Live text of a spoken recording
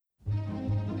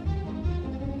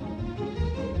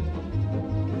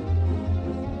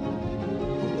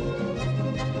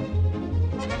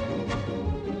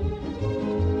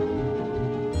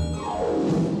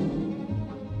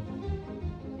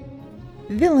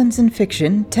Villains in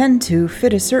fiction tend to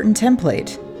fit a certain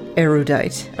template: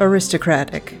 erudite,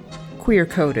 aristocratic,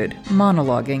 queer-coded,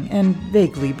 monologuing, and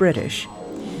vaguely British.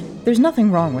 There's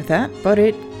nothing wrong with that, but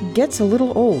it gets a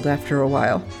little old after a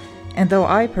while. And though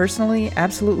I personally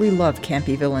absolutely love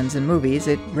campy villains in movies,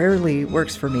 it rarely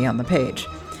works for me on the page.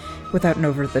 Without an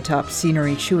over-the-top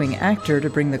scenery-chewing actor to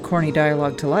bring the corny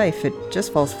dialogue to life, it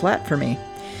just falls flat for me.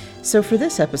 So for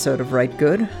this episode of Right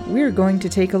Good, we're going to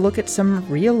take a look at some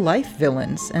real-life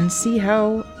villains and see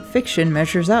how fiction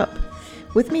measures up.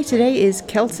 With me today is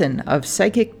Kelton of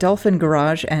Psychic Dolphin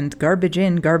Garage and Garbage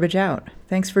In, Garbage Out.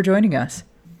 Thanks for joining us.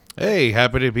 Hey,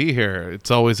 happy to be here.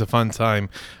 It's always a fun time.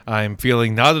 I'm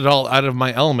feeling not at all out of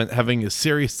my element having a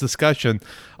serious discussion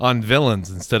on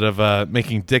villains instead of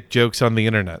making dick jokes on the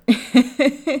internet.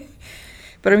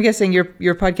 But I'm guessing your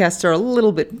podcasts are a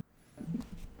little bit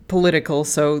political,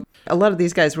 so a lot of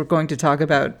these guys we're going to talk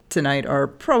about tonight are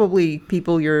probably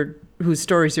people whose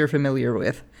stories you're familiar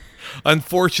with.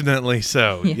 Unfortunately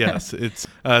so, Yeah. Yes. It's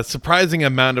a surprising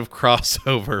amount of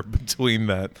crossover between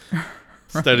that.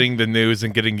 Right. Studying the news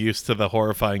and getting used to the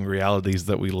horrifying realities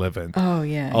that we live in. Oh,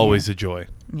 yeah. Always a joy.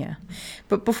 Yeah.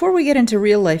 But before we get into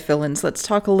real-life villains, let's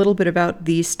talk a little bit about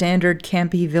the standard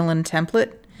campy villain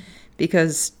template,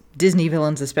 because Disney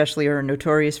villains especially are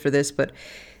notorious for this, but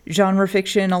genre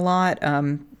fiction a lot.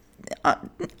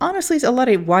 Honestly, a lot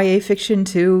of YA fiction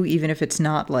too, even if it's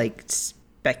not like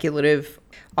speculative,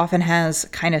 often has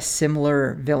kind of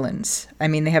similar villains. I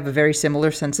mean, they have a very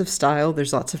similar sense of style.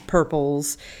 There's lots of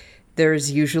purples.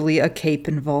 There's usually a cape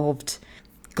involved,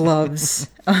 gloves.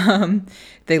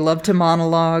 They love to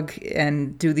monologue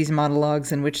and do these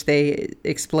monologues in which they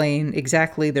explain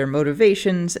exactly their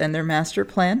motivations and their master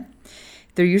plan.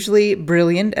 They're usually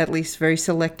brilliant, at least very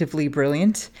selectively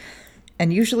brilliant.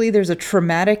 And usually there's a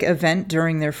traumatic event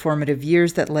during their formative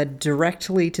years that led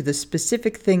directly to the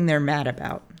specific thing they're mad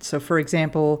about. So, for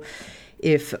example,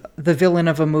 if the villain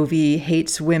of a movie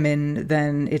hates women,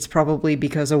 then it's probably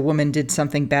because a woman did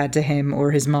something bad to him or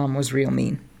his mom was real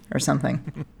mean or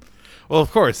something. Well,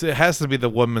 of course, it has to be the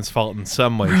woman's fault in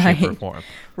some way, shape, or form.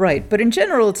 Right, but in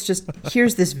general, it's just,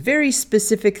 here's this very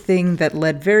specific thing that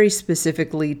led very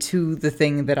specifically to the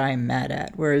thing that I'm mad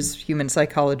at, whereas human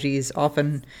psychology is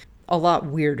often a lot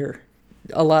weirder,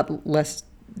 a lot less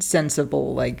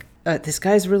sensible, like, this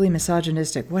guy's really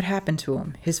misogynistic. What happened to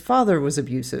him? His father was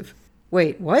abusive.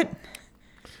 Wait, what?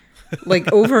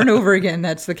 Like, over and over again,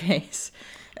 that's the case.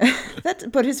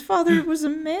 But his father was a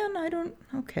man?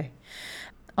 Okay.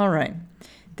 All right.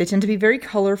 They tend to be very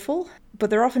colorful, but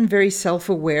they're often very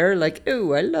self-aware, like,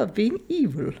 oh, I love being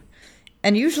evil.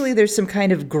 And usually there's some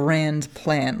kind of grand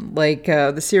plan, like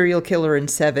the serial killer in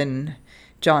Seven,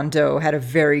 John Doe, had a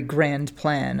very grand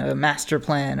plan, a master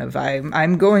plan of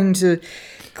I'm going to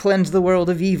cleanse the world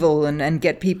of evil and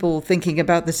get people thinking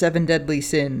about the 7 deadly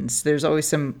sins. There's always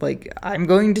some, like, I'm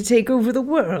going to take over the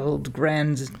world,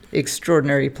 grand,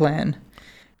 extraordinary plan.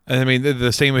 I mean,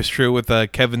 the same is true with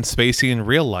Kevin Spacey in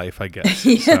real life, I guess.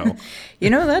 Yeah. So.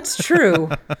 That's true.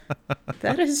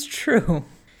 That is true.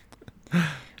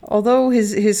 Although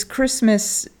his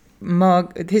Christmas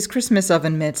mug, his Christmas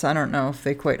oven mitts, I don't know if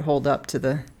they quite hold up to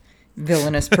the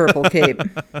villainous purple cape.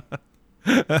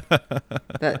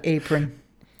 That apron.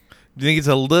 Do you think it's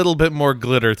a little bit more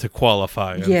glitter to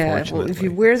qualify? Yeah, well, if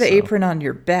you wear the apron on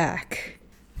your back,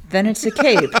 then it's a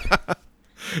cape.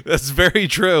 That's very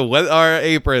true. What are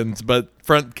aprons but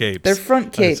front capes? They're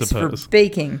front capes for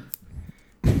baking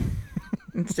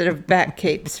instead of back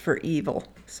capes for evil.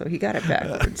 So he got it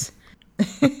backwards.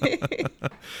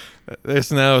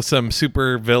 There's now some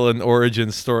super villain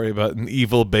origin story about an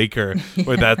evil baker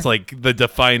where that's like the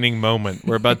defining moment.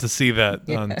 We're about to see that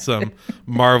on some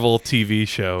Marvel TV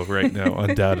show right now,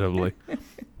 undoubtedly.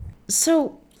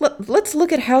 So let's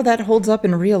look at how that holds up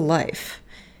in real life.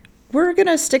 We're going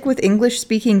to stick with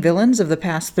English-speaking villains of the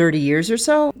past 30 years or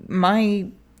so. My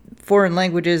foreign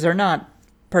languages are not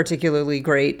particularly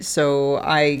great, so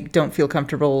I don't feel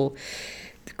comfortable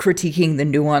critiquing the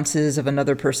nuances of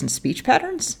another person's speech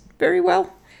patterns very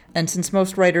well. And since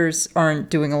most writers aren't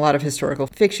doing a lot of historical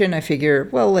fiction, I figure,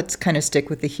 well, let's kind of stick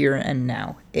with the here and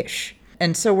now-ish.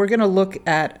 And so we're going to look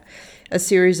at a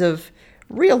series of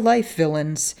real-life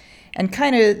villains and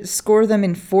kind of score them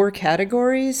in 4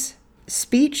 categories: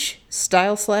 speech,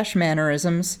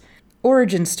 style/mannerisms,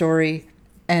 origin story,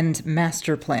 and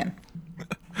master plan.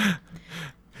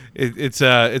 It's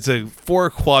a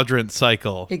 4-quadrant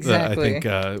cycle. Exactly.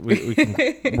 That I think we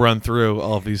can run through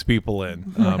all of these people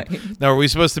in. Right. Now, are we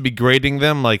supposed to be grading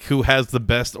them, like who has the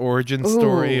best origin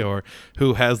story or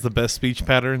who has the best speech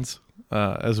patterns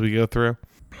as we go through?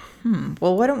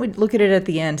 Well, why don't we look at it at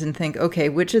the end and think, okay,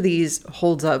 which of these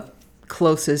holds up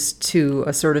closest to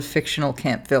a sort of fictional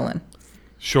camp villain.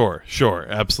 Sure,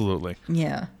 absolutely.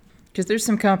 Yeah, because there's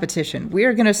some competition. We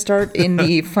are going to start in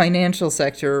the financial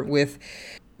sector with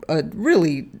a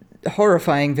really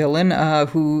horrifying villain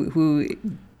who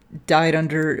died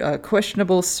under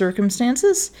questionable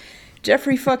circumstances.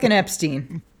 Jeffrey fucking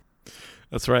Epstein.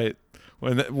 That's right.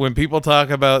 When people talk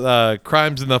about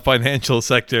crimes in the financial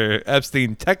sector,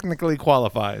 Epstein technically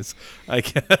qualifies, I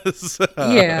guess.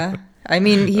 Yeah. I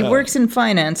mean, he works in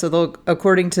finance, although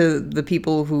according to the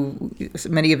people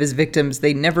many of his victims,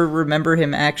 they never remember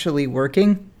him actually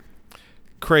working.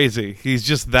 Crazy. He's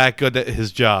just that good at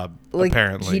his job,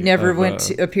 apparently. He never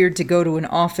appeared to go to an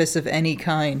office of any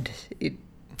kind. It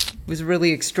was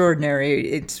really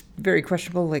extraordinary. It's very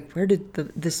questionable, where did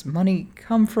this money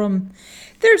come from?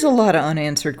 There's a lot of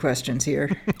unanswered questions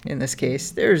here in this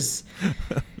case. There's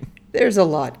a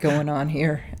lot going on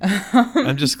here.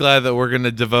 I'm just glad that we're going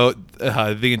to devote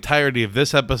the entirety of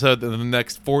this episode and the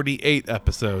next 48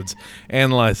 episodes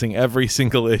analyzing every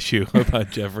single issue about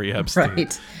Jeffrey Epstein.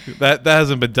 Right. That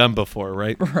hasn't been done before,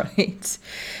 right? Right.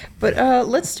 But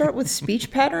let's start with speech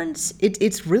patterns.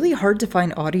 It's really hard to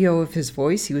find audio of his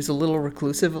voice. He was a little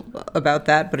reclusive about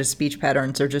that, but his speech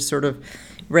patterns are just sort of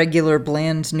regular,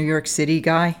 bland New York City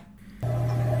guy.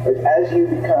 As you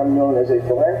become known as a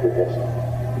philanthropist,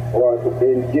 or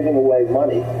in giving away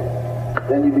money,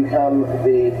 then you become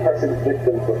the perfect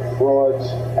victim for frauds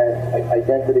and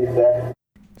identity theft.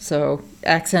 So,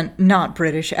 accent not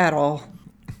British at all.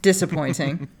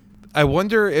 Disappointing. I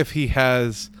wonder if he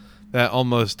has that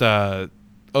almost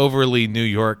overly New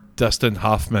York Dustin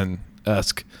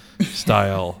Hoffman-esque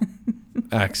style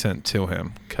accent to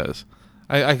him, because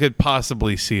I could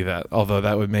possibly see that, although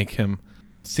that would make him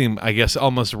seem, I guess,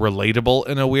 almost relatable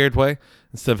in a weird way,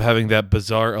 instead of having that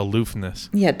bizarre aloofness.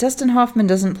 Yeah, Dustin Hoffman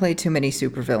doesn't play too many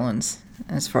supervillains,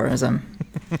 as far as I'm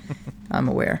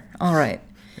aware. All right.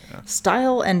 Yeah.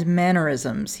 Style and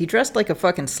mannerisms. He dressed like a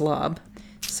fucking slob,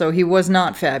 so he was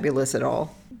not fabulous at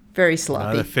all. Very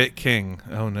sloppy. Not a fit king.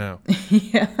 Oh, no.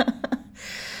 Yeah.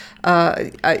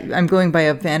 I'm going by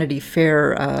a Vanity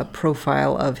Fair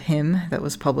profile of him that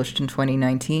was published in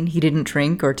 2019. He didn't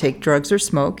drink or take drugs or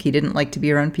smoke. He didn't like to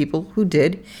be around people who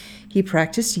did. He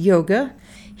practiced yoga.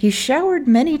 He showered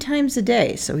many times a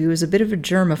day, so he was a bit of a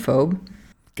germaphobe.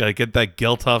 Gotta get that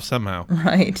guilt off somehow.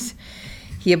 Right.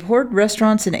 He abhorred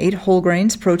restaurants and ate whole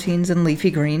grains, proteins, and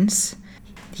leafy greens.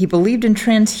 He believed in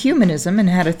transhumanism and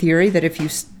had a theory that if you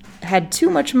had too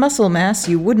much muscle mass,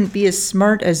 you wouldn't be as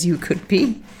smart as you could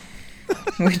be.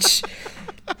 Which,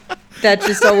 that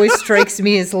just always strikes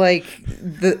me as like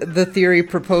the theory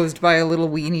proposed by a little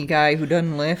weenie guy who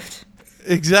doesn't lift.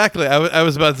 Exactly. I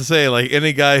was about to say, like,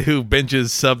 any guy who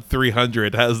benches sub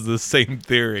 300 has the same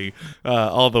theory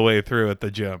all the way through at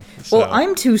the gym. So. Well,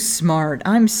 I'm too smart.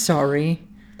 I'm sorry.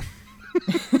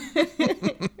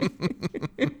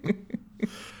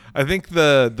 I think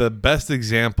the best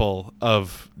example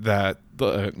of that,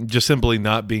 just simply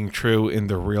not being true in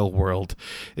the real world,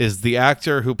 is the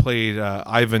actor who played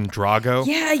Ivan Drago.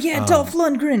 Yeah, Dolph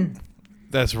Lundgren.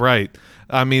 That's right.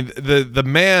 I mean, the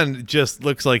man just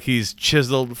looks like he's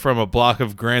chiseled from a block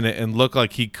of granite and look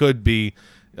like he could be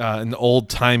an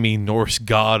old-timey Norse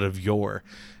god of yore.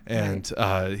 And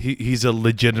right. He's a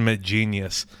legitimate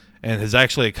genius and has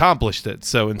actually accomplished it.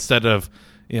 So instead of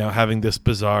having this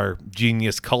bizarre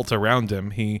genius cult around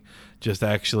him, he just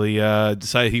actually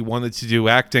decided he wanted to do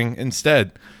acting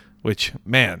instead, which,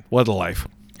 man, what a life.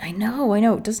 I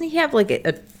know. Doesn't he have like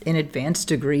an advanced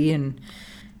degree in,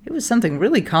 it was something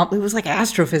really it was like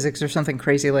astrophysics or something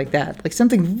crazy like that, like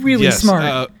something really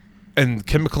smart. And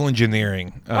chemical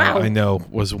engineering, wow. I know,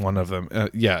 was one of them.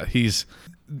 He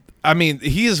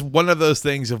is one of those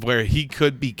things of where he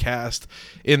could be cast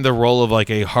in the role of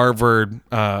like a Harvard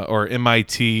or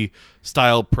MIT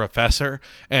style professor,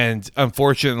 and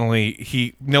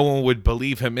unfortunately no one would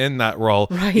believe him in that role,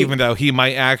 right. Even though he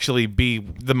might actually be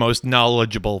the most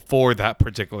knowledgeable for that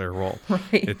particular role. Right.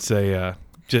 It's a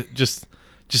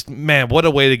just man, what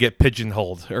a way to get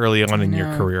pigeonholed early on in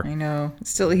your career. I know.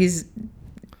 Still, he's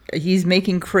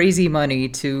making crazy money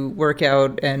to work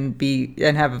out and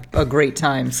have a great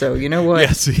time. So you know what?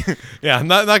 Yes, yeah. I'm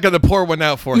not going to pour one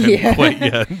out for him quite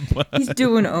yet. He's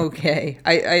doing okay.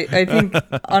 I think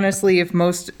honestly, if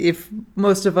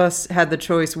most of us had the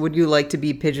choice, would you like to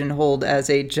be pigeonholed as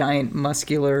a giant,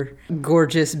 muscular,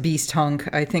 gorgeous beast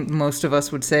hunk? I think most of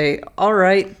us would say, "All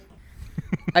right,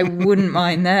 I wouldn't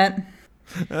mind that."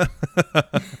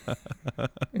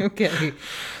 Okay.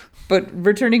 But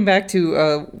returning back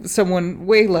to someone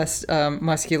way less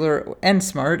muscular and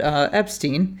smart,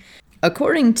 Epstein.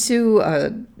 According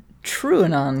to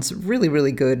Truanon's really,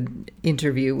 really good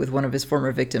interview with one of his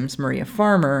former victims, Maria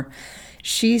Farmer,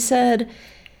 she said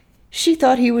she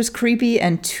thought he was creepy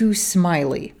and too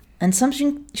smiley. And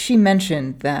something she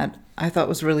mentioned that I thought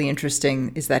was really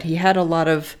interesting is that he had a lot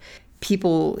of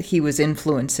people he was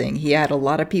influencing. He had a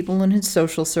lot of people in his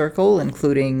social circle,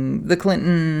 including the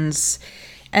Clintons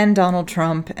and Donald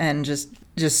Trump, and just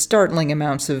startling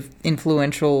amounts of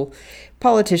influential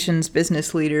politicians,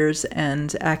 business leaders,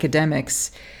 and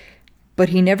academics. But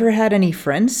he never had any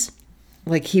friends.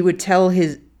 Like, he would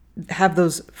have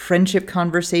those friendship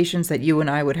conversations that you and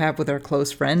I would have with our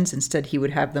close friends. Instead, he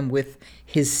would have them with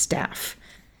his staff.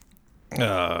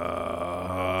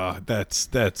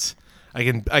 That's I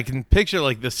can picture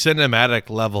like the cinematic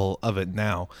level of it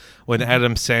now when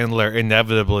Adam Sandler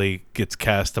inevitably gets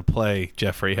cast to play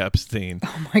Jeffrey Epstein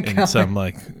in some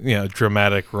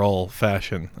dramatic role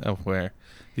fashion of where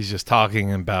he's just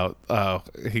talking about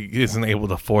he isn't able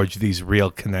to forge these real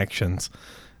connections,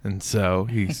 and so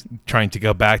he's trying to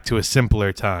go back to a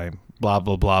simpler time. Blah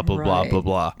blah blah blah blah blah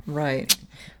blah. Right.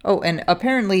 Oh, and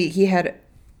apparently he had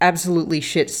absolutely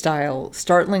shit style,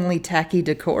 startlingly tacky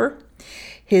decor.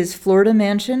 His Florida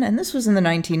mansion, and this was in the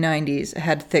 1990s,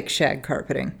 had thick shag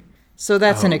carpeting. So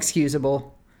that's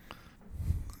inexcusable.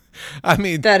 I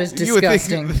mean, that is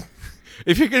disgusting.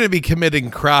 If you're going to be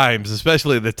committing crimes,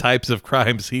 especially the types of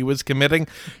crimes he was committing,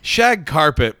 shag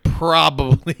carpet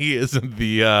probably isn't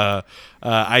the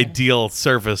ideal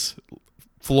surface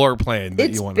floor plan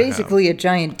that you want to have. It's basically a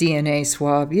giant DNA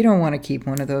swab. You don't want to keep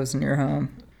one of those in your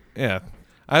home. Yeah.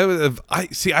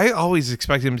 I always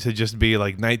expect him to just be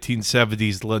like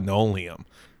 1970s linoleum,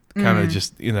 kind of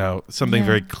just, something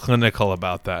very clinical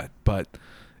about that. But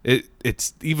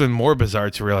it's even more bizarre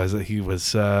to realize that he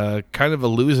was kind of a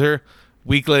loser,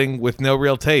 weakling with no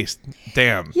real taste.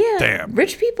 Damn.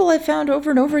 Rich people I found over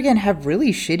and over again have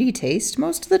really shitty taste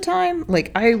most of the time.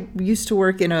 Like, I used to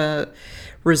work in a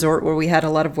resort where we had a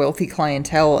lot of wealthy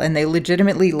clientele, and they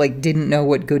legitimately didn't know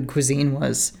what good cuisine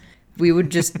was. We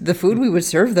would the food we would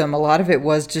serve them, a lot of it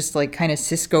was just kind of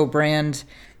Cisco brand.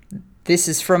 This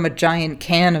is from a giant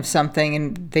can of something,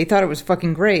 and they thought it was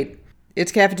fucking great.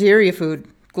 It's cafeteria food,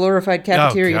 glorified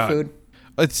cafeteria food.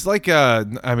 It's like,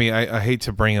 I hate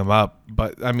to bring him up,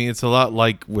 but it's a lot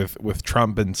like with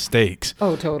Trump and steaks.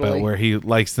 Oh, totally. But where he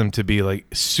likes them to be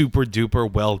super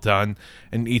duper well done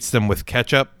and eats them with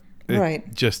ketchup.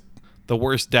 Right. Just the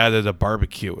worst dad at a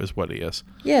barbecue is what he is.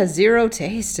 Yeah, zero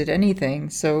taste at anything.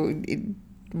 So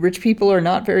rich people are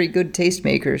not very good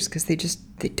tastemakers because they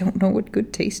don't know what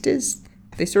good taste is.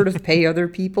 They sort of pay other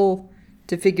people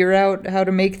to figure out how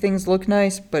to make things look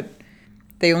nice, but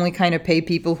they only kind of pay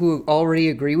people who already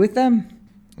agree with them.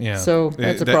 Yeah. So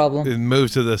that's a problem. It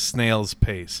moves at a snail's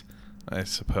pace, I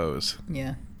suppose.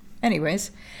 Yeah.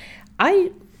 Anyways,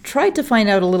 I tried to find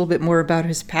out a little bit more about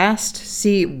his past.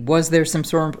 See, was there some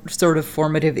sort of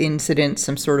formative incident,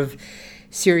 some sort of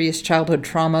serious childhood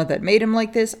trauma that made him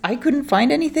like this? I couldn't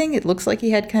find anything. It looks like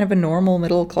he had kind of a normal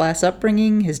middle-class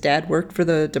upbringing. His dad worked for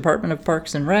the Department of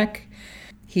Parks and Rec.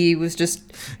 He was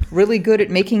just really good at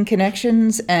making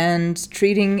connections and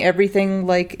treating everything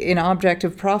like an object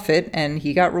of profit, and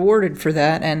he got rewarded for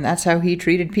that, and that's how he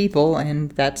treated people,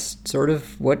 and that's sort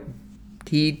of what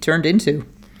he turned into.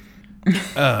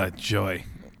 Joy.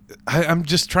 I'm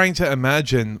just trying to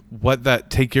imagine what that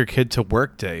take your kid to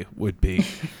work day would be.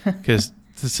 Because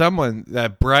to someone,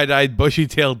 that bright-eyed,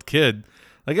 bushy-tailed kid,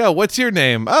 oh, what's your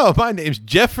name? Oh, my name's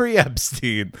Jeffrey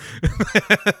Epstein.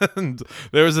 And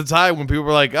there was a time when people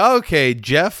were like, okay,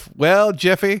 Jeff. Well,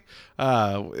 Jeffy,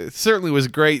 it certainly was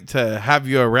great to have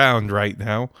you around right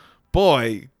now.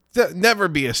 Boy, never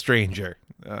be a stranger.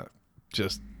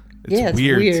 It's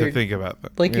weird to think about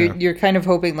that. You're kind of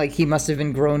hoping he must have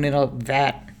been grown in a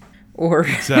vat or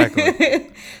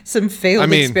exactly some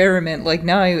failed experiment.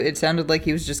 No, it sounded like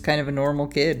he was just kind of a normal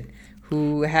kid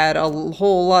who had a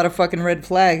whole lot of fucking red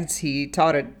flags. He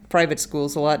taught at private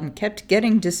schools a lot and kept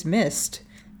getting dismissed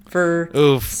for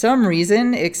some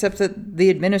reason, except that the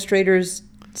administrators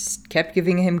kept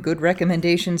giving him good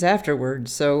recommendations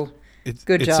afterwards. So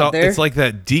good job there. It's like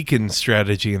that deacon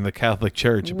strategy in the Catholic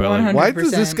Church. But why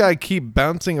does this guy keep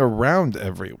bouncing around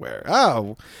everywhere?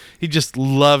 Oh, he just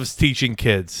loves teaching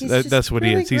kids. That's what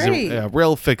really he is. He's a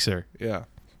real fixer. Yeah.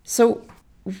 So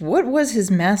what was his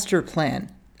master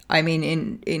plan?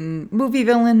 In movie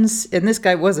villains, and this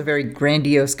guy was a very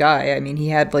grandiose guy. He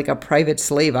had a private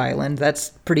slave island.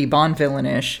 That's pretty Bond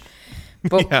villainish.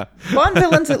 But yeah. Bond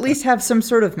villains at least have some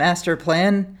sort of master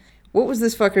plan. What was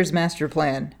this fucker's master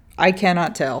plan? I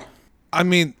cannot tell.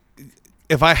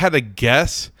 If I had a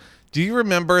guess, do you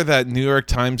remember that New York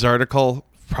Times article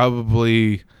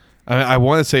probably I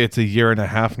want to say it's a year and a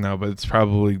half now, but it's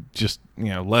probably just,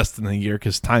 less than a year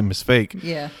because time is fake.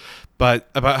 Yeah. But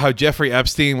about how Jeffrey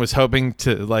Epstein was hoping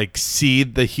to like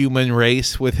seed the human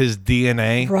race with his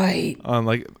DNA, Right. on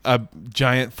like a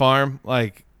giant farm,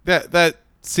 like that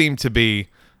seemed to be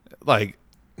like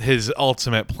his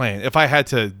ultimate plan. If I had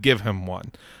to give him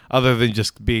one, other than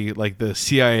just be like the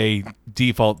CIA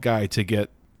default guy to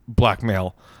get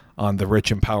blackmail on the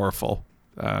rich and powerful.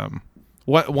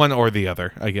 One or the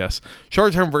other, I guess.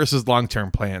 Short-term versus long-term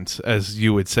plans, as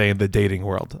you would say in the dating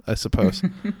world, I suppose.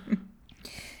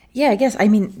 Yeah, I guess. I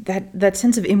mean, that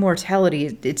sense of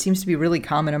immortality, it seems to be really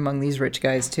common among these rich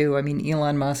guys, too. I mean,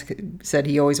 Elon Musk said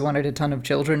he always wanted a ton of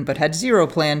children, but had zero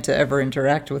plan to ever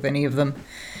interact with any of them.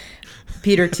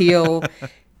 Peter Thiel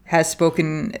has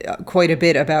spoken quite a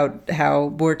bit about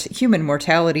how human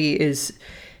mortality is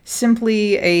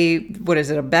simply a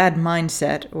bad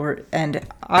mindset, and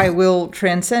I will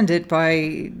transcend it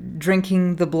by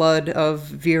drinking the blood of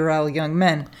virile young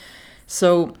men.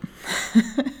 So...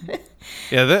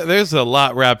 Yeah, there's a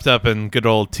lot wrapped up in good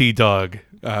old T-Dog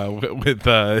with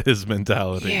his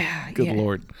mentality. Yeah, good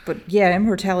Lord. But yeah,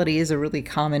 immortality is a really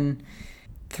common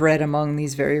thread among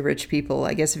these very rich people.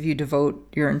 I guess if you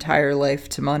devote your entire life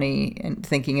to money and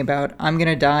thinking about, I'm going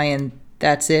to die and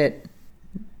that's it,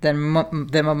 then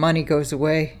my money goes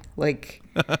away. Like...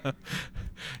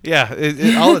 Yeah,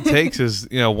 all it takes is,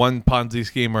 one Ponzi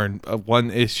scheme or one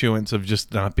issuance of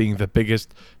just not being the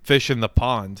biggest fish in the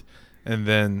pond. And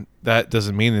then that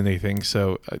doesn't mean anything.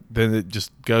 So then it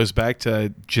just goes back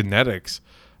to genetics,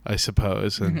 I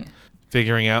suppose, and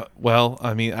figuring out, well,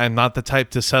 I mean, I'm not the type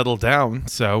to settle down.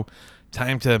 So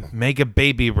time to make a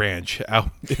baby ranch out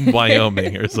in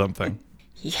Wyoming or something.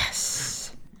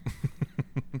 Yes.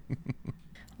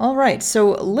 All right.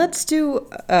 So let's do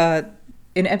an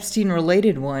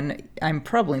Epstein-related one. I'm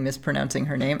probably mispronouncing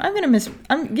her name.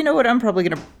 You know what? I'm probably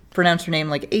going to pronounce her name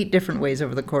like 8 different ways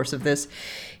over the course of this.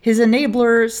 His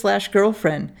enabler /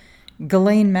 girlfriend,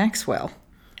 Ghislaine Maxwell.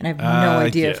 And I have no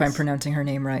idea if I'm pronouncing her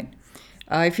name right.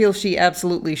 I feel she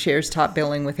absolutely shares top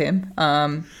billing with him.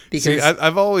 Because see,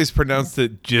 I've always pronounced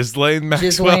it Ghislaine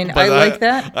Maxwell. Ghislaine, I like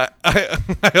that.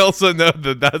 I also know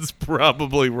that that's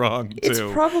probably wrong, too. It's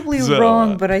probably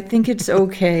wrong, but I think it's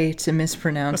okay to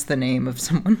mispronounce the name of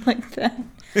someone like that.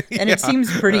 And it seems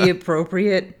pretty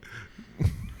appropriate.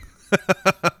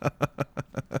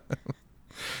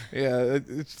 Yeah,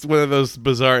 it's one of those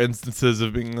bizarre instances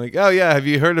of being like, oh yeah, have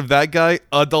you heard of that guy,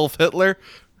 Adolf Hitler?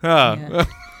 Yeah.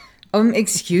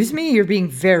 Excuse me? You're being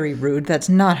very rude. That's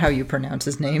not how you pronounce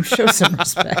his name. Show some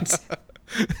respect.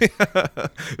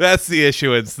 That's the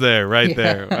issuance there, right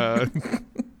there.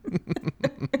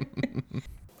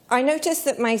 I noticed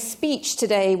that my speech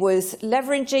today was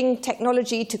leveraging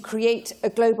technology to create a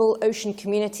global ocean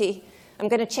community. I'm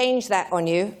going to change that on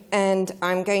you, and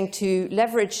I'm going to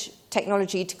leverage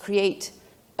technology to create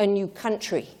a new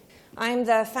country. I'm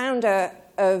the founder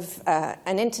of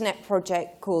an internet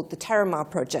project called the Terramar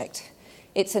Project.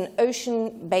 It's an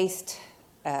ocean-based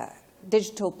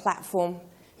digital platform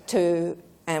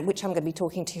which I'm going to be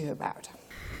talking to you about.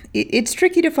 It's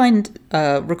tricky to find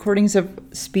recordings of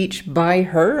speech by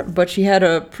her, but she had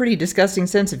a pretty disgusting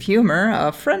sense of humor.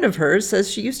 A friend of hers says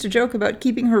she used to joke about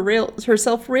keeping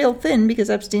herself rail thin because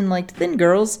Epstein liked thin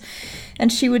girls,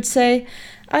 and she would say,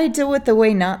 I do it the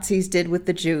way Nazis did with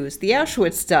the Jews. The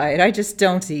Auschwitz diet, I just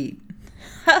don't eat.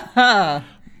 Ha ha.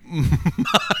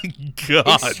 My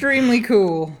God. Extremely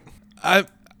cool.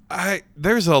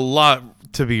 There's a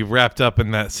lot to be wrapped up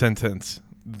in that sentence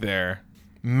there.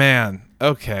 Man,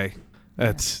 okay.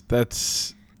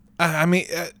 That's I mean,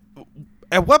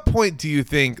 at what point do you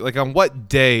think, like on what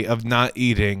day of not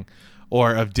eating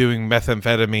or of doing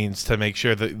methamphetamines to make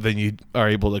sure that then you are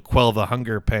able to quell the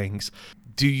hunger pangs,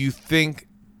 do you think,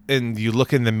 and you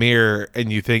look in the mirror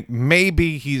and you think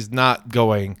maybe he's not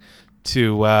going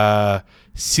to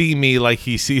see me like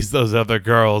he sees those other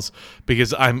girls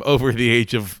because I'm over the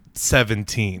age of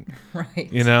 17.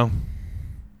 Right. You know?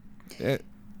 It's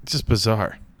just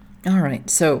bizarre. All right,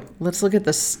 so let's look at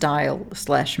the style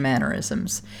 /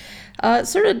 mannerisms.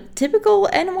 Sort of typical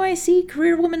NYC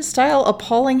career woman style,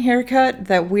 appalling haircut,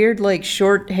 that weird, like,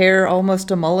 short hair, almost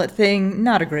a mullet thing.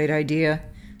 Not a great idea.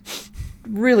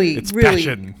 Really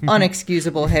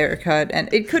unexcusable haircut.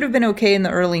 And it could have been okay in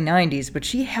the early 90s, but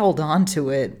she held on to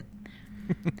it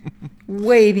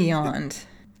way beyond.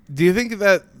 Do you think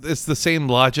that it's the same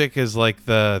logic as, like,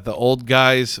 the old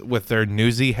guys with their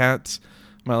newsy hats?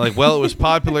 Like, well, it was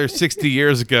popular 60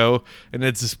 years ago, and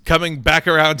it's coming back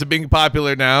around to being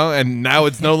popular now, and now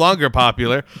it's no longer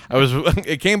popular.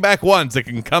 It came back once, it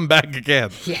can come back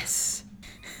again. Yes.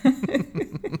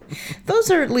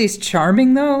 Those are at least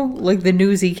charming, though. Like the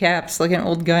newsy caps, like an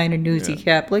old guy in a newsy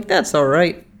cap. Like, that's all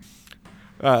right.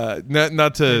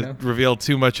 Not to reveal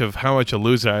too much of how much a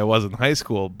loser I was in high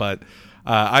school, but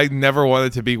I never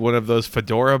wanted to be one of those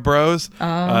fedora bros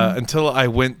until I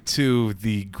went to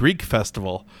the Greek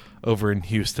festival over in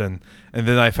Houston, and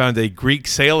then I found a Greek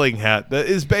sailing hat that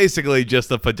is basically just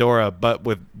a fedora but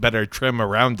with better trim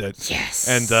around it. Yes.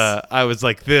 And I was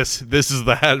like, this is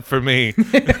the hat for me.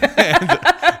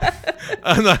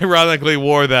 And unironically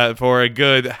wore that for a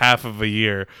good half of a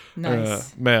year.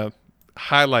 Nice. Man,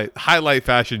 highlight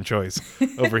fashion choice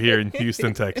over here in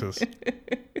Houston, Texas.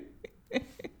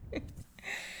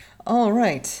 All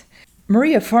right.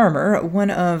 Maria Farmer, one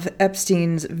of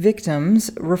Epstein's victims,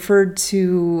 referred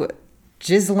to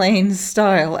Ghislaine's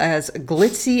style as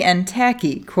glitzy and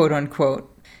tacky, quote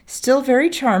unquote. Still very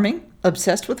charming,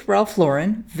 obsessed with Ralph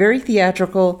Lauren, very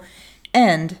theatrical,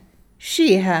 and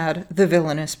she had the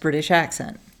villainous British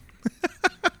accent.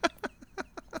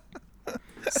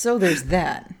 So there's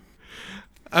that.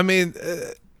 I mean,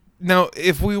 now,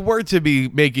 if we were to be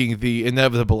making the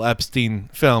inevitable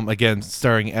Epstein film, again,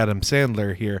 starring Adam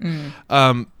Sandler here,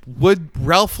 would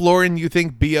Ralph Lauren, you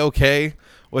think, be okay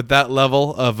with that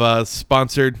level of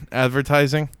sponsored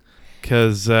advertising?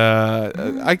 Because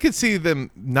I could see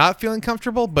them not feeling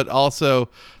comfortable, but also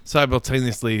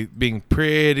simultaneously being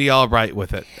pretty all right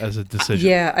with it as a decision.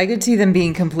 Yeah, I could see them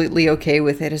being completely okay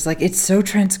with it. It's like, it's so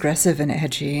transgressive and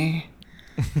edgy.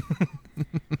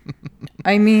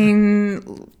 I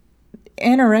mean,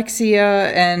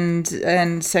 anorexia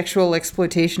and sexual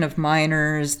exploitation of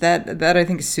minors, that I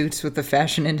think suits with the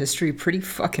fashion industry pretty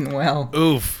fucking well.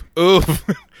 Oof.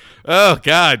 Oh,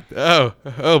 God.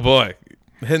 Oh, boy.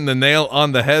 Hitting the nail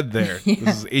on the head there. Yeah.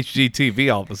 This is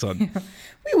HGTV all of a sudden. Yeah.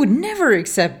 We would never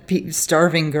accept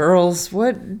starving girls.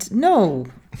 What? No.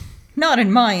 Not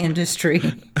in my industry.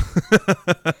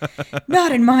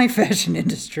 Not in my fashion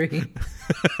industry.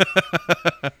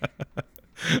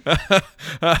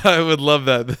 I would love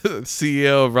that. The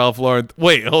CEO of Ralph Lauren.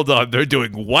 Wait, hold on. They're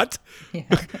doing what? Yeah.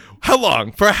 How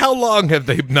long? For how long have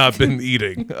they not been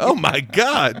eating? Oh, my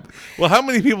God. Well, how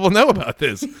many people know about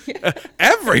this? Yeah.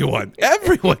 Everyone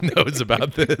knows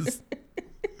about this.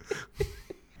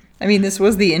 I mean, this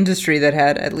was the industry that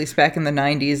had, at least back in the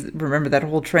 90s, remember that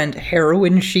whole trend,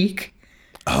 heroin chic?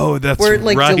 Oh, that's right.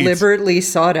 Where it, right. Deliberately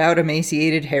sought out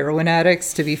emaciated heroin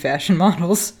addicts to be fashion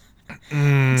models.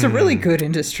 It's a really good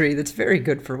industry that's very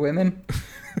good for women.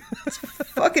 It's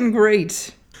fucking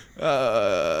great.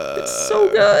 It's so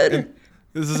good.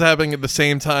 This is happening at the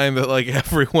same time that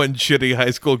everyone shitty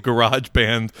high school garage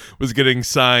band was getting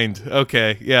signed.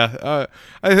 Okay, yeah.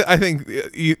 I think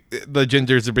the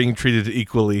gingers are being treated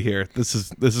equally here. This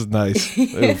is nice.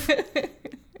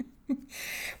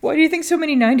 Why do you think so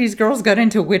many 90s girls got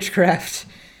into witchcraft?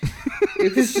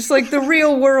 It was just like the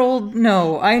real world.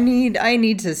 No, I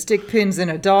need to stick pins in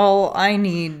a doll. I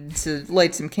need to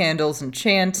light some candles and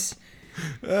chant.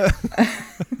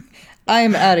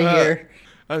 I'm out of here.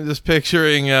 I'm just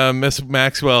picturing Miss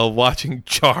Maxwell watching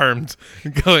Charmed,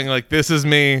 going like, "This is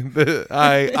me.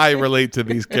 I relate to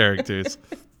these characters."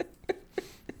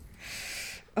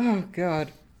 Oh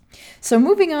God. So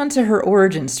moving on to her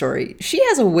origin story, she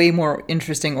has a way more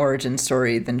interesting origin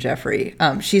story than Jeffrey.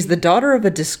 She's the daughter of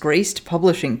a disgraced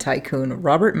publishing tycoon,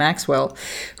 Robert Maxwell,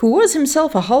 who was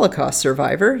himself a Holocaust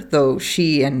survivor, though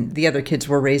she and the other kids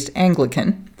were raised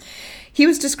Anglican. He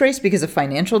was disgraced because of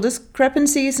financial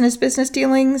discrepancies in his business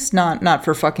dealings, not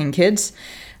for fucking kids,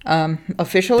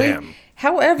 officially. Damn.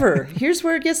 However, here's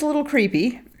where it gets a little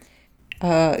creepy.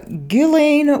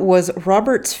 Ghislaine was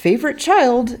Robert's favorite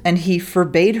child, and he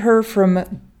forbade her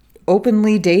from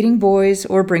openly dating boys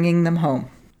or bringing them home.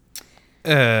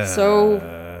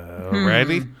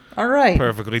 Alrighty. All right.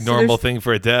 Perfectly normal thing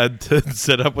for a dad to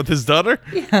set up with his daughter.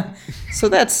 Yeah. So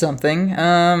that's something.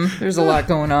 There's a lot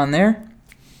going on there.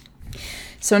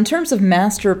 So in terms of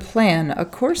master plan,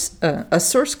 a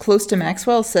source close to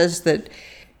Maxwell says that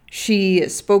she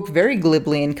spoke very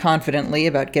glibly and confidently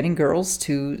about getting girls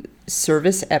to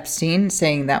service Epstein,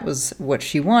 saying that was what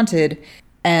she wanted.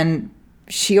 And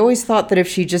she always thought that if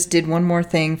she just did one more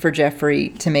thing for Jeffrey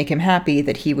to make him happy,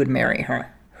 that he would marry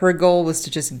her. Her goal was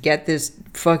to just get this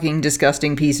fucking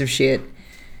disgusting piece of shit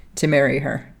to marry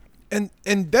her. And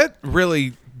that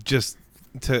really, just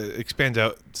to expand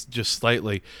out just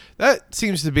slightly, that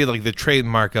seems to be like the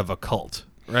trademark of a cult,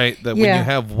 right? That when you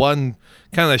have one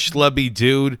kind of schlubby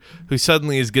dude who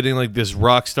suddenly is getting like this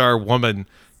rock star woman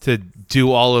to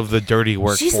do all of the dirty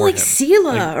work She's for him. She's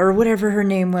like Sela or whatever her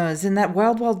name was in that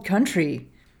Wild Wild Country.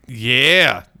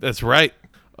 Yeah, that's right.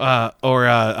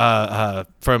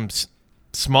 From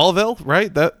Smallville,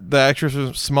 right? That the actress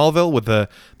from Smallville with the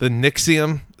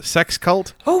Nixium sex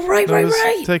cult. Oh, right.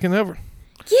 Taking over.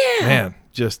 Yeah. Man,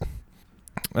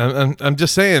 I'm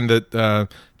just saying that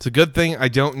it's a good thing I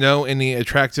don't know any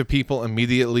attractive people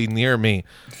immediately near me.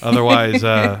 Otherwise,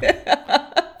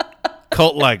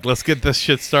 cult-like. Let's get this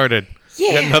shit started.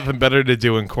 Yeah. Got nothing better to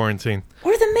do in quarantine.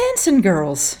 Or the Manson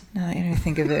girls. Now that I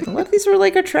think of it. A lot of these were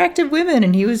like attractive women,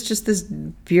 and he was just this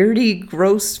beardy,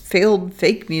 gross, failed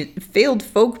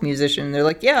folk musician. They're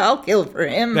like, yeah, I'll kill for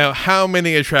him. Now, how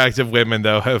many attractive women,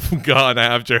 though, have gone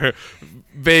after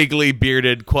vaguely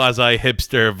bearded,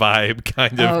 quasi-hipster vibe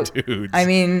kind of dudes? I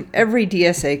mean, every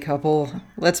DSA couple.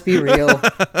 Let's be real.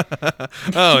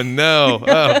 Oh, no.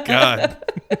 Oh, God.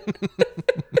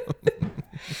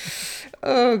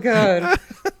 Oh, God.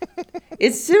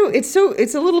 It's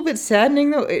a little bit saddening,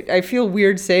 though. I feel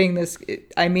weird saying this.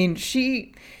 It's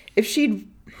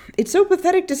so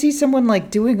pathetic to see someone like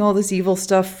doing all this evil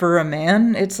stuff for a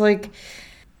man. It's like,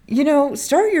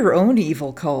 start your own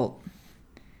evil cult.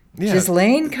 Yeah.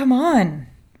 Ghislaine, come on.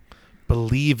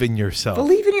 Believe in yourself.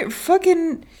 Believe in your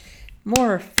fucking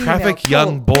more female traffic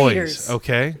young boys, leaders.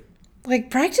 Okay?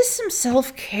 Like, practice some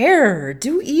self-care.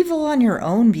 Do evil on your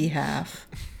own behalf.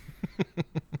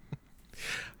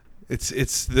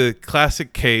 It's the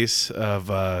classic case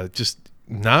of just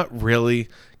not really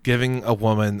giving a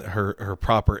woman her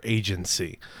proper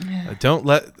agency. Don't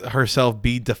let herself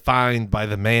be defined by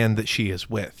the man that she is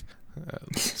with.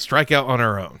 Strike out on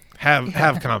her own.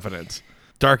 Have confidence.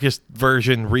 Darkest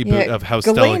version reboot of how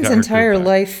Stella Ghislaine's got her entire crew back.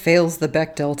 life fails the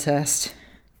Bechdel test.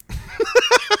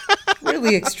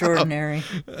 Really extraordinary.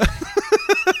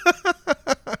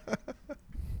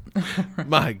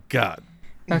 My God.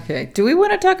 Okay. Do we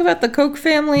want to talk about the Koch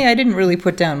family? I didn't really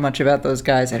put down much about those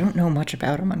guys. I don't know much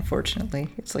about them, unfortunately.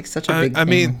 It's like such a big thing. I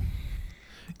mean,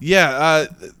 yeah,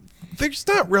 there's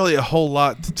not really a whole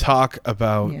lot to talk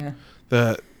about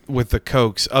with the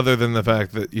Kochs other than the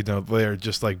fact that, they're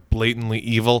just like blatantly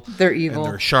evil. They're evil.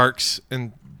 And they're sharks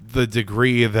in the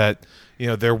degree that,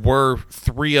 there were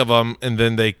 3 of them and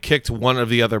then they kicked one of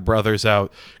the other brothers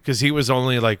out because he was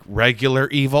only like regular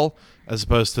evil as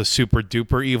opposed to super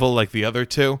duper evil like the other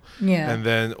 2. Yeah. And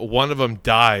then one of them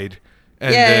died.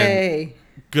 And Yay. then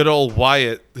good old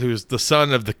Wyatt, who's the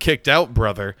son of the kicked out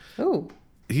brother. Oh.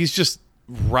 He's just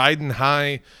riding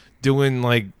high doing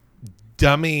like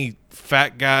dummy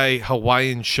fat guy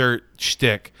Hawaiian shirt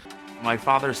shtick. My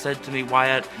father said to me,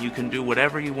 Wyatt, you can do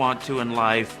whatever you want to in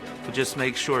life, but just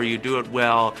make sure you do it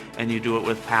well and you do it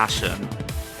with passion.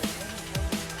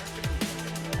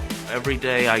 Every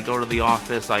day I go to the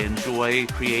office, I enjoy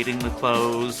creating the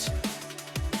clothes.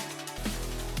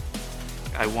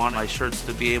 I want my shirts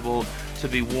to be able to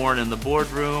be worn in the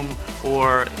boardroom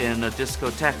or in a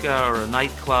discoteca or a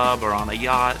nightclub or on a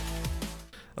yacht.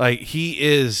 Like, he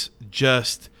is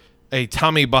just a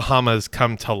Tommy Bahamas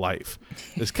come to life.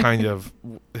 Is kind of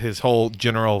his whole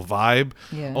general vibe.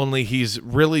 Yeah. Only he's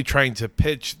really trying to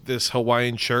pitch this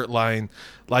Hawaiian shirt line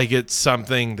like it's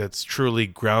something that's truly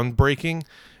groundbreaking.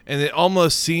 And it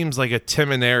almost seems like a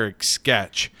Tim and Eric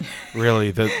sketch,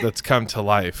 really, that's come to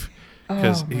life.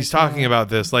 Because he's talking about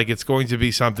this like it's going to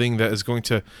be something that is going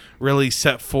to really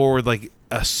set forward like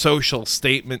a social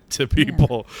statement to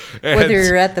people. Yeah. Whether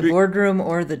you're at the boardroom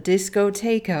or the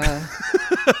discoteca.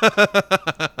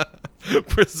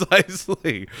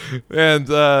 Precisely. And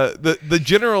the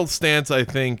general stance, I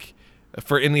think,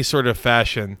 for any sort of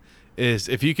fashion is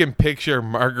if you can picture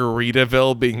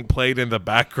Margaritaville being played in the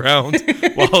background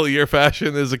while your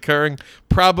fashion is occurring,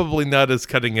 probably not as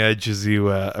cutting edge as you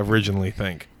originally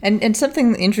think. And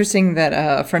something interesting that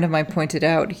a friend of mine pointed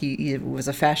out, he was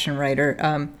a fashion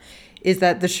writer, is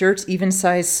that the shirts, even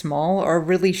size small, are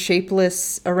really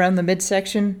shapeless around the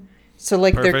midsection. So,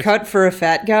 like, Perfect. They're cut for a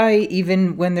fat guy,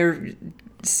 even when they're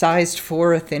sized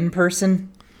for a thin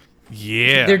person.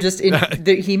 Yeah. They're just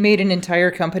he made an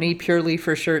entire company purely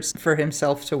for shirts for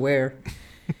himself to wear,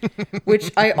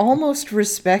 which I almost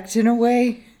respect in a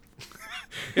way.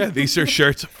 Yeah, these are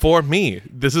shirts for me.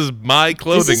 This is my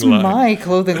clothing line. This is my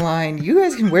clothing line. You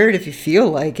guys can wear it if you feel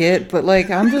like it, but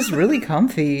like I'm just really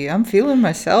comfy. I'm feeling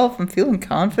myself. I'm feeling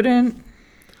confident.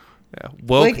 Yeah,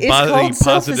 woke, like, it's called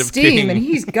self-esteem, king. And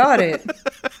he's got it.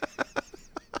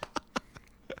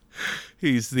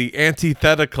 He's the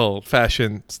antithetical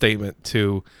fashion statement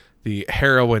to the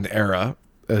heroin era,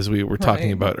 as we were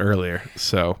talking about earlier.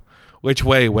 So, which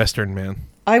way, Western man?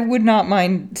 I would not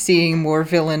mind seeing more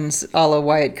villains a la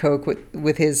Wyatt Koch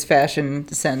with his fashion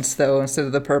sense, though, instead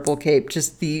of the purple cape.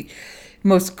 Just the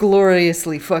most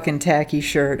gloriously fucking tacky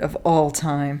shirt of all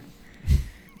time.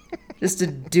 Just a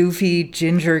doofy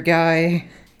ginger guy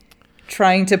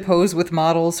trying to pose with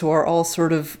models who are all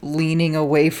sort of leaning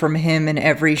away from him in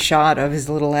every shot of his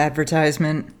little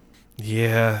advertisement.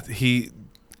 Yeah, he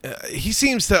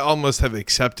seems to almost have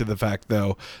accepted the fact,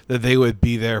 though, that they would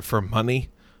be there for money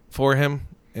for him,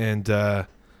 and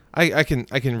I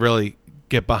can really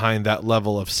get behind that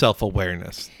level of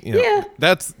self-awareness. You know, Yeah,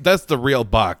 that's the real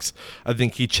box. I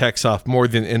think he checks off more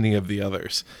than any of the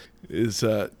others. Is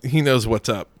he knows what's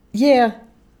up.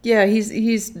 yeah,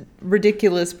 he's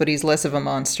ridiculous, but he's less of a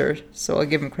monster, so I'll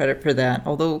give him credit for that.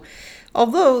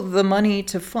 Although the money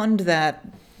to fund that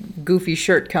goofy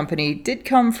shirt company did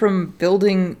come from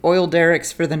building oil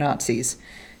derricks for the Nazis,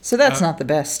 so that's not the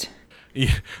best.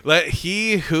 Yeah, let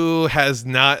he who has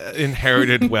not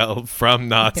inherited wealth from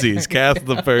Nazis cast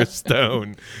the first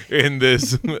stone in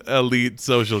this elite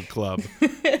social club.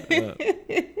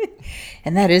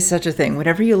 And that is such a thing.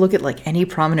 Whenever you look at like any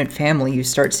prominent family, you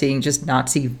start seeing just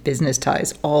Nazi business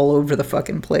ties all over the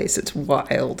fucking place. It's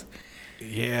wild.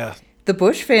 Yeah. The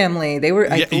Bush family, they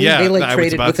were, I believe they like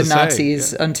traded with the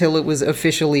Nazis until it was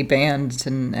officially banned.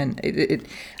 And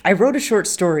I wrote a short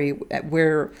story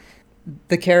where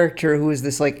the character who is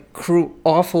this like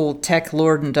awful tech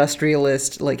lord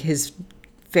industrialist, like his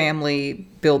family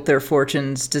built their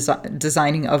fortunes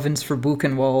designing ovens for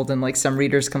Buchenwald, and like some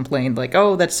readers complained like,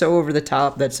 oh, that's so over the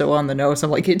top, that's so on the nose. I'm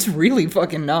like, it's really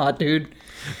fucking not, dude.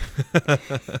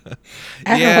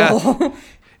 Yeah.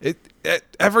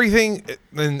 Everything,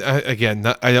 and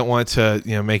again, I don't want to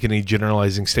make any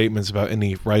generalizing statements about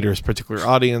any writer's particular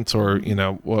audience or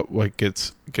what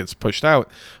gets pushed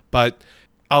out, but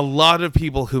a lot of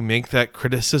people who make that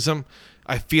criticism,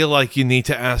 I feel like you need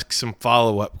to ask some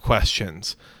follow-up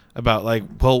questions about like,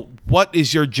 well, what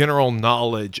is your general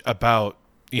knowledge about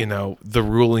the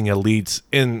ruling elites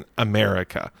in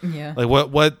America? Yeah. Like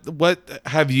what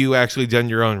have you actually done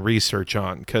your own research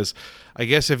on? Because I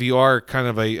guess if you are kind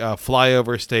of a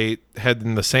flyover state, head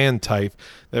in the sand type,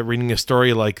 that reading a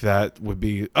story like that would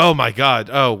be, oh my God,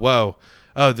 oh whoa,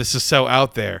 oh this is so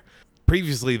out there.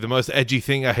 Previously, the most edgy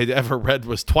thing I had ever read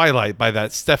was Twilight by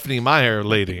that Stephanie Meyer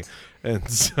lady, and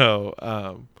so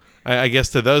I guess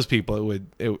to those people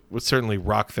it would certainly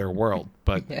rock their world.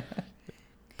 But yeah.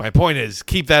 My point is,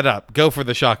 keep that up. Go for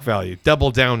the shock value.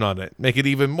 Double down on it. Make it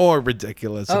even more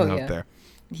ridiculous out there.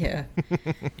 Yeah.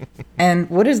 And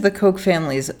what is the Koch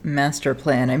family's master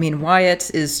plan? I mean,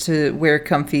 Wyatt is to wear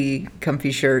comfy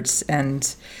shirts and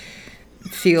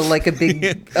feel like a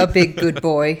big good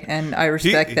boy, and I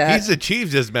respect that. He's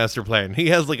achieved his master plan. He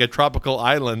has like a tropical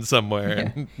island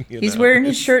somewhere. Yeah. He's wearing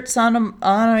his shirts on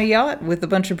a yacht with a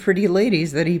bunch of pretty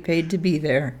ladies that he paid to be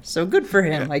there. So good for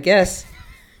him, I guess.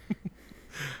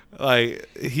 Like,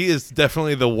 he is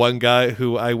definitely the one guy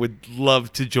who I would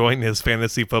love to join his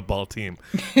fantasy football team.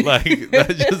 Like,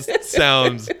 that just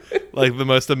sounds like the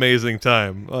most amazing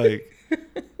time. Like,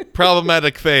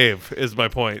 problematic fave is my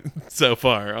point so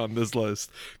far on this list,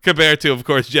 compared to, of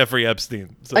course, Jeffrey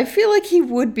Epstein. So. I feel like he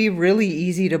would be really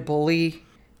easy to bully.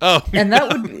 Oh, and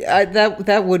that would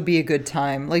that would be a good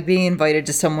time, like being invited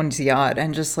to someone's yacht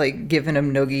and just like giving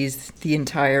him noogies the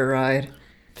entire ride.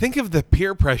 Think of the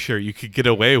peer pressure you could get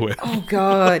away with. Oh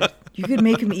God, you could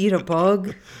make him eat a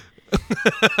bug.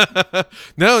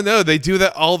 No, they do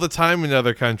that all the time in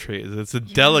other countries. It's a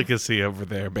delicacy over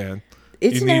there, man.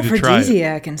 It's an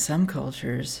aphrodisiac in some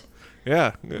cultures.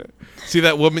 Yeah. See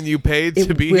that woman you paid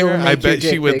to be here? I bet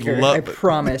she would love it. I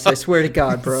promise. I swear to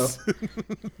God, bro.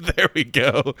 There we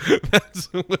go. That's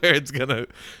where it's going to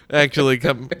actually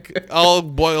come all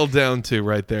boiled down to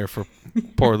right there for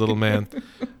poor little man.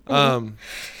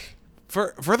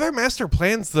 For their master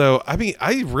plans, though, I mean,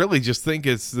 I really just think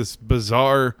it's this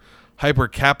bizarre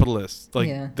hyper-capitalist.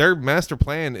 Like, their master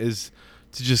plan is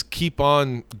to just keep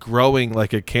on growing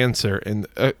like a cancer and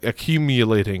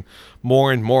accumulating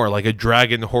more and more, like a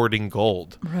dragon hoarding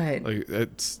gold. Right. Like,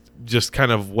 it's just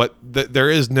kind of what there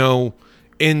is no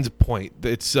end point.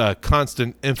 It's a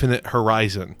constant, infinite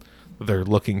horizon that they're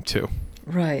looking to.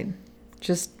 Right.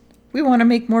 Just, we want to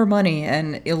make more money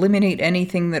and eliminate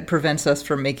anything that prevents us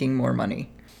from making more money.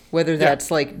 Whether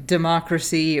that's like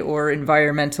democracy or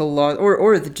environmental law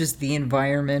or just the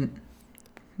environment.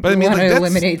 But I mean, like,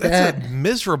 eliminate that's a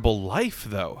miserable life,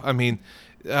 though. I mean,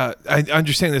 I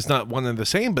understand it's not one and the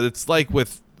same, but it's like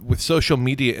with social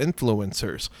media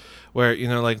influencers, where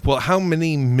like, well, how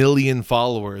many million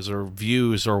followers or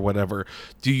views or whatever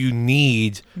do you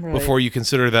need before you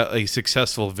consider that a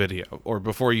successful video or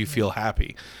before you feel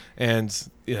happy? And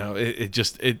it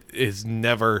is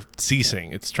never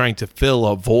ceasing. It's trying to fill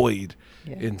a void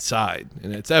inside,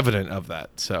 and it's evident of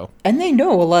that. So, and they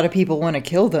know a lot of people want to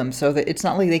kill them, so that it's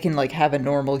not like they can like have a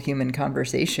normal human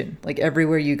conversation. Like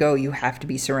everywhere you go, you have to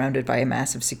be surrounded by a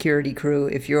massive security crew.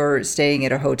 If you're staying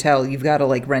at a hotel, you've got to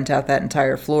like rent out that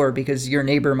entire floor because your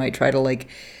neighbor might try to like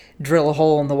drill a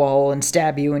hole in the wall and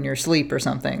stab you in your sleep or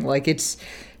something. Like it's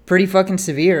pretty fucking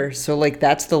severe. So like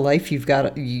that's the life you've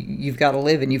got to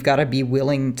live, and you've got to be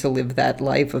willing to live that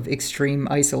life of extreme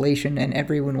isolation, and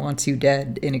everyone wants you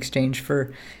dead in exchange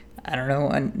for, I don't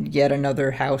know, yet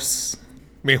another house.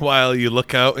 Meanwhile, you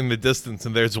look out in the distance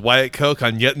and there's Wyatt Coke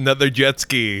on yet another jet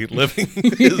ski living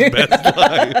his best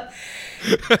life.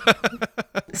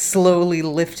 Slowly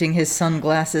lifting his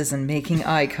sunglasses and making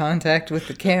eye contact with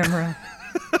the camera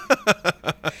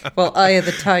while Eye of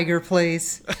the Tiger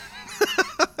plays.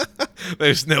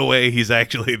 There's no way he's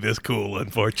actually this cool,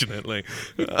 unfortunately.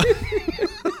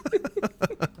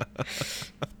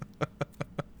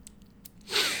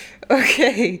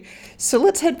 Okay, so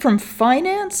let's head from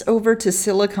finance over to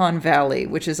Silicon Valley,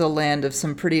 which is a land of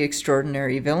some pretty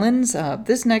extraordinary villains.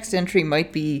 This next entry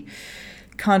might be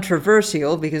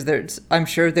controversial because I'm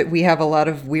sure that we have a lot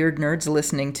of weird nerds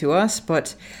listening to us,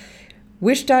 but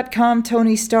Wish.com,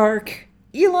 Tony Stark,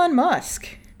 Elon Musk.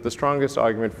 The strongest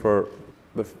argument for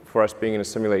us being in a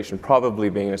simulation, probably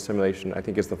being in a simulation, I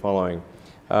think is the following.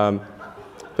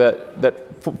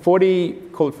 That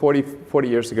 40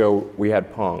 years ago, we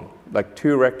had Pong, like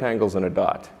 2 rectangles and a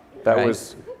dot. That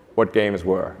was what games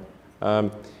were.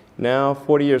 Now,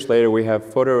 40 years later, we have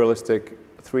photorealistic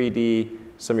 3D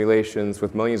simulations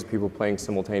with millions of people playing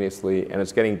simultaneously, and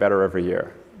it's getting better every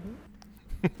year.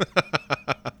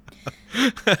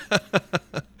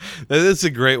 That is a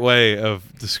great way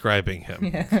of describing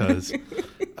him. Because,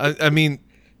 I mean,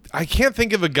 I can't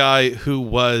think of a guy who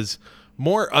was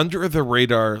more under the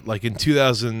radar like in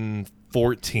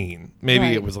 2014.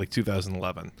 Maybe it was like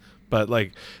 2011. But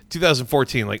like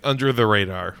 2014, like under the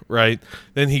radar, right?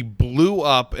 Then he blew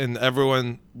up and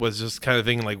everyone was just kind of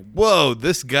thinking like, whoa,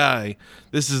 this guy,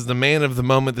 this is the man of the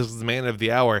moment. This is the man of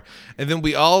the hour. And then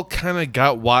we all kind of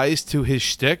got wise to his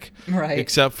shtick, right?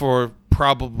 Except for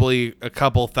probably a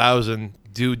couple thousand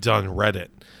dudes on Reddit.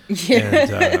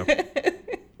 Yeah.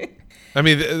 And, I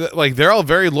mean, like they're all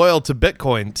very loyal to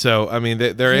Bitcoin. So, I mean,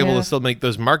 they're able to still make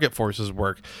those market forces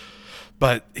work.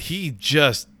 But he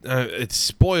just, it's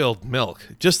spoiled milk.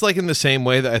 Just like in the same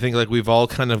way that I think like we've all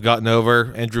kind of gotten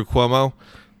over Andrew Cuomo.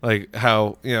 Like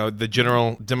how, you know, the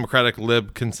general Democratic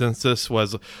lib consensus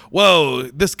was, whoa,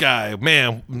 this guy,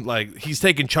 man, like he's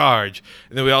taking charge.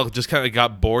 And then we all just kind of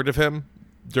got bored of him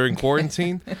during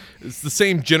quarantine. It's the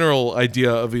same general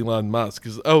idea of Elon Musk.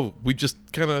 Is, we just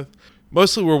kind of,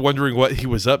 mostly we're wondering what he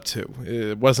was up to.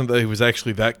 It wasn't that he was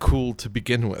actually that cool to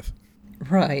begin with.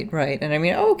 Right. And I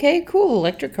mean, okay, cool,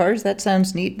 electric cars, that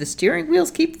sounds neat. The steering wheels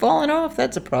keep falling off,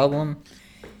 that's a problem.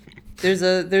 There's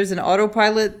an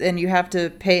autopilot and you have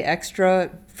to pay extra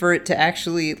for it to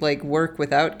actually like work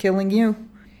without killing you.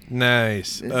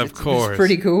 Of course. It's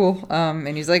pretty cool.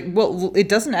 And he's like, well, it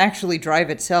doesn't actually drive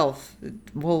itself.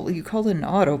 Well, you call it an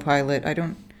autopilot. I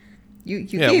don't...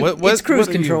 it's cruise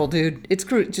control, dude. It's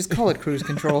just call it cruise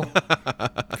control.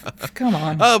 Come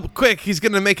on. Oh, quick, he's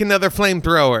going to make another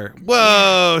flamethrower.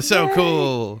 Whoa, so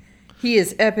cool. He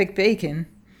is epic bacon.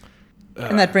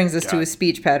 And that brings us to his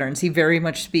speech patterns. He very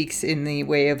much speaks in the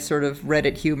way of sort of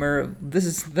Reddit humor. This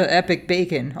is the epic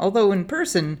bacon. Although in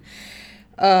person,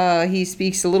 he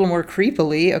speaks a little more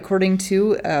creepily. According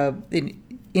to an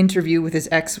interview with his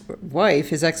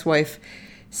ex-wife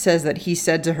says that he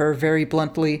said to her very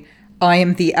bluntly, "I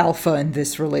am the alpha in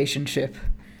this relationship,"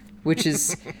 which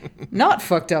is not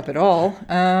fucked up at all.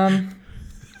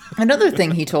 Another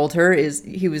thing he told her is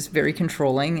he was very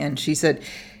controlling, and she said,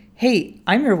 "Hey,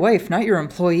 I'm your wife, not your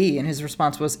employee." And his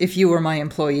response was, "If you were my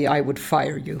employee, I would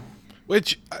fire you."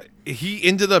 Which he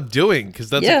ended up doing,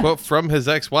 because that's a quote from his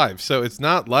ex-wife. So it's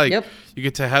not like you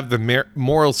get to have the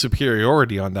moral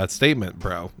superiority on that statement,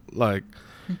 bro. Like,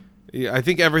 I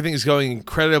think everything is going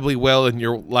incredibly well in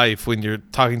your life when you're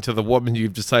talking to the woman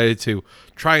you've decided to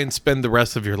try and spend the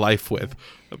rest of your life with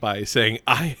by saying,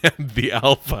 "I am the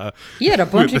alpha." He had a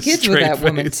bunch of kids with that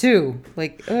woman, too.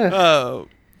 Like, ugh.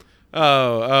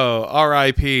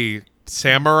 R.I.P.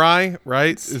 Samurai,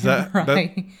 right? Samurai.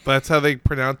 That's how they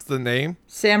pronounce the name?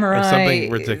 Samurai. Or something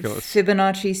ridiculous.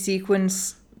 Fibonacci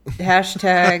sequence,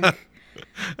 hashtag,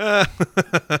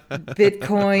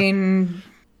 Bitcoin,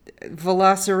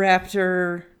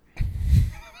 Velociraptor,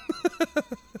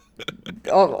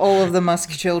 all of the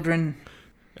Musk children.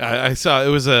 I saw it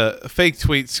was a fake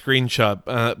tweet screenshot,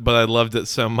 but I loved it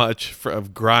so much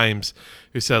of Grimes,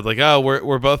 who said like, "Oh,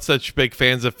 we're both such big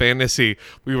fans of fantasy.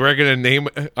 We were gonna name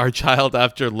our child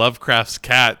after Lovecraft's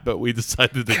cat, but we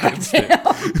decided against it."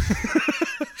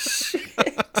 Shit.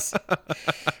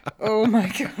 Oh my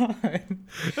god.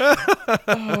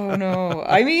 Oh no.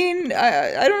 I mean,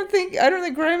 I don't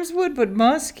think Grimes would, but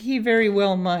Musk, he very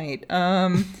well might.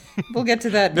 We'll get to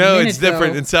that in a minute, it's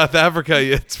different. though. In South Africa,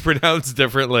 it's pronounced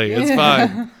differently. It's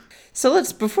fine. So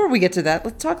before we get to that,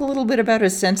 let's talk a little bit about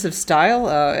his sense of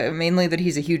style, mainly that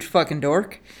he's a huge fucking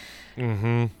dork.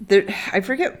 Mm-hmm. I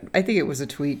forget, I think it was a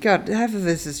tweet. God, half of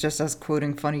this is just us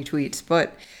quoting funny tweets,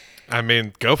 but... I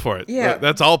mean, go for it. Yeah.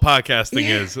 That's all podcasting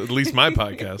is, at least my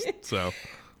podcast, so...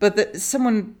 But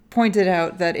someone pointed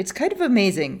out that it's kind of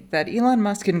amazing that Elon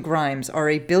Musk and Grimes are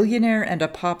a billionaire and a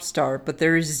pop star, but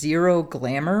there is zero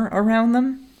glamour around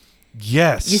them.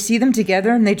 Yes. You see them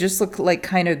together and they just look like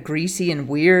kind of greasy and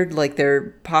weird, like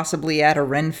they're possibly at a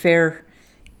Ren fair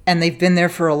and they've been there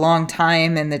for a long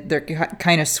time and that they're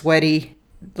kind of sweaty.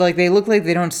 Like they look like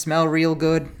they don't smell real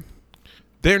good.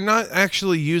 They're not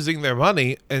actually using their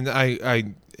money, and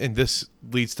and this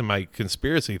leads to my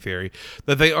conspiracy theory,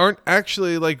 that they aren't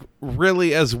actually like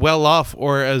really as well off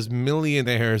or as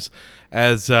millionaires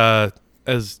as I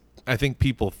think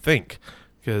people think,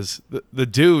 because the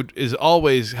dude is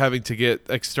always having to get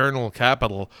external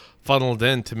capital funneled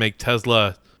in to make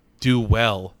Tesla do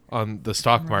well on the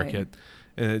stock market.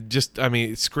 And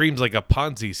it screams like a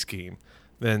Ponzi scheme.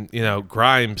 Then,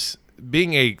 Grimes,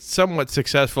 being a somewhat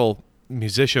successful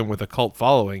musician with a cult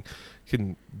following,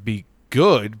 can be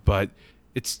good, but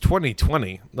it's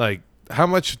 2020. Like, how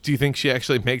much do you think she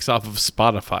actually makes off of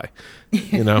Spotify?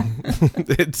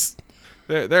 It's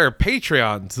there are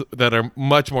Patreons that are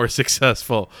much more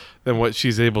successful than what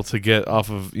she's able to get off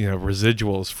of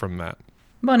residuals from that.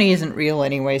 Money isn't real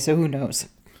anyway, so who knows?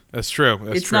 That's true.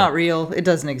 It's not real. It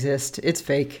doesn't exist. It's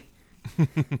fake.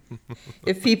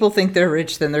 If people think they're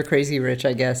rich, then they're crazy rich,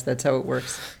 I guess. That's how it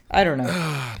works. I don't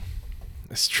know.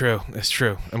 It's true.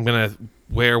 I'm going to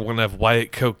wear one of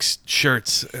Wyatt Coke's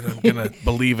shirts, and I'm going to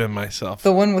believe in myself.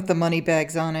 The one with the money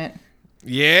bags on it.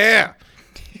 Yeah.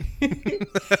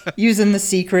 Using The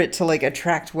Secret to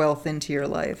attract wealth into your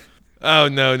life. Oh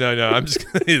no! I'm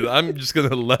just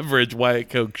gonna leverage Wyatt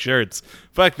Coke shirts.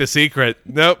 Fuck The Secret.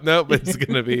 Nope. It's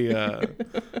gonna be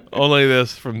only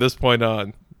this from this point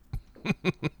on.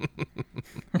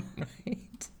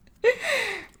 Right.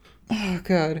 Oh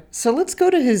god. So let's go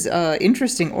to his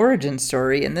interesting origin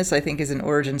story, and this I think is an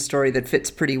origin story that fits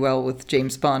pretty well with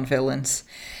James Bond villains.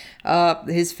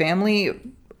 His family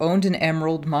owned an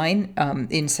emerald mine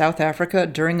in South Africa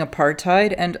during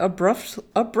apartheid and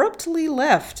abruptly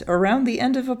left around the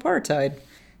end of apartheid.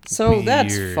 So Weird.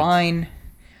 That's fine.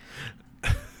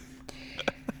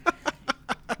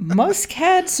 Musk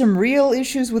had some real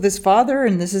issues with his father,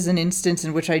 and this is an instance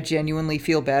in which I genuinely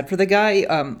feel bad for the guy.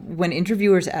 When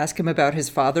interviewers ask him about his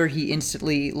father, he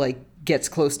instantly gets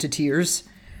close to tears.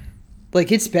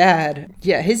 It's bad.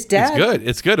 Yeah, his dad...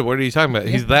 It's good. What are you talking about?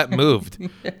 He's that moved.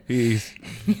 Yeah.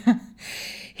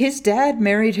 His dad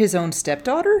married his own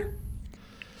stepdaughter?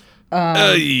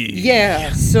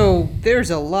 Yeah, so there's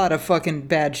a lot of fucking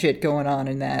bad shit going on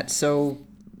in that. So,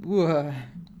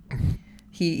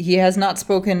 he has not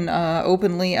spoken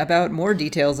openly about more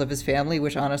details of his family,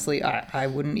 which honestly, I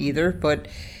wouldn't either. But...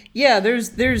 yeah,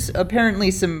 there's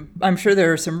apparently I'm sure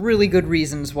there are some really good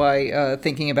reasons why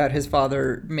thinking about his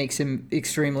father makes him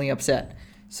extremely upset.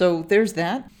 So there's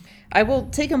that. I will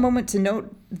take a moment to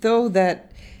note, though,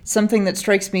 that something that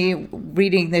strikes me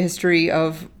reading the history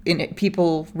of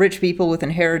rich people with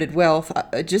inherited wealth,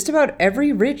 just about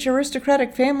every rich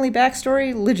aristocratic family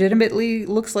backstory legitimately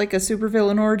looks like a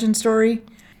supervillain origin story.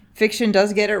 Fiction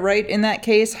does get it right in that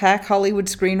case. Hack Hollywood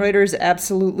screenwriters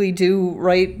absolutely do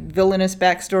write villainous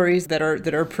backstories that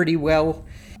are pretty well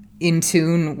in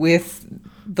tune with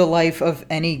the life of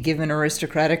any given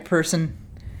aristocratic person.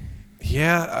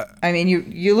 Yeah. I mean,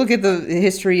 you look at the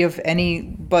history of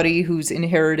anybody who's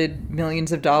inherited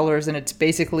millions of dollars, and it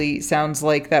basically sounds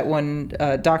like that one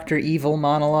Dr. Evil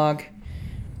monologue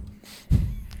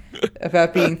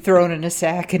about being thrown in a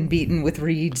sack and beaten with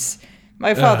reeds.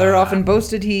 My father often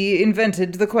boasted he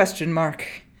invented the question mark.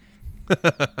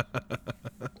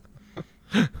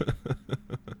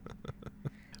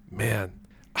 Man,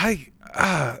 I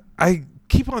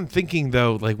keep on thinking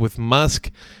though, with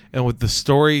Musk and with the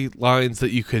storylines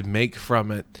that you could make from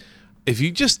it, if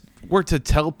you just were to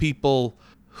tell people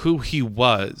who he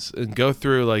was and go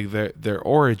through their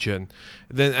origin,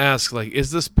 then ask is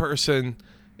this person,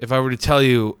 if I were to tell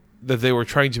you that they were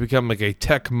trying to become a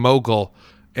tech mogul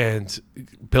and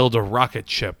build a rocket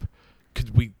ship.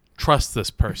 Could we trust this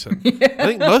person? I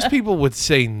think most people would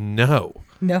say no.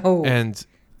 No. And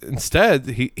instead,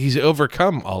 he's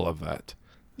overcome all of that.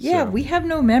 Yeah, So- we have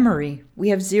no memory. We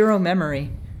have zero memory.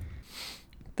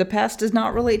 The past does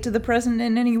not relate to the present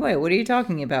in any way. What are you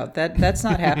talking about? That's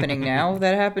not happening now.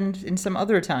 That happened in some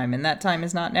other time, and that time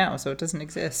is not now, so it doesn't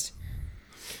exist.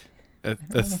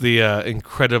 That's the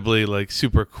incredibly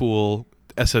super cool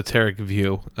esoteric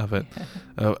view of it.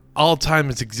 All time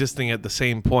is existing at the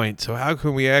same point, so how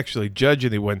can we actually judge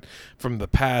anyone from the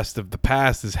past if the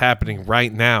past is happening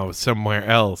right now somewhere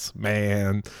else,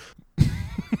 man?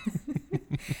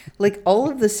 All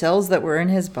of the cells that were in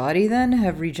his body then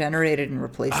have regenerated and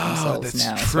replaced themselves that's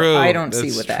now. true. So I don't see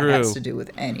That's what that true. has to do with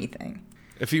anything.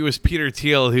 If he was Peter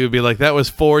Thiel, he would be like, that was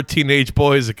 4 teenage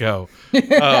boys ago. Oh,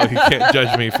 you can't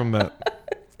judge me from that.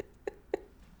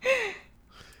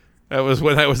 That was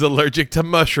when I was allergic to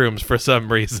mushrooms for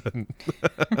some reason.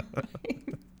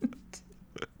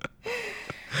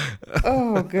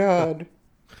 Oh, God.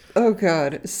 Oh,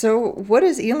 God. So what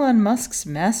is Elon Musk's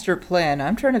master plan?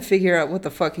 I'm trying to figure out what the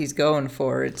fuck he's going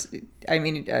for.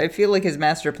 I feel like his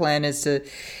master plan is to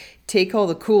take all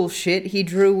the cool shit he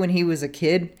drew when he was a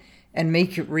kid and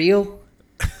make it real.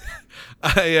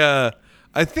 I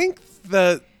think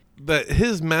that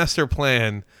his master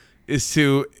plan is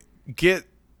to get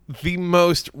the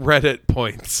most Reddit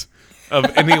points of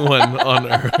anyone on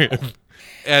Earth.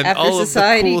 And After all of the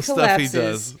society cool stuff he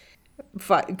collapses, does.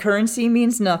 Currency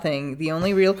means nothing. The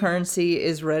only real currency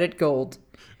is Reddit gold.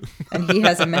 And he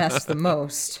has amassed the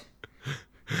most.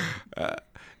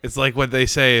 It's like what they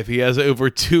say, if he has over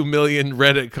 2 million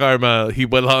Reddit karma, he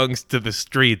belongs to the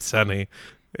streets, honey.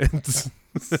 It's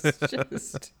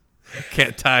Just...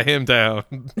 can't tie him down.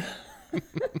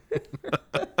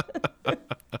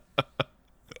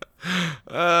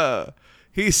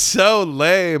 He's so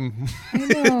lame. I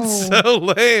know. It's so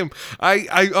lame.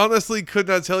 I honestly could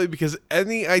not tell you, because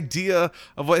any idea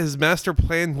of what his master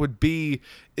plan would be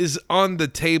is on the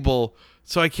table.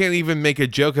 So I can't even make a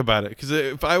joke about it. Because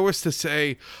if I was to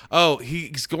say, oh,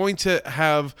 he's going to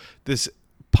have this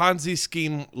Ponzi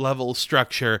scheme level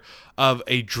structure of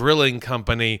a drilling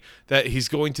company that he's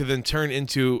going to then turn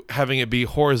into having it be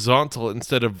horizontal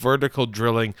instead of vertical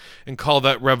drilling and call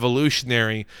that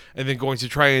revolutionary, and then going to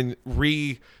try and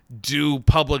redo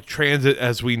public transit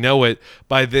as we know it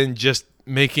by then just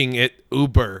making it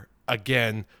Uber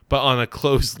again, but on a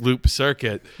closed loop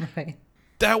circuit. Right.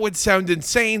 That would sound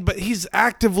insane, but he's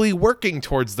actively working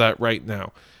towards that right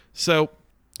now. So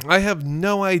I have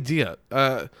no idea.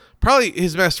 Probably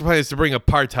his master plan is to bring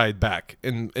apartheid back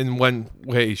in one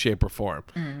way, shape, or form.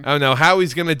 I don't know how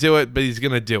he's going to do it, but he's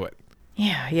going to do it.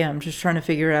 Yeah. I'm just trying to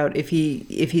figure out if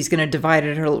he's going to divide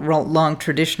it along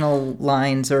traditional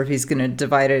lines, or if he's going to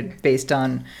divide it based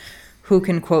on who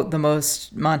can quote the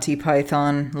most Monty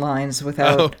Python lines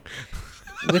without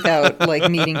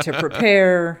needing to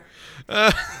prepare.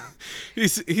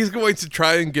 He's going to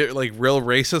try and get real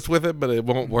racist with it, but it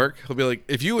won't work. He'll be like,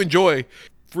 if you enjoy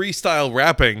freestyle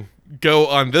rapping, go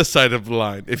on this side of the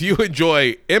line. If you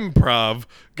enjoy improv,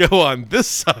 go on this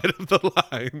side of the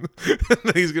line. And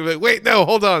then he's going to be like, wait, no,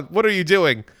 hold on. What are you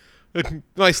doing?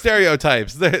 My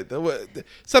stereotypes.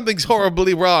 Something's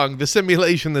horribly wrong. The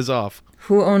simulation is off.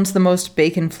 Who owns the most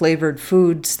bacon-flavored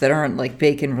foods that aren't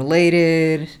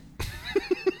bacon-related?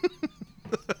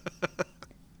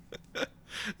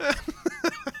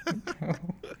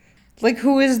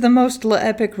 Who is the most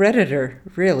epic Redditor,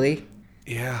 really?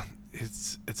 Yeah,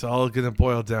 it's all gonna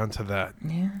boil down to that.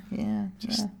 Yeah.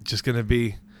 Just gonna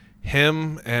be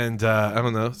him and I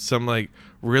don't know, some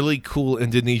really cool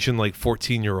Indonesian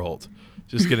 14-year-old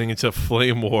just getting into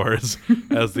flame wars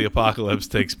as the apocalypse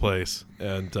takes place.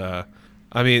 And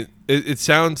I mean, it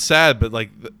sounds sad, but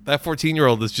that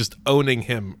 14-year-old is just owning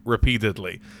him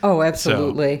repeatedly. Oh,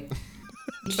 absolutely.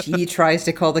 He tries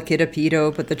to call the kid a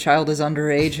pedo, but the child is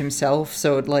underage himself,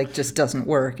 so it just doesn't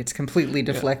work. It's completely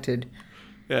deflected.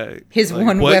 Yeah. His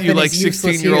one weapon you is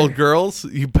useless 16-year-old here. girls?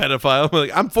 You pedophile.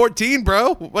 I'm 14,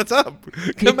 bro. What's up?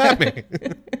 Come at me.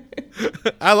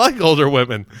 I like older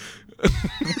women.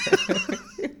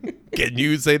 Can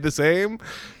you say the same?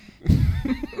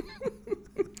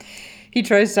 He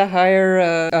tries to hire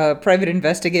a private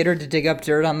investigator to dig up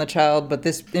dirt on the child, but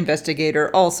this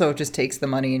investigator also just takes the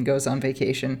money and goes on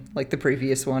vacation, like the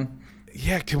previous one.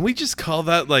 Yeah, can we just call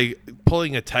that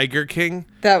pulling a Tiger King?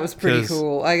 That was pretty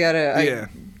cool. Yeah.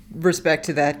 Respect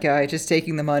to that guy, just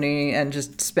taking the money and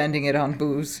just spending it on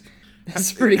booze.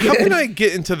 That's pretty good. How can I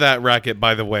get into that racket,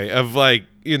 by the way, of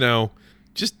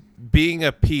just being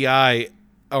a PI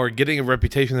or getting a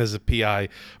reputation as a PI,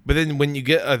 but then when you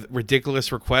get a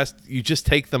ridiculous request, you just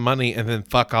take the money and then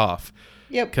fuck off.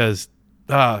 Yep. Because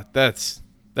that's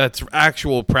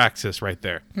actual praxis right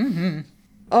there. Mm-hmm.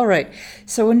 All right.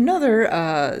 So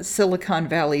another Silicon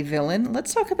Valley villain.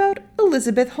 Let's talk about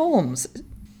Elizabeth Holmes.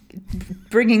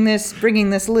 Bringing this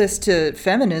list to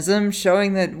feminism,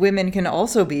 showing that women can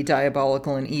also be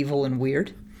diabolical and evil and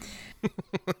weird.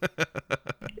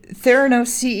 Theranos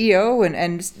CEO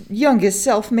and youngest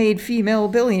self-made female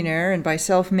billionaire, and by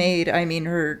self-made I mean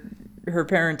her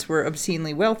parents were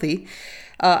obscenely wealthy.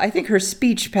 I think her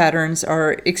speech patterns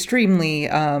are extremely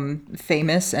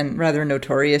famous and rather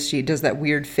notorious. She does that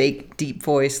weird fake deep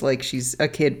voice like she's a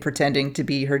kid pretending to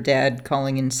be her dad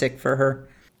calling in sick for her.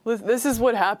 This is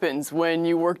what happens when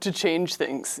you work to change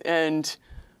things, and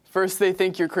first they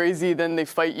think you're crazy, then they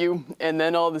fight you, and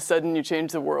then all of a sudden you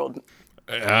change the world.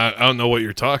 I don't know what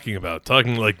you're talking about.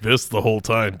 Talking like this the whole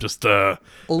time, just that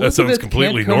Elizabeth sounds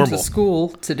completely can't come normal. To school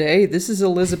today. This is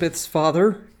Elizabeth's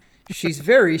father. She's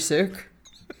very sick.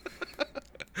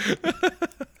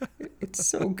 It's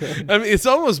so good. I mean, it's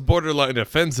almost borderline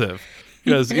offensive.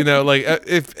 Because, like,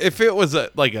 if it was a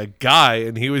guy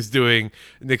and he was doing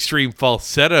an extreme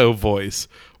falsetto voice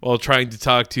while trying to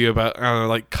talk to you about, I don't know,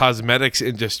 like cosmetics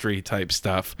industry type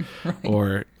stuff, right,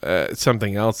 or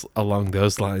something else along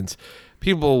those lines,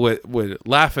 people would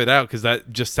laugh it out because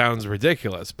that just sounds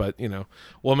ridiculous. But,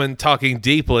 woman talking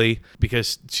deeply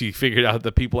because she figured out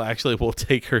that people actually will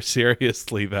take her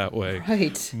seriously that way.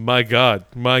 Right. My God,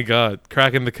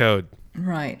 cracking the code.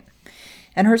 Right.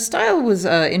 And her style was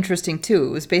interesting, too. It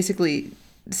was basically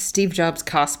Steve Jobs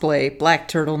cosplay, black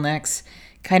turtlenecks,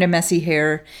 kind of messy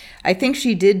hair. I think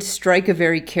she did strike a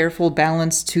very careful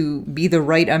balance to be the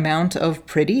right amount of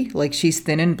pretty. Like, she's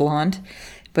thin and blonde,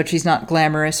 but she's not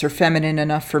glamorous or feminine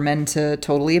enough for men to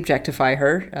totally objectify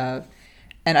her.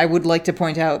 And I would like to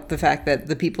point out the fact that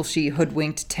the people she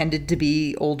hoodwinked tended to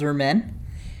be older men.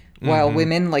 While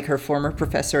women, like her former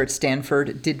professor at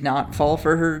Stanford, did not fall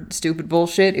for her stupid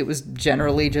bullshit. It was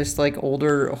generally just like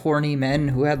older, horny men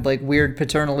who had like weird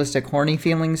paternalistic horny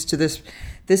feelings to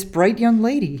this bright young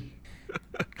lady.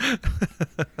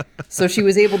 So she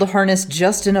was able to harness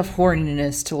just enough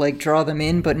horniness to like draw them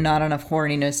in, but not enough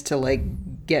horniness to like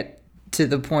get to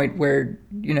the point where,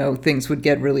 things would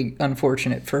get really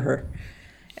unfortunate for her.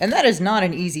 And that is not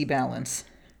an easy balance.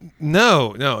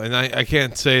 No, and I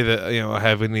can't say that I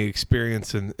have any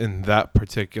experience in that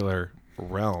particular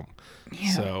realm.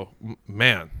 Yeah. So,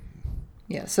 man.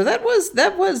 Yeah, so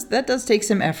that does take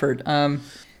some effort.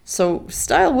 So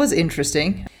style was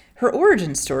interesting. Her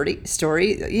origin story,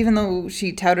 even though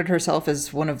she touted herself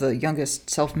as one of the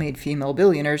youngest self-made female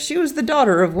billionaires, she was the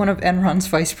daughter of one of Enron's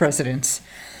vice presidents.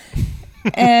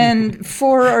 And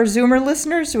for our Zoomer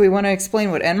listeners, do we want to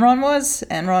explain what Enron was?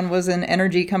 Enron was an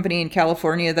energy company in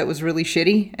California that was really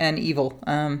shitty and evil.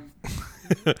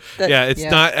 It's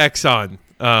not Exxon.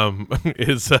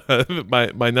 Is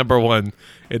my number one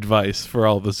advice for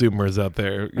all the Zoomers out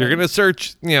there. You're gonna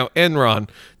search, Enron.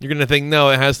 You're gonna think,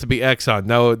 no, it has to be Exxon.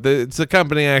 No, it's a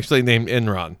company actually named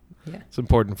Enron. Yeah, it's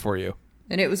important for you.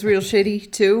 And it was real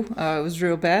shitty too. It was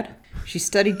real bad. She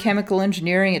studied chemical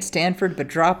engineering at Stanford, but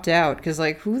dropped out because,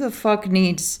 who the fuck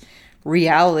needs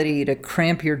reality to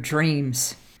cramp your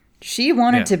dreams? She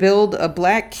wanted to build a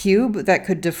black cube that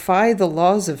could defy the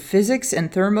laws of physics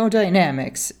and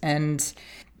thermodynamics, and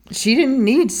she didn't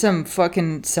need some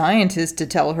fucking scientist to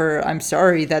tell her, I'm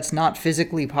sorry, that's not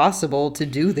physically possible to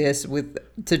do this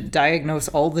to diagnose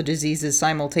all the diseases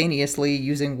simultaneously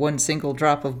using one single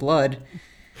drop of blood.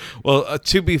 Well,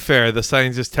 to be fair, the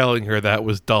scientist telling her that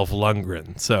was Dolph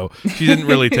Lundgren, so she didn't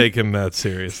really take him that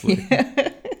seriously. Yeah.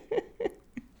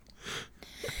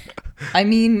 I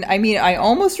mean, I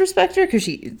almost respect her because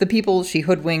the people she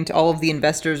hoodwinked, all of the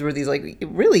investors were these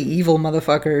really evil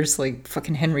motherfuckers, like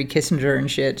fucking Henry Kissinger and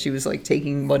shit. She was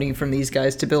taking money from these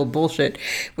guys to build bullshit,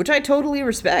 which I totally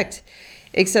respect,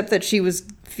 except that she was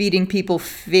feeding people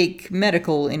fake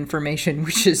medical information,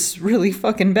 which is really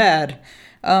fucking bad.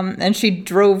 And she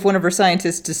drove one of her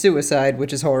scientists to suicide,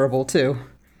 which is horrible too.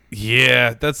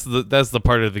 Yeah, that's the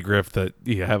part of the grift that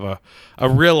you have a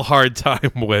real hard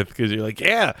time with, because you're like,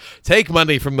 yeah, take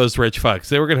money from those rich fucks.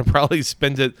 They were going to probably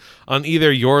spend it on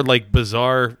either your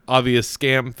bizarre, obvious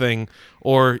scam thing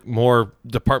or more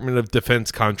Department of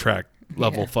Defense contract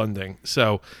level funding.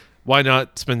 So why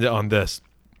not spend it on this?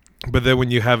 But then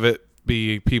when you have it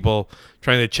be people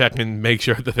trying to check and make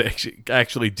sure that they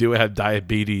actually do have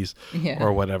diabetes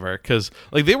or whatever, because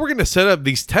they were going to set up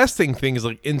these testing things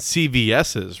in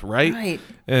CVS's, right?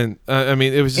 And I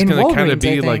mean, it was just going to kind of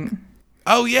be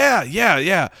Oh, yeah.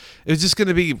 It was just going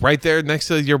to be right there next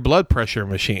to your blood pressure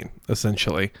machine,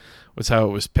 essentially, was how it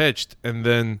was pitched. And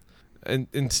then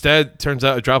instead, turns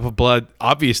out a drop of blood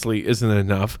obviously isn't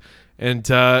enough. And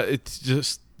it's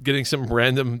just getting some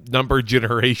random number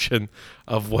generation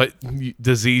of what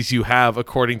disease you have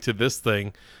according to this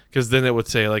thing. Because then it would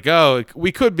say, like, oh,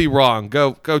 we could be wrong.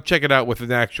 Go check it out with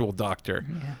an actual doctor.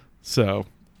 Yeah. So,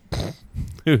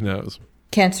 who knows?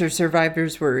 Cancer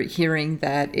survivors were hearing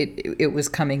that it was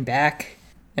coming back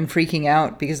and freaking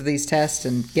out because of these tests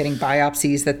and getting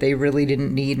biopsies that they really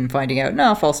didn't need and finding out,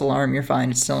 no, false alarm, you're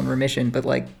fine, it's still in remission. But,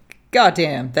 like,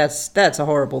 goddamn, that's a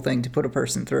horrible thing to put a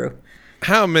person through.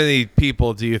 How many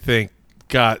people do you think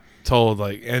got told,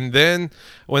 like, and then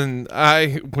when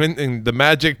I went and the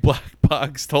magic black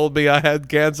box told me I had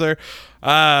cancer,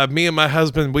 me and my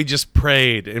husband, we just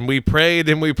prayed and we prayed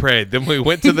and we prayed. Then we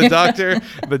went to the doctor.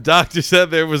 The doctor said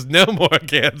there was no more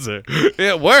cancer.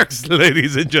 It works,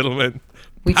 ladies and gentlemen.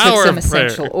 We took some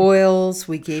essential oils.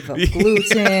 We gave up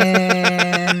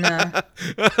gluten.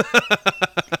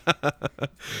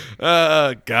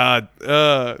 God.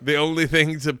 The only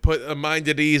thing to put a mind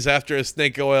at ease after a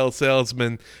snake oil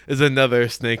salesman is another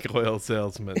snake oil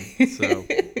salesman. So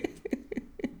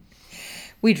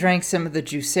we drank some of the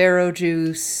Juicero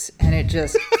juice, and it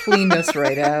just cleaned us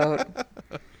right out.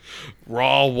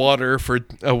 Raw water for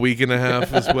a week and a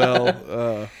half as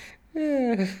well.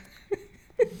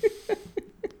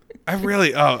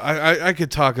 I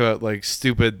could talk about like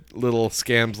stupid little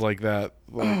scams like that.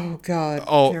 Like, oh God,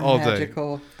 all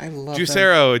magical. Day. I love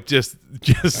Juicero, just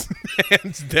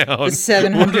hands down. The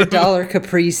 $700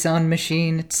 Capri Sun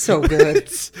machine. It's so good.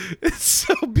 It's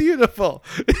so beautiful.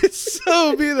 It's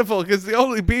so beautiful because the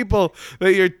only people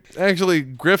that you're actually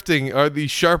grifting are the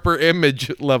sharper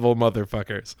image level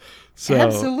motherfuckers. So,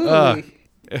 absolutely.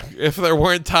 If there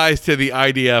weren't ties to the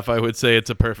IDF, I would say it's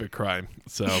a perfect crime.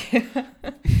 So,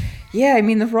 yeah, I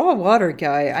mean the raw water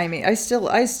guy. I mean, I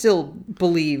still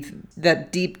believe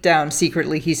that deep down,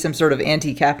 secretly, he's some sort of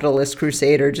anti-capitalist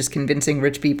crusader, just convincing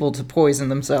rich people to poison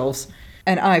themselves.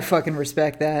 And I fucking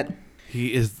respect that.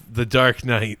 He is the Dark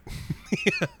Knight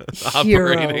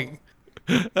operating.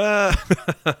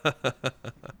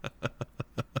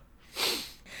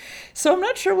 So I'm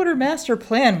not sure what her master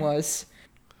plan was.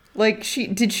 Like,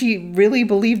 did she really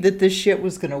believe that this shit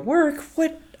was going to work?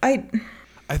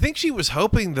 I think she was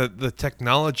hoping that the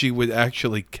technology would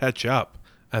actually catch up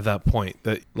at that point.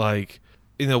 That, like,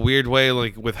 in a weird way,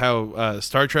 like with how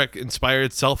Star Trek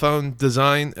inspired cell phone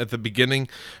design at the beginning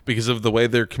because of the way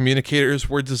their communicators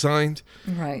were designed.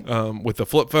 Right. With the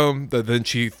flip phone, that then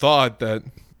she thought that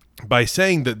by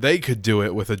saying that they could do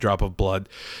it with a drop of blood,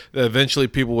 that eventually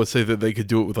people would say that they could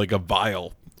do it with like a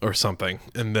vial or something.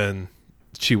 And then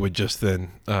she would just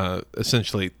then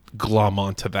essentially glom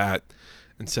onto that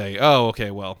and say, oh, okay,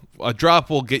 well, a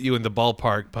drop will get you in the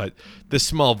ballpark, but this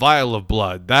small vial of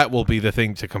blood, that will be the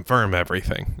thing to confirm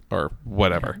everything or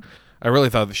whatever. Yeah. I really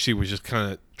thought that she was just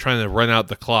kind of trying to run out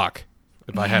the clock,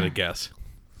 if I had to guess.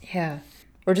 Yeah.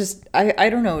 Or just, I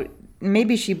don't know,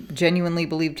 maybe she genuinely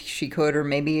believed she could, or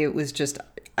maybe it was just,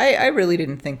 I really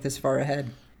didn't think this far ahead.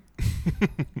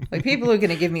 Like, people are going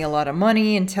to give me a lot of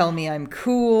money and tell me I'm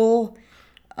cool.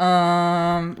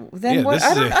 Then yeah, what?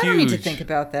 I don't need to think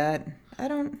about that. I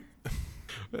don't.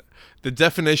 The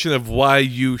definition of why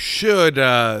you should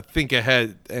think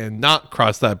ahead and not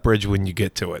cross that bridge when you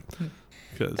get to it.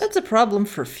 That's a problem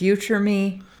for future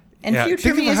me. And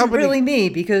future me isn't really me,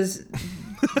 because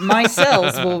my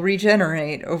cells will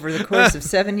regenerate over the course of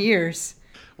 7 years.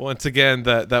 Once again,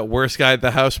 that worst guy at the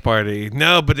house party.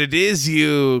 No, but it is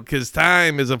you, because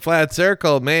time is a flat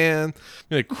circle, man. I'm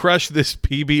going to crush this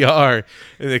PBR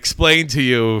and explain to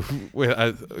you,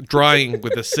 with drawing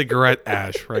with a cigarette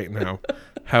ash right now,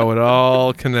 how it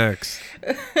all connects.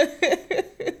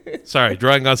 Sorry,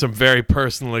 drawing on some very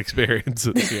personal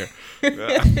experiences here.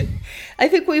 I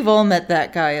think we've all met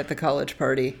that guy at the college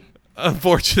party.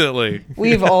 Unfortunately.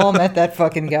 We've all met that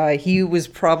fucking guy. He was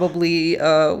probably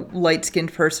a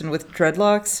light-skinned person with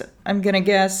dreadlocks, I'm going to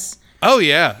guess. Oh,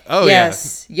 yeah. Oh,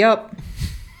 yes. Yeah. Yep.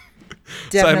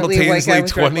 Definitely simultaneously a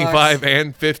white guy with 25 dreadlocks.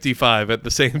 and 55 at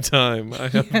the same time. I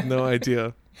have no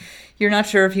idea. You're not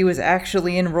sure if he was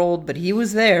actually enrolled, but he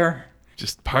was there.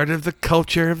 Just part of the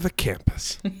culture of the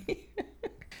campus.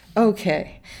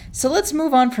 Okay. So let's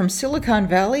move on from Silicon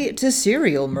Valley to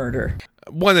serial murder.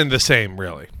 One and the same,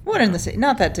 really. One and the same.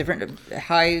 Not that different. A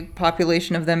high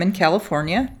population of them in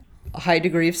California. A high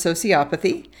degree of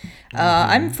sociopathy.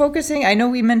 I'm focusing... I know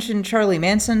we mentioned Charlie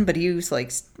Manson, but he was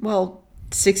like... Well,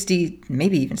 60,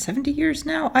 maybe even 70 years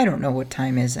now. I don't know what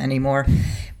time is anymore.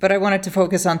 But I wanted to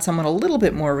focus on someone a little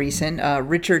bit more recent,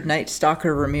 Richard Night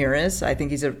Stalker Ramirez. I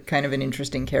think he's a kind of an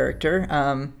interesting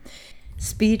character.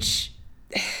 Speech,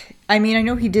 I mean, I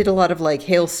know he did a lot of like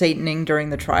Hail Sataning during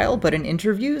the trial, but in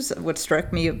interviews, what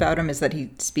struck me about him is that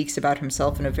he speaks about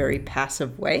himself in a very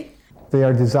passive way. They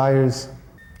are desires,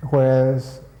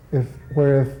 whereas if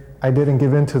I didn't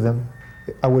give in to them,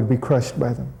 I would be crushed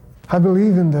by them. I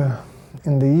believe in the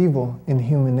evil in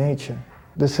human nature.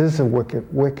 This is a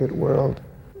wicked world,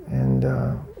 and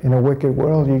in a wicked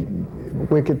world,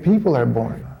 wicked people are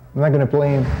born. I'm not going to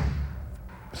blame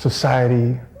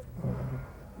society,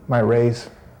 my race,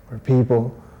 or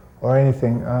people, or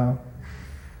anything.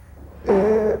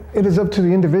 It is up to the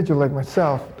individual like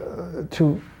myself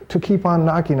to keep on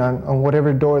knocking on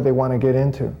whatever door they want to get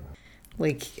into.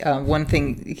 Like, one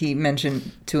thing he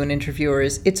mentioned to an interviewer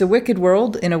is, it's a wicked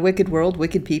world. In a wicked world,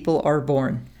 wicked people are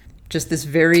born. Just this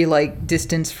very, like,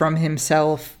 distance from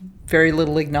himself, very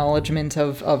little acknowledgement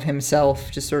of himself.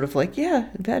 Just sort of like, yeah,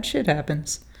 bad shit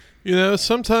happens. You know,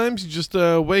 sometimes you just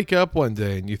wake up one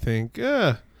day and you think,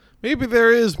 maybe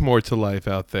there is more to life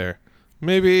out there.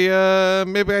 Maybe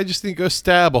I just need to go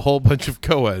stab a whole bunch of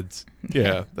co-eds.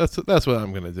 Yeah, that's what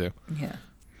I'm going to do. Yeah.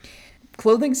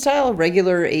 Clothing style,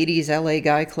 regular 80s LA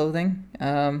guy clothing,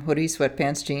 hoodie,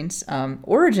 sweatpants, jeans.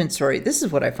 Origin story, this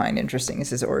is what I find interesting,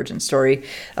 is his origin story.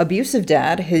 Abusive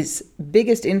dad. His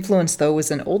biggest influence, though,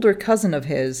 was an older cousin of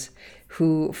his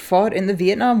who fought in the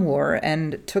Vietnam War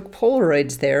and took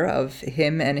Polaroids there of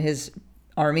him and his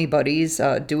army buddies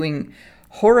doing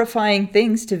horrifying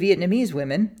things to Vietnamese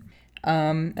women.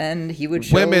 And he would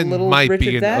show women little might Richard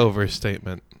be an that.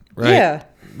 overstatement, right? Yeah.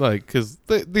 Like, because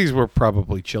these were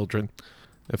probably children,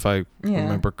 if I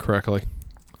remember correctly.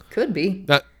 Could be.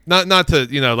 Not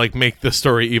to, like make the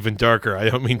story even darker. I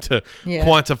don't mean to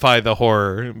quantify the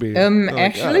horror.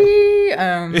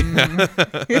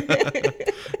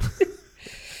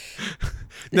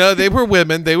 No, they were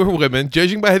women.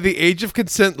 Judging by the age of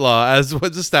consent law as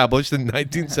was established in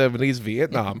 1970s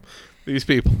Vietnam, these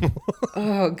people.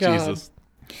 Oh, God. Jesus.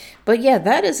 But yeah,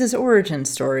 that is his origin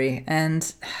story.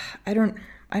 And I don't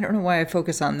know why I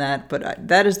focus on that, but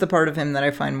that is the part of him that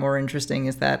I find more interesting,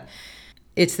 is that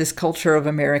it's this culture of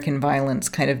American violence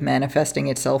kind of manifesting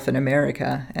itself in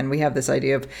America. And we have this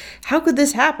idea of, how could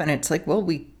this happen? It's like, well,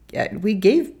 we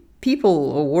gave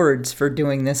people awards for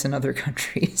doing this in other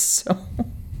countries. So,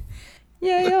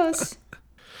 yay us.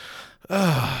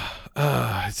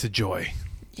 It's a joy.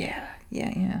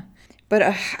 Yeah.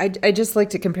 But I just like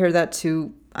to compare that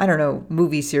to, I don't know,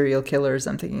 movie serial killers.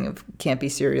 I'm thinking of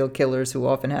campy serial killers who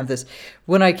often have this,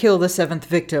 when I kill the 7th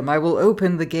victim, I will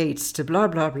open the gates to blah,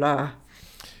 blah, blah.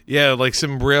 Yeah, like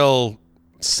some real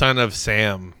Son of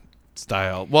Sam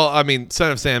style. Well, I mean, Son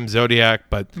of Sam, Zodiac,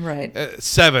 but right.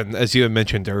 7, as you had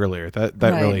mentioned earlier, that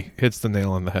right. really hits the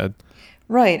nail on the head.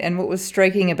 Right, and what was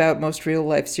striking about most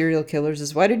real-life serial killers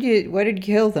is, why did you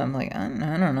kill them? Like, I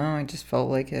don't know, I just felt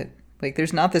like it. Like,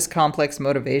 there's not this complex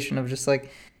motivation of just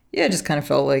like, yeah, I just kind of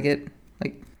felt like it.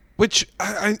 Like, which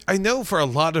I know for a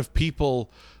lot of people,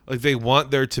 like, they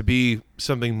want there to be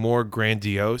something more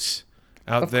grandiose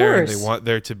out there. And they want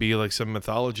there to be like some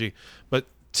mythology. But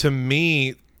to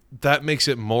me, that makes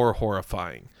it more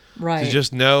horrifying. Right. To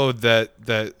just know that,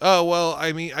 oh, well,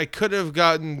 I mean, I could have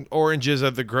gotten oranges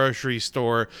at the grocery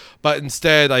store, but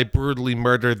instead I brutally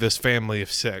murdered this family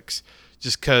of 6.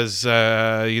 Just because,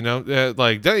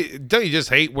 like, don't you just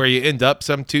hate where you end up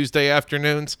some Tuesday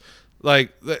afternoons?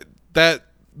 Like, that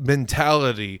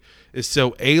mentality is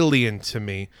so alien to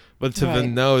me. But to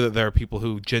then know that there are people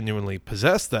who genuinely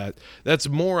possess that, that's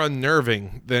more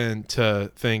unnerving than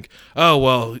to think, oh,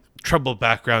 well, troubled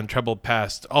background, troubled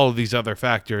past, all of these other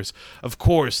factors. Of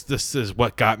course, this is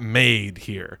what got made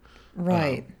here.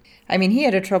 Right. I mean, he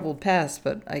had a troubled past,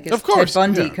 but I guess Ted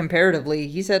Bundy, comparatively,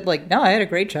 he said, like, no, I had a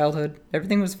great childhood.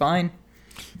 Everything was fine.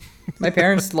 My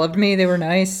parents loved me. They were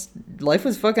nice. Life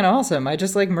was fucking awesome. I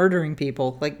just like murdering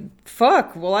people. Like,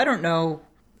 fuck. Well, I don't know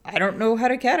how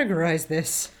to categorize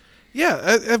this.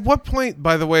 Yeah. At what point,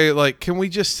 by the way, like, can we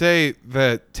just say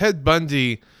that Ted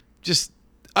Bundy, just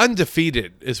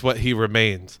undefeated is what he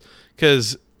remains?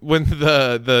 Because when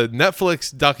the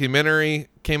Netflix documentary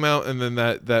came out, and then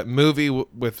that movie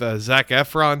with Zac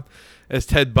Efron as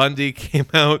Ted Bundy came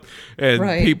out,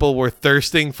 and people were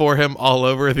thirsting for him all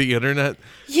over the internet.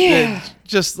 Yeah.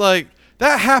 Just like,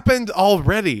 that happened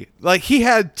already. Like, he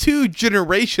had 2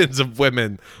 generations of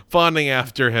women fawning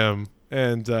after him.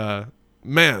 And,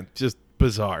 man, just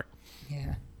bizarre.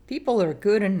 Yeah. People are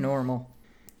good and normal.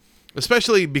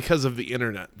 Especially because of the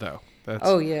internet, though. That's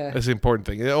the important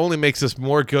thing. It only makes us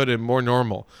more good and more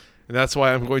normal. And that's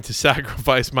why I'm going to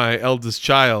sacrifice my eldest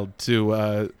child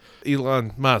to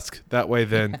Elon Musk. That way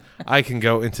then I can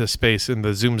go into space in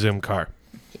the Zoom Zoom car.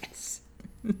 Yes.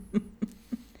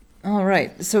 All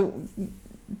right. So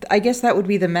I guess that would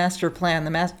be the master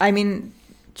plan.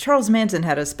 Charles Manson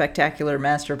had a spectacular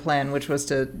master plan, which was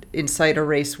to incite a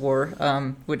race war,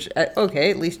 which,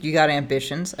 okay, at least you got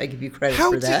ambitions. I give you credit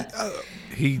for that.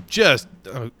 He just,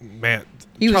 man.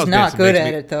 He was Charles not Manson good makes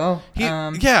at me- it, though.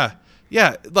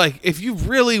 Yeah. Like, if you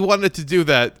really wanted to do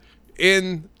that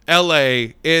in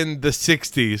LA in the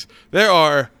 60s, there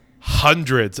are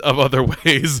hundreds of other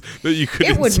ways that you could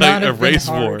It would not incite a have been race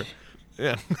war. hard.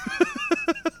 Yeah.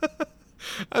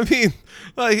 I mean,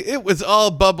 like, it was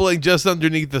all bubbling just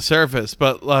underneath the surface,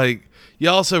 but, like, you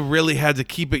also really had to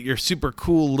keep it your super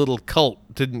cool little cult,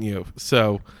 didn't you?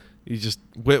 So you just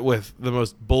went with the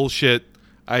most bullshit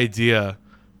idea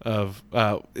of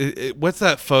what's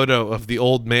that photo of the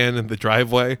old man in the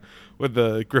driveway with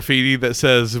the graffiti that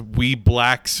says "We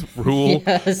blacks rule"?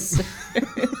 Yes.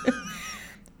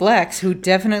 Blacks who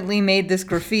definitely made this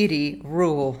graffiti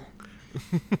rule.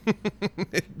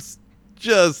 It's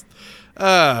just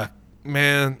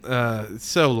man,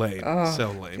 so lame.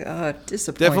 So lame. God,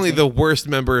 disappointing. Definitely the worst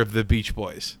member of the Beach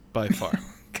Boys by far.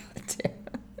 God damn.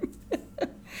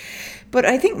 But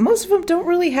I think most of them don't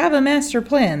really have a master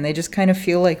plan. They just kind of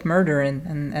feel like murder,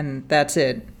 and that's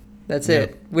it. That's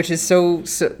it. Which is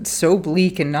so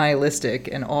bleak and nihilistic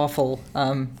and awful.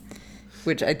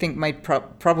 Which I think might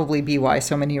probably be why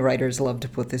so many writers love to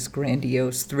put this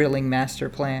grandiose, thrilling master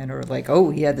plan, or like, oh,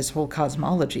 he had this whole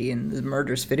cosmology and the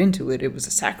murders fit into it. It was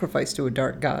a sacrifice to a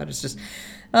dark god. It's just,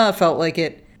 felt like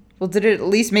it. Well, did it at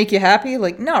least make you happy?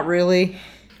 Like, not really.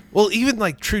 Well, even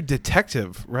like True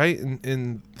Detective, right?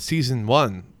 In season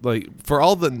 1, like for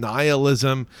all the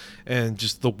nihilism and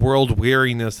just the world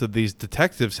weariness that these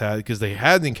detectives had, because they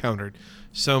had encountered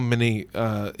so many,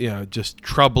 just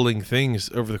troubling things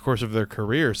over the course of their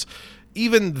careers.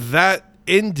 Even that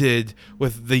ended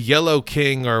with the Yellow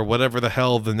King or whatever the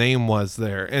hell the name was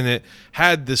there, and it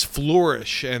had this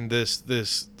flourish and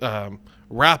this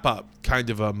wrap up kind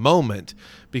of a moment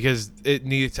because it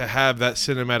needed to have that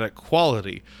cinematic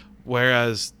quality.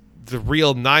 Whereas the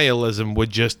real nihilism would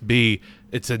just be,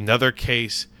 it's another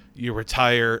case, you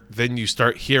retire, then you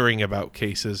start hearing about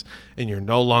cases, and you're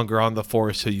no longer on the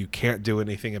force, so you can't do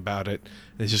anything about it.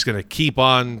 And it's just going to keep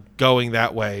on going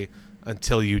that way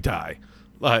until you die.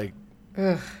 Like,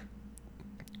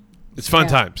 it's fun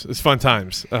times. It's fun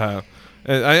times. And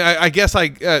I guess,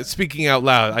 speaking out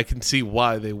loud, I can see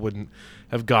why they wouldn't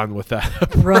have gone with that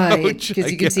approach. Right,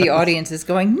 because you can see audiences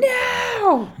going,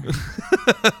 no!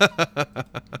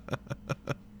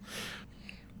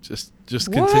 Just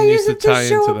Why continues to isn't tie this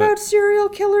show into about that. serial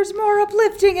killers more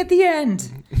uplifting at the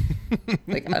end?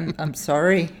 Like, I'm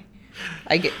sorry.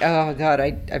 I've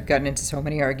gotten into so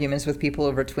many arguments with people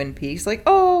over Twin Peaks. Like,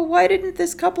 oh, why didn't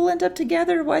this couple end up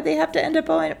together? Why'd they have to end up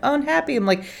unhappy? I'm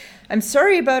like, I'm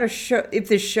sorry about if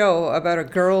this show about a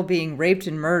girl being raped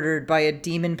and murdered by a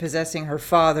demon possessing her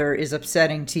father is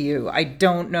upsetting to you. I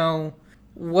don't know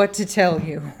what to tell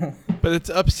you. But it's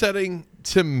upsetting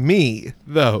to me,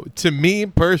 though, to me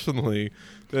personally,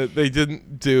 that they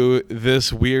didn't do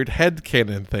this weird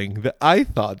headcanon thing that I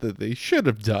thought that they should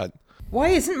have done. Why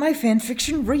isn't my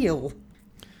fanfiction real?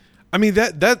 I mean,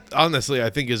 that honestly, I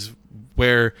think is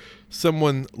where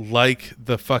someone like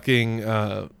the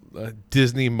fucking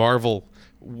Disney Marvel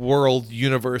world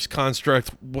universe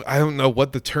construct, I don't know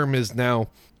what the term is now,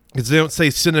 because they don't say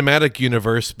cinematic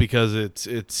universe because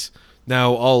it's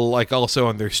now all like also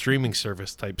on their streaming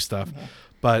service type stuff. Okay.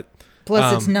 But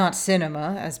plus it's not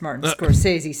cinema, as Martin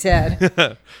Scorsese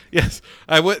said. Yes,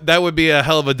 that would be a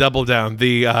hell of a double down.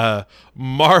 The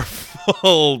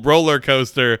Marvel roller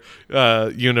coaster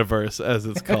universe, as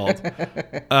it's called.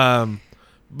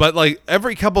 But like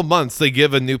every couple months they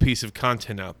give a new piece of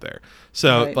content out there.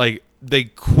 So right. Like they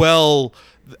quell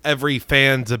every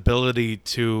fan's ability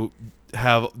to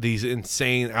have these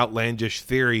insane, outlandish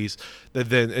theories that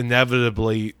then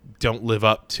inevitably don't live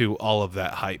up to all of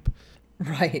that hype.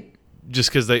 Right. Just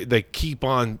because they keep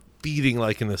on feeding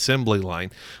like an assembly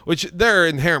line, which there are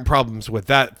inherent problems with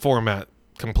that format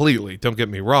completely. Don't get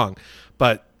me wrong.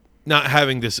 But not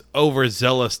having this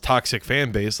overzealous toxic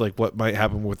fan base like what might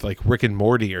happen with like Rick and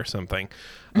Morty or something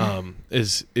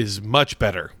is much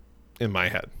better in my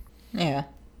head. Yeah.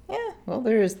 Well,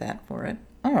 there is that for it.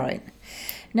 All right.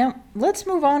 Now let's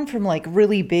move on from like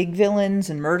really big villains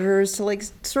and murderers to like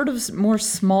sort of more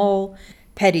small,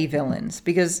 petty villains.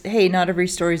 Because hey, not every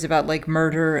story is about like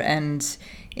murder and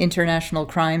international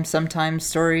crime. Sometimes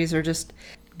stories are just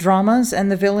dramas, and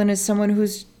the villain is someone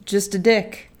who's just a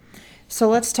dick. So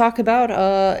let's talk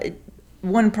about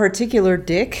one particular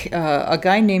dick, a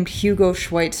guy named Hugo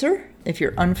Schweitzer. If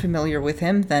you're unfamiliar with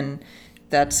him, then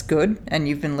that's good, and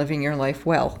you've been living your life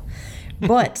well.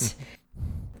 But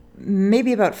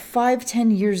maybe about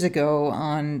 5-10 years ago,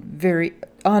 on the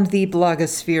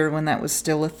blogosphere, when that was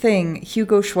still a thing,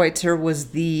 Hugo Schweitzer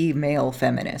was the male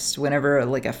feminist. Whenever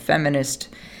like a feminist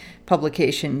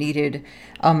publication needed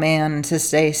a man to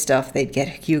say stuff, they'd get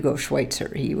Hugo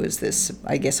Schweitzer. He was this,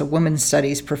 I guess, a women's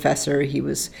studies professor. He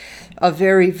was a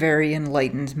very, very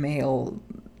enlightened male,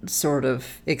 sort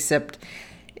of, except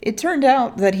it turned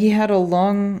out that he had a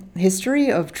long history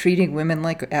of treating women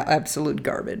like absolute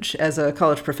garbage. As a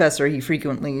college professor, he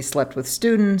frequently slept with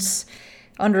students,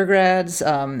 undergrads.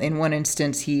 In one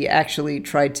instance, he actually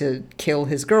tried to kill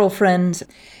his girlfriend.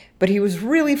 But he was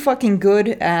really fucking good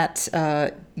at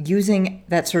using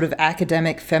that sort of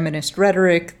academic feminist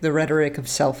rhetoric, the rhetoric of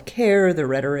self-care, the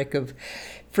rhetoric of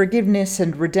forgiveness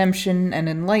and redemption and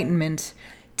enlightenment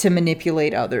to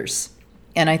manipulate others.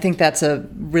 And I think that's a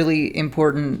really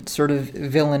important sort of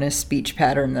villainous speech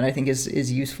pattern that I think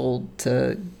is useful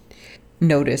to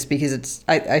notice, because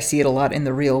I see it a lot in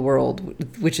the real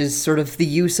world, which is sort of the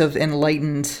use of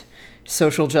enlightened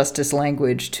social justice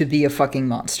language to be a fucking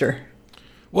monster.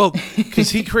 Well, because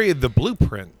he created the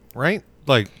blueprint, right?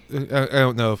 Like, I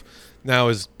don't know if now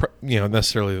is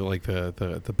necessarily like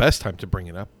the best time to bring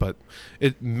it up, but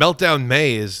Meltdown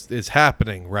May is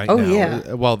happening right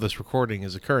now while this recording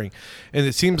is occurring, and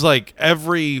it seems like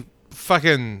every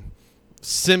fucking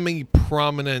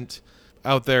semi-prominent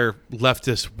out there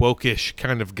leftist wokish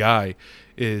kind of guy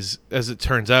is, as it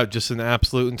turns out, just an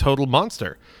absolute and total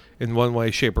monster in one way,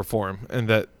 shape, or form, and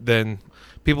that then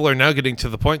people are now getting to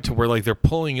the point to where like they're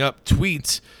pulling up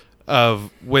tweets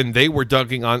of when they were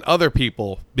dunking on other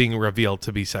people being revealed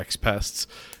to be sex pests,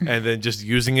 and then just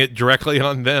using it directly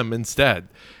on them instead.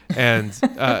 And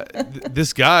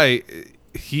this guy,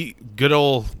 good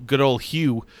old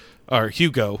Hugo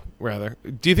rather.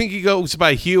 Do you think he goes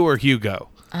by Hugh or Hugo?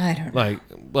 I don't know.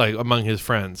 Like among his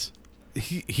friends,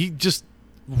 he just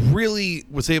really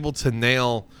was able to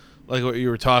nail like what you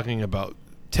were talking about,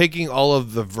 taking all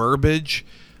of the verbiage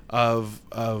of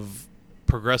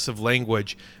progressive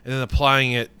language and then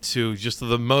applying it to just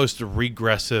the most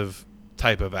regressive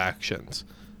type of actions.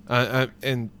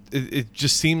 And it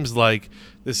just seems like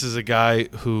this is a guy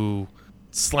who,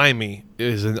 slimy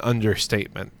is an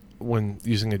understatement when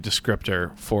using a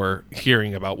descriptor for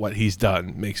hearing about what he's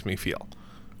done makes me feel.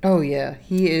 Oh yeah,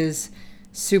 he is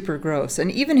super gross. And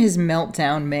even his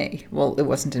Meltdown May, well, it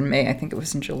wasn't in May, I think it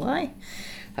was in July,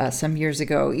 some years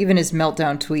ago. Even his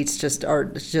meltdown tweets are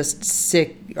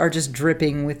just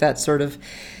dripping with that sort of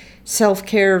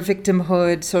self-care,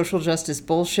 victimhood, social justice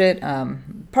bullshit.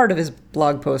 Part of his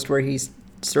blog post where he's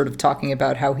sort of talking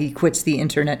about how he quits the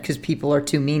internet because people are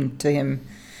too mean to him.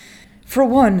 For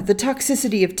one, the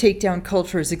toxicity of takedown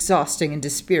culture is exhausting and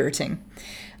dispiriting.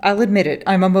 I'll admit it,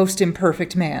 I'm a most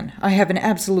imperfect man. I have an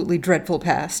absolutely dreadful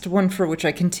past, one for which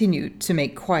I continue to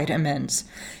make quiet amends.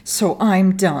 So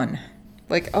I'm done.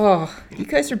 Like, oh, you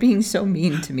guys are being so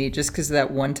mean to me just because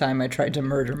that one time I tried to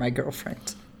murder my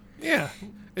girlfriend. Yeah,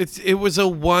 it was a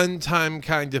one-time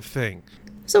kind of thing.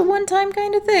 It's a one-time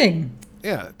kind of thing.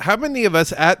 Yeah. How many of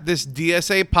us at this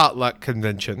DSA potluck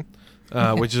convention,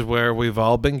 which is where we've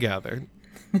all been gathered,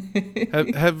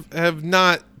 have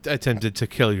not attempted to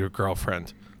kill your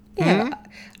girlfriend? Yeah. Mm-hmm.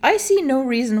 I see no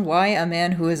reason why a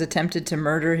man who has attempted to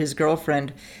murder his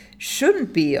girlfriend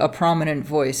shouldn't be a prominent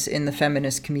voice in the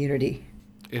feminist community.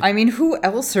 I mean, who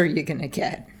else are you going to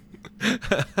get?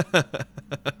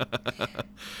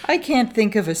 I can't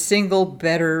think of a single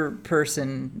better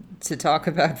person to talk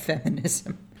about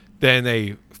feminism than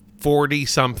a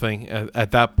 40-something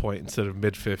at that point, instead of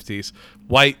mid-50s,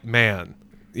 white man.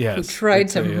 Yes, who tried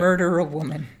to murder a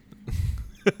woman.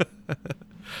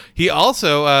 He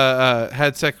also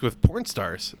had sex with porn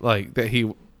stars, like that he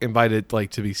invited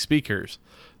like to be speakers,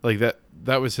 like that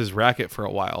was his racket for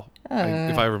a while,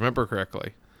 if I remember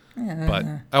correctly. But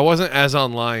I wasn't as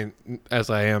online as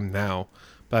I am now,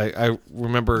 but I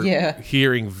remember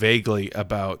hearing vaguely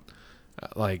about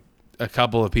like a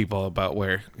couple of people about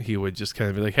where he would just kind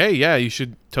of be like, hey, yeah, you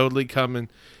should totally come and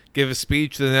give a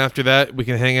speech. Then after that, we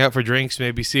can hang out for drinks,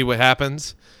 maybe see what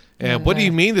happens. And what do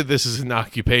you mean that this is an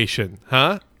occupation?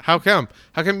 Huh? How come?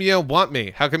 How come you don't want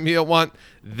me? How come you don't want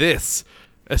this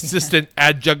assistant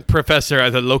adjunct professor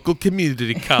at a local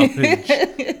community college?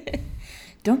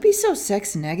 Don't be so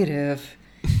sex negative.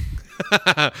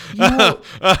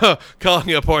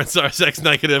 Calling a porn star sex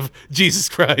negative. Jesus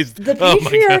Christ. The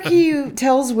patriarchy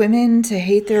tells women to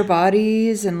hate their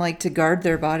bodies and like to guard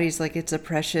their bodies like it's a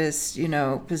precious,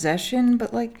 possession.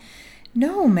 But like,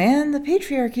 No, man, the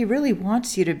patriarchy really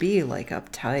wants you to be like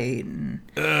uptight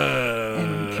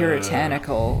and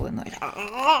puritanical and like.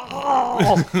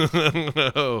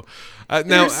 No.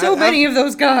 There are so many of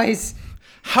those guys.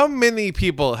 How many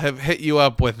people have hit you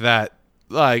up with that?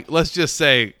 Like, let's just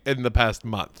say in the past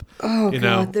month. Oh, you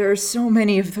God, know? there are so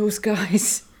many of those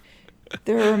guys.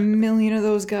 There are a million of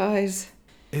those guys.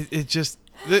 It just,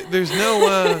 there's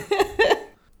no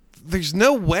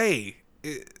way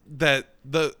that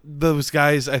those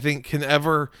guys, I think, can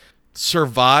ever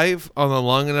survive on a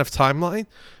long enough timeline,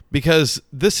 because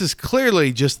this is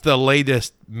clearly just the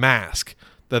latest mask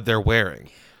that they're wearing.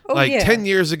 Oh, like yeah. 10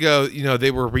 years ago, they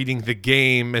were reading The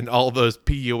Game and all those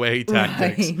PUA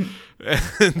tactics. Right.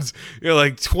 And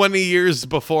like 20 years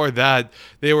before that,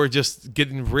 they were just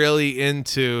getting really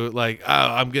into like, oh,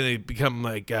 I'm going to become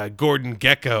like Gordon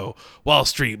Gekko, Wall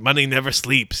Street, money never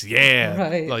sleeps. Yeah.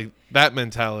 Right. Like that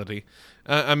mentality.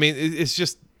 I mean, it's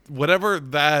just whatever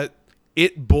that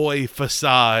it boy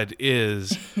facade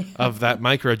is of that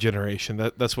micro generation.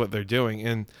 That's what they're doing.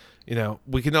 And,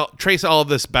 we can trace all of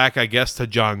this back, I guess, to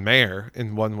John Mayer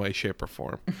in one way, shape, or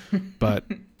form. But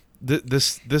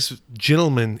this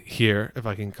gentleman here, if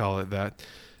I can call it that,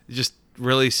 it just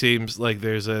really seems like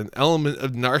there's an element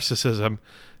of narcissism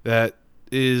that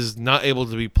is not able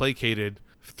to be placated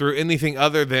through anything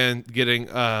other than getting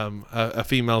a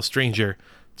female stranger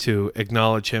to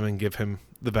acknowledge him and give him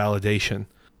the validation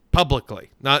publicly,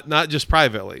 not just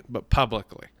privately, but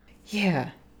publicly.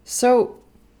 Yeah. So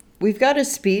we've got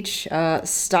his speech.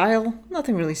 Style,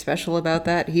 nothing really special about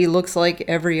that. He looks like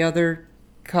every other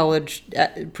college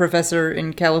professor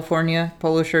in California.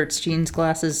 Polo shirts, jeans,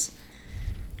 glasses.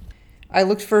 I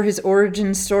looked for his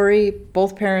origin story.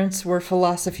 Both parents were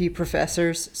philosophy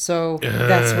professors, so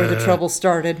that's where the trouble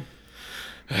started.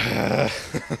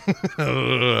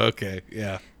 Okay,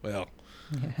 yeah. Well,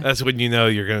 that's when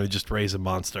you're going to just raise a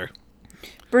monster.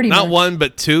 Pretty much. Not one,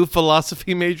 but two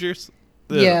philosophy majors?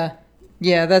 Ugh.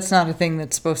 Yeah, that's not a thing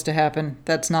that's supposed to happen.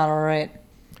 That's not all right.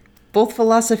 Both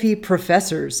philosophy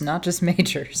professors, not just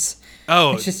majors.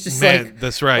 Oh, it's just man, like,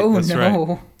 that's right. Oh, that's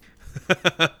no.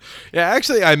 Right. Yeah,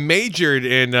 actually, I majored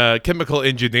in chemical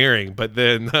engineering, but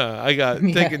then I got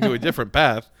taken to a different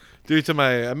path due to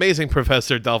my amazing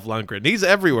professor, Dolph Lundgren. He's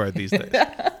everywhere these days.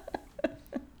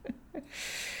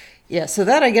 Yeah, so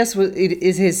that, I guess,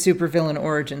 is his supervillain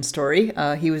origin story.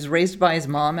 He was raised by his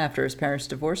mom after his parents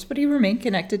divorced, but he remained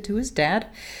connected to his dad.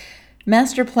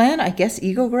 Master plan, I guess,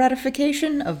 ego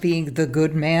gratification of being the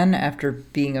good man after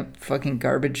being a fucking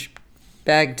garbage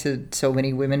bag to so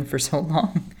many women for so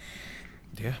long.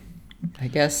 Yeah. I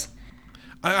guess.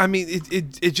 I mean,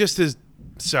 it just is.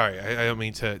 Sorry, I don't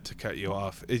mean to cut you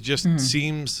off. It just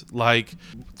seems like,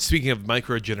 speaking of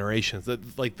micro generations,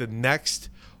 that like the next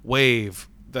wave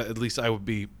that at least I would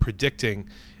be predicting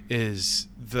is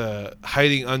the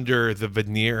hiding under the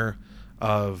veneer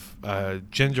of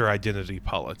gender identity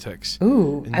politics.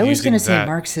 Ooh, I was going to say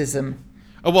Marxism.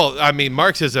 Oh, well, I mean,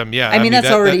 Marxism, yeah. I mean that's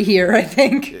already here, I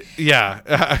think.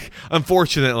 Yeah.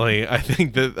 Unfortunately, I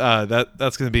think that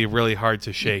that's going to be really hard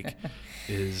to shake.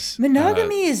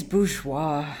 Monogamy is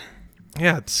bourgeois.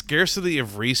 Yeah, it's scarcity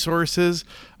of resources,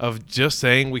 of just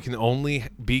saying we can only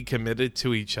be committed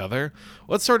to each other.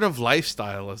 What sort of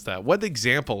lifestyle is that? What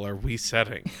example are we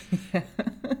setting?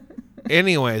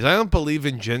 Anyways, I don't believe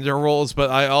in gender roles, but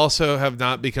I also have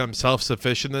not become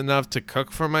self-sufficient enough to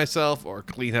cook for myself or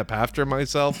clean up after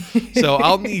myself. So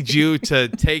I'll need you to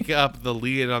take up the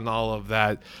lead on all of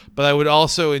that. But I would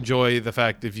also enjoy the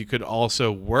fact if you could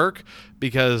also work,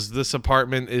 because this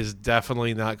apartment is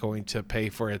definitely not going to pay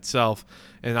for itself.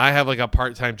 And I have like a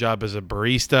part-time job as a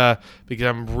barista because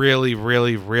I'm really,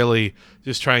 really, really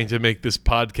just trying to make this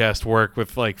podcast work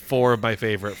with like 4 of my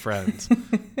favorite friends. Oh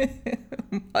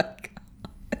my God.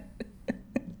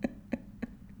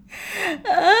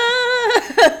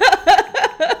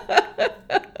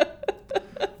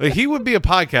 Like, he would be a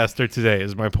podcaster today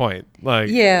is my point. Like,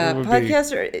 yeah,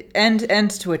 podcaster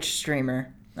and Twitch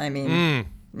streamer. I mean,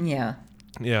 yeah.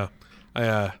 Yeah.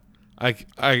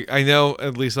 I know,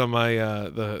 at least on my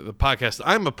the podcast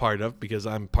I'm a part of, because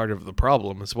I'm part of the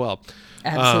problem as well.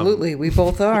 Absolutely, we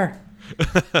both are.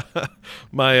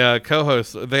 My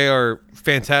co-hosts, they are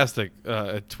fantastic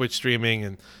at Twitch streaming,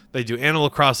 and they do Animal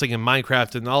Crossing and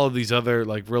Minecraft and all of these other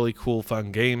like really cool,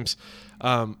 fun games.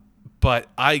 But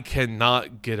I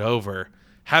cannot get over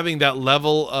having that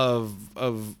level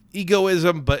of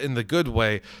egoism, but in the good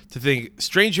way, to think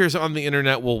strangers on the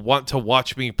internet will want to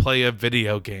watch me play a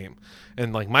video game,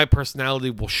 and like my personality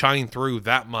will shine through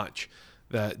that much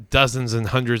that dozens and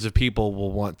hundreds of people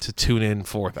will want to tune in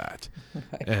for that.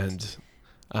 Right. And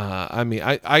I mean,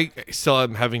 I still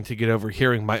am having to get over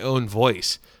hearing my own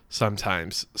voice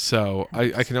sometimes. So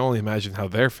I can only imagine how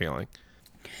they're feeling.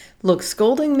 Look,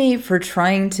 scolding me for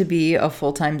trying to be a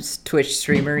full-time Twitch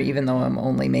streamer, even though I'm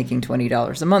only making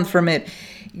 $20 a month from it,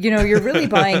 you're really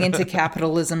buying into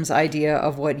capitalism's idea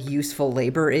of what useful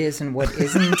labor is and what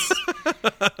isn't.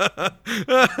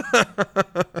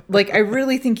 Like, I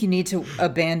really think you need to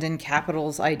abandon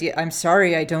capital's idea. I'm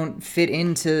sorry I don't fit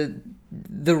into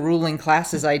the ruling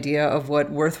class's idea of what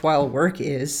worthwhile work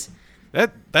is.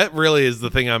 That really is the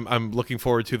thing I'm looking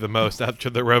forward to the most after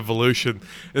the revolution.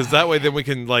 Is that way then we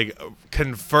can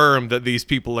confirm that these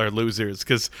people are losers,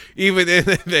 because even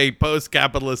in a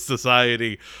post-capitalist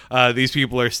society, these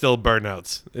people are still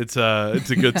burnouts. It's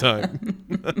a good time.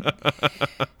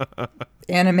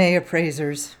 Anime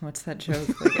appraisers. What's that joke?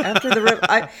 After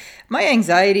the my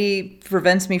anxiety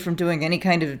prevents me from doing any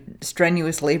kind of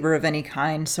strenuous labor of any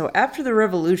kind. So after the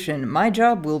revolution, my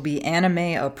job will be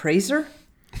anime appraiser.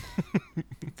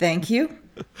 Thank you.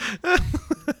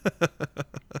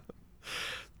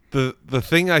 The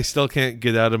thing I still can't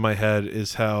get out of my head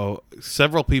is how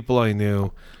several people I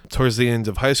knew towards the end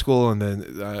of high school and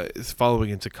then following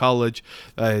into college,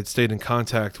 I had stayed in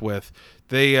contact with.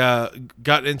 They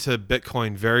got into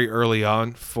Bitcoin very early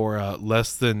on for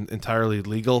less than entirely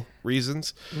legal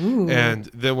reasons. Ooh. And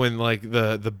then when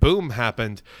the boom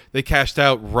happened, they cashed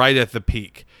out right at the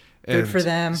peak. Good for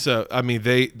them. So, I mean,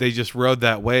 they just rode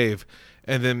that wave.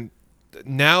 And then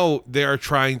now they are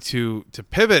trying to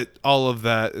pivot all of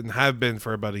that, and have been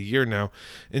for about a year now,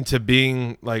 into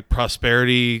being like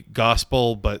prosperity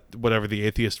gospel, but whatever the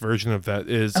atheist version of that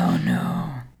is. Oh,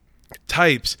 no.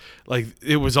 Types. Like,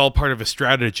 it was all part of a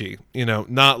strategy,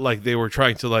 not like they were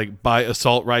trying to buy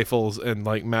assault rifles and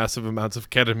massive amounts of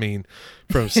ketamine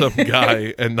from some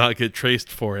guy and not get traced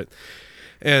for it.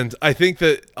 And I think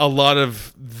that a lot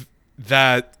of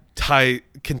that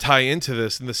can tie into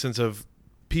this, in the sense of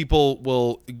people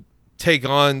will take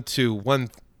on to one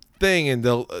thing and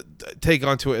they'll take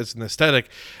onto it as an aesthetic,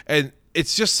 and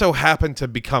it's just so happened to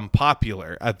become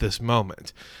popular at this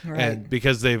moment. Right. And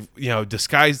because they've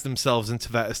disguised themselves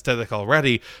into that aesthetic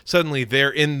already, suddenly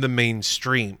they're in the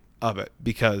mainstream of it,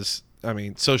 because I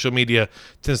mean, social media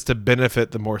tends to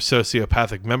benefit the more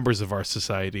sociopathic members of our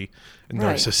society and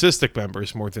right. narcissistic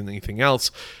members more than anything else.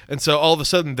 And so all of a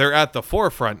sudden they're at the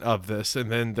forefront of this,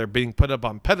 and then they're being put up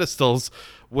on pedestals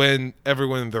when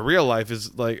everyone in the real life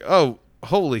is like, oh,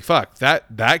 holy fuck,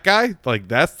 that guy?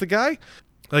 That's the guy?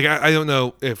 I don't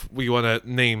know if we want to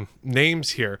name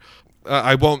names here.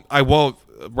 I won't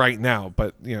right now,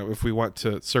 but we want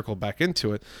to circle back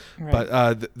into it. Right.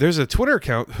 But there's a Twitter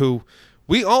account who...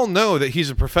 We all know that he's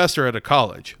a professor at a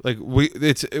college.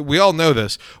 We all know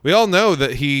this. We all know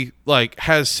that he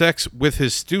has sex with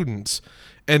his students,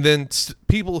 and then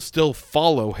people still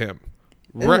follow him,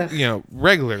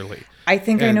 regularly. I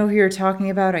think I know who you're talking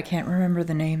about. I can't remember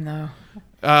the name though.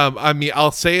 I mean,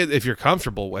 I'll say it if you're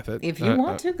comfortable with it. If you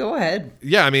want to, go ahead.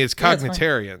 Yeah, I mean, it's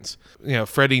cognitarians.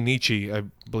 Freddie Nietzsche, I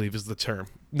believe, is the term.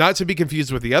 Not to be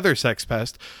confused with the other sex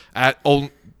pest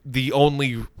the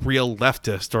only real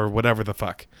leftist, or whatever the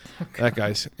fuck that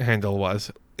guy's handle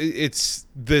was. It's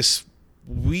this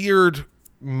weird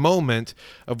moment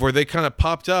of where they kind of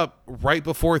popped up right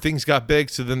before things got big,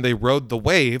 so then they rode the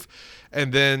wave,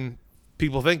 and then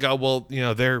people think, oh well,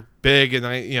 they're big, and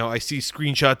I see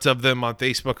screenshots of them on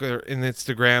Facebook or in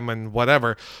Instagram and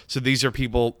whatever, so these are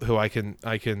people who I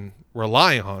can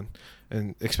rely on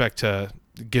and expect to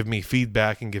give me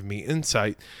feedback and give me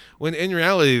insight, when in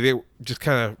reality they were just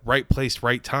kind of right place,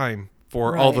 right time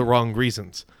for all the wrong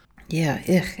reasons. Yeah,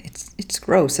 it's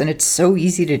gross, and it's so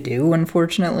easy to do,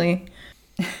 unfortunately.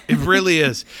 It really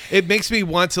is. It makes me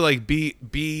want to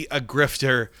be a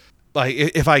grifter.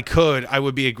 If I could, I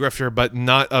would be a grifter, but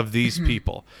not of these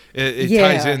people. It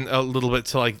ties in a little bit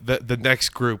to the next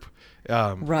group.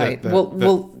 Right.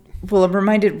 Well, I'm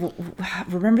reminded.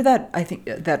 Remember that? I think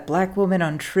that black woman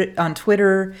on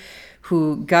Twitter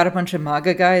who got a bunch of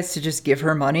MAGA guys to just give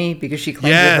her money because she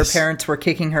claimed that her parents were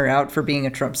kicking her out for being a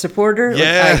Trump supporter.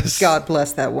 Yes. God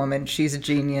bless that woman. She's a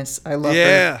genius. I love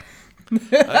her.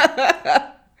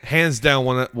 Hands down,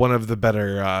 one of the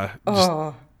better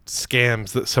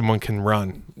scams that someone can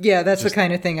run. Yeah, that's the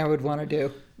kind of thing I would want to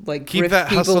do. Keep that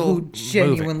people hustle who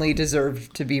genuinely moving.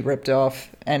 Deserve to be ripped off,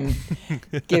 and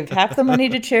give half the money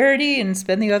to charity and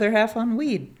spend the other half on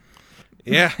weed.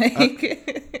 Yeah.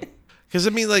 Because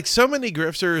I mean, so many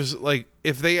grifters,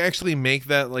 if they actually make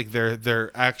that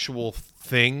their actual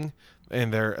thing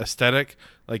and their aesthetic,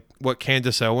 what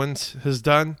Candace Owens has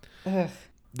done,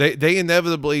 they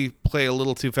inevitably play a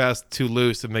little too fast, too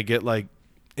loose, and they get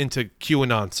into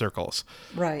QAnon circles.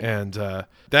 Right. And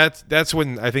that's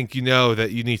when I think you know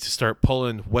that you need to start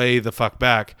pulling way the fuck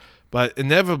back. But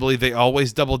inevitably, they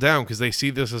always double down because they see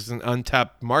this as an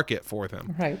untapped market for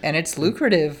them. Right. And it's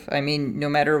lucrative. I mean, no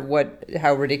matter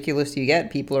how ridiculous you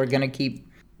get, people are going to keep...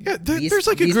 Yeah, there's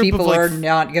like a these group people of are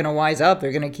not going to wise up.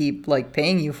 They're going to keep like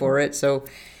paying you for it. So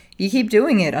you keep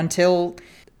doing it until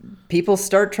people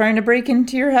start trying to break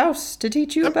into your house to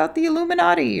teach you about the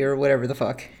Illuminati or whatever the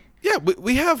fuck. Yeah,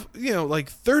 we have, like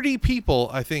 30 people,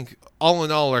 I think, all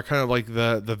in all, are kind of like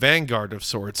the vanguard of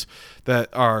sorts that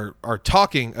are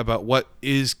talking about what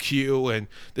is Q, and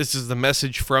this is the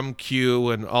message from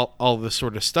Q, and all this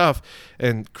sort of stuff,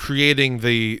 and creating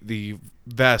the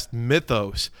vast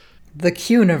mythos. The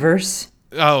Q-universe.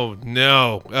 Oh,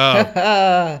 no.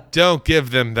 Oh, don't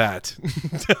give them that.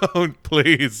 Don't,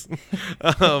 please.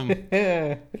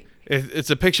 It's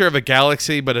a picture of a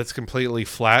galaxy, but it's completely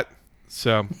flat.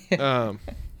 So,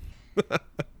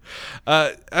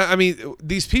 I mean,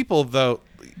 these people, though,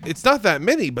 it's not that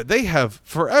many, but they have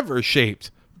forever shaped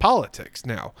politics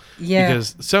now. Yeah.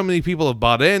 Because so many people have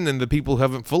bought in, and the people who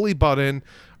haven't fully bought in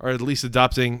are at least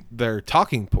adopting their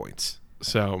talking points.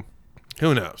 So,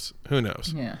 who knows? Who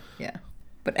knows? Yeah, yeah.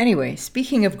 But anyway,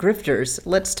 speaking of grifters,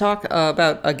 let's talk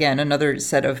about, again, another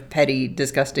set of petty,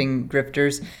 disgusting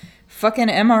grifters. Fucking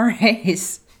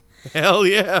MRAs. Hell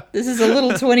yeah. This is a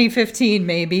little 2015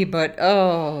 maybe, but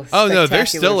oh no, they're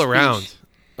still speech. Around.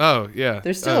 Oh yeah.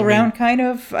 They're still around kind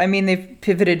of. I mean, they've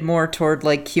pivoted more toward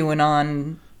like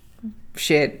QAnon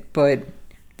shit, but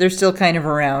they're still kind of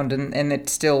around, and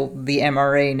it's still the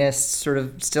MRA-ness sort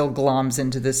of still gloms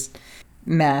into this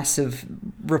mass of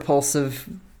repulsive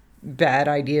bad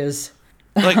ideas.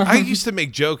 Like I used to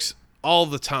make jokes all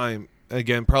the time,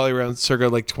 again, probably around circa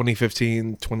like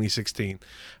 2015, 2016,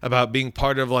 about being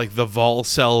part of like the vol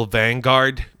cell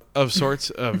vanguard of sorts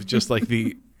of just like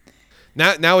the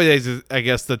nowadays I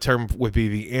guess the term would be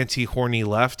the anti-horny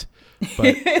left,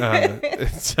 but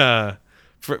it's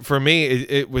for me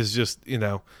it was just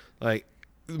like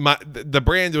the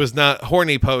brand was not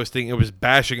horny posting, it was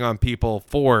bashing on people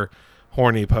for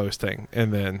horny posting,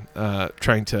 and then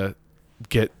trying to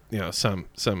get some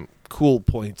cool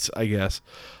points, I guess,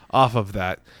 off of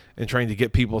that, and trying to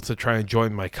get people to try and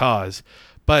join my cause.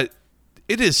 But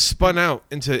it is spun out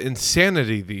into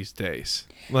insanity these days.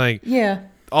 Like, yeah,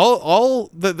 all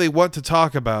that they want to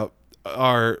talk about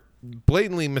are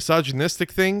blatantly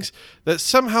misogynistic things that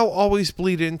somehow always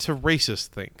bleed into racist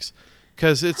things,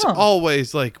 because it's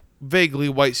always like vaguely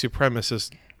white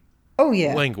supremacist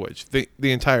language the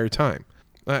entire time.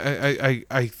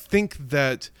 I think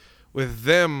that with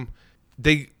them,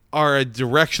 they are a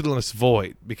directionless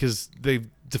void because they've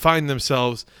defined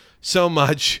themselves so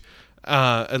much,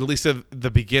 at least at the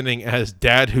beginning, as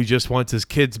dad who just wants his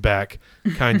kids back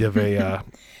kind of a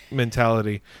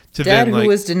mentality. To dad then, who like,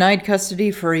 was denied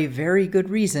custody for a very good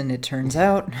reason, it turns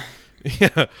out.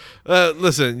 Yeah.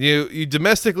 Listen, you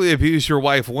domestically abuse your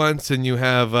wife once and you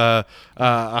have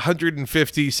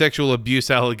 150 sexual abuse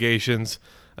allegations.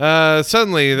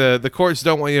 Suddenly the courts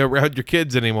don't want you around your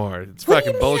kids anymore. It's what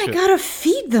fucking do you mean bullshit. I gotta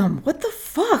feed them? What the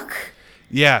fuck?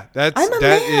 Yeah, I'm a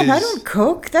man. I don't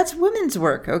cook. That's women's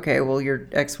work. Okay, well, your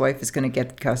ex-wife is gonna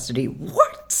get custody.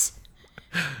 What?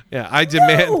 Yeah, I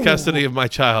demand custody of my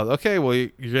child. Okay, well, you're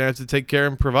going to have to take care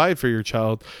and provide for your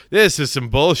child. This is some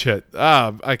bullshit.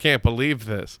 I can't believe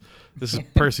this. This is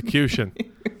persecution.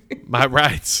 My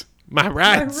rights. My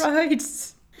rights. My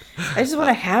rights. I just want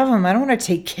to have them. I don't want to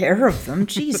take care of them.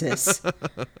 Jesus.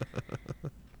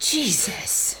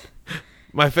 Jesus.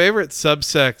 My favorite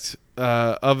subsect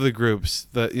of the groups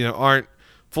that, aren't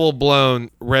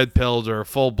full-blown red-pilled or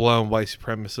full-blown white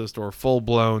supremacist or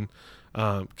full-blown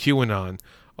QAnon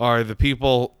are the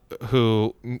people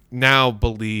who now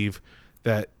believe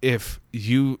that if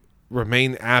you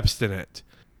remain abstinent,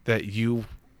 that you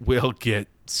will get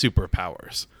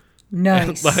superpowers.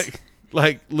 Nice. And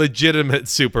like legitimate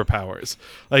superpowers.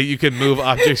 Like you can move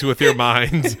objects with your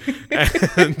mind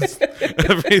and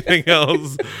everything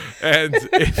else. And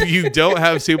if you don't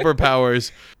have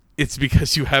superpowers, it's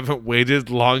because you haven't waited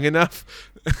long enough.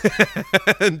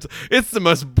 And it's the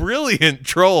most brilliant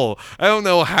troll. I don't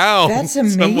know how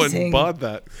someone bought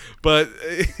that, but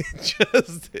it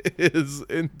just is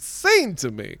insane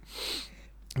to me.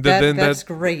 That's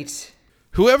great.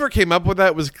 whoever came up with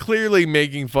that was clearly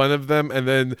making fun of them, and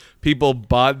then people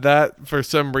bought that for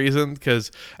some reason,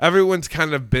 because everyone's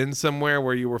kind of been somewhere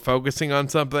where you were focusing on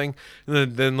something,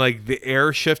 and then like the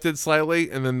air shifted slightly,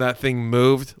 and then that thing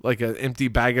moved like an empty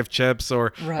bag of chips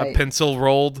or a pencil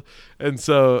rolled. And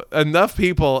so enough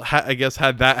people, I guess,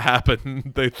 had that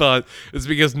happen. They thought it's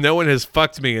because no one has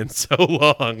fucked me in so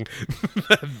long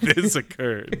that this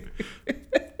occurred.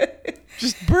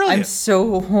 Just brilliant. I'm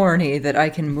so horny that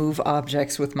I can move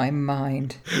objects with my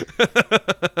mind.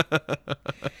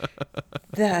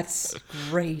 That's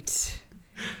great.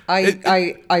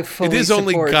 I fully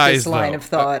support this line of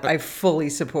thought. I fully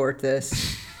support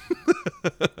this.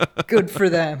 Good for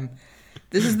them.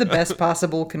 This is the best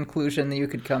possible conclusion that you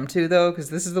could come to, though, because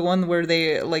this is the one where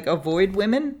they like avoid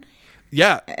women.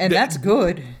 Yeah, and that's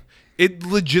good. It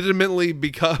legitimately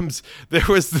becomes, there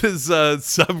was this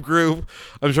subgroup,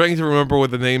 I'm trying to remember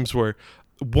what the names were.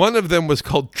 One of them was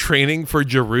called Training for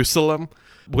Jerusalem,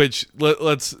 which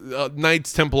let's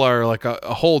Knights Templar are like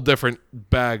a whole different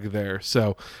bag there.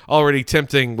 So already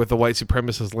tempting with the white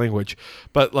supremacist language.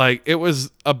 But like it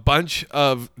was a bunch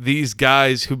of these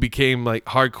guys who became like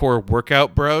hardcore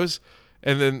workout bros.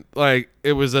 And then like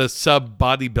it was a sub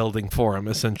bodybuilding forum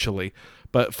essentially,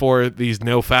 but for these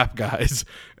no fap guys.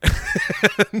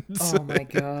 Oh my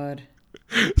God.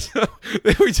 So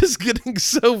they were just getting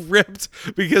so ripped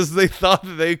because they thought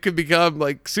that they could become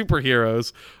like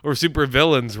superheroes or super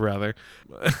villains rather.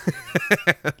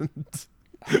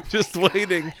 Just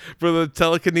waiting for the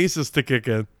telekinesis to kick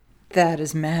in. That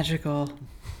is magical.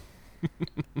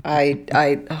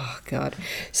 Oh God.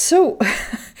 So,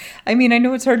 I mean, I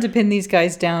know it's hard to pin these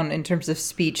guys down in terms of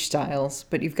speech styles,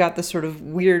 but you've got the sort of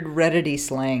weird Reddit-y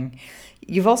slang.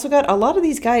 You've also got a lot of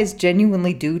these guys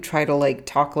genuinely do try to like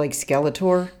talk like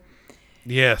Skeletor.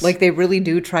 Yes. Like they really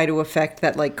do try to affect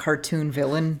that like cartoon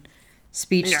villain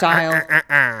speech style,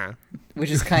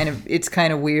 which is kind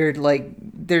of weird. Like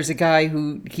there's a guy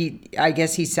who I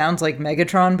guess he sounds like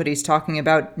Megatron, but he's talking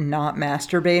about not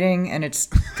masturbating, and it's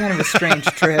kind of a strange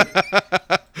trip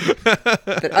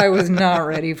that I was not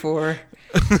ready for.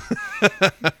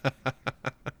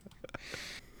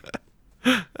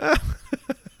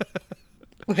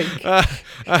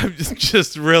 I'm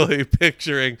just really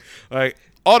picturing like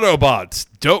Autobots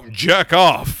don't jack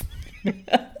off.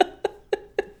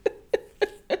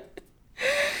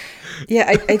 Yeah,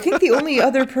 I think the only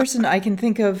other person I can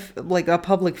think of, like a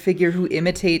public figure who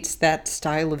imitates that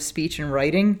style of speech and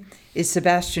writing, is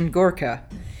Sebastian Gorka.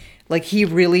 Like he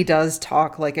really does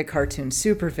talk like a cartoon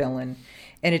supervillain.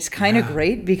 And it's kind of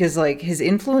great because, like, his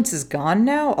influence is gone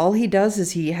now. All he does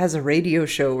is he has a radio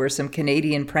show where some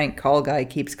Canadian prank call guy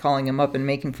keeps calling him up and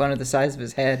making fun of the size of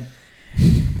his head.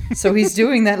 So he's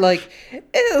doing that, like,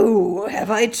 "Oh, have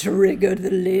I triggered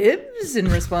the libs?" in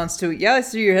response to, "Yeah, I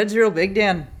see your head's real big,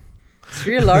 Dan. It's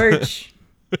real large.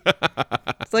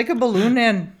 It's like a balloon,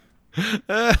 Dan."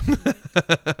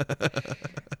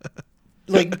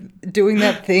 Like doing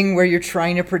that thing where you're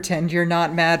trying to pretend you're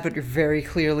not mad, but you're very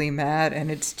clearly mad, and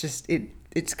it's just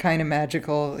it's kind of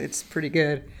magical. It's pretty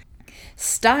good.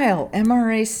 Style,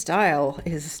 MRA style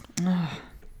is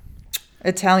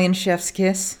Italian chef's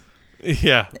kiss.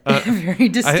 Yeah, very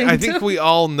distinctive. I think we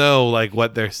all know like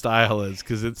what their style is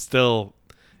because it still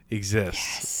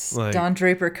exists. Yes. Like, Don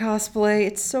Draper cosplay.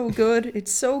 It's so good.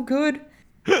 It's so good.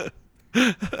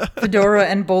 Fedora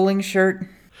and bowling shirt.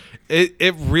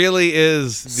 It really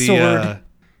is the sword.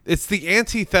 It's the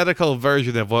antithetical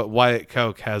version of what Wyatt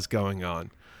Coke has going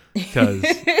on, because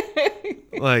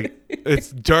like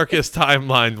its darkest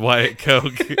timeline, Wyatt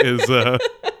Coke is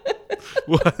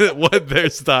what their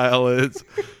style is.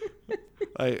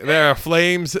 Like there are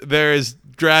flames, there is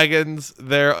dragons,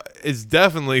 there is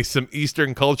definitely some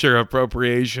Eastern culture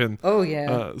appropriation. Oh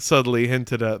yeah, subtly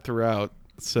hinted at throughout.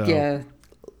 So yeah.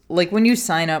 Like, when you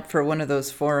sign up for one of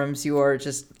those forums, you are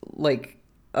just, like,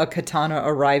 a katana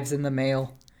arrives in the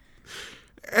mail.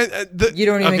 And you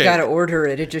don't even got to order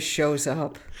it. It just shows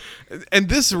up. And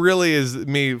this really is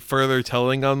me further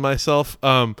telling on myself.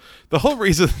 The whole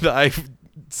reason that I've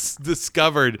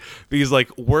discovered these,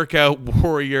 like, workout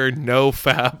warrior, no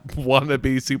fap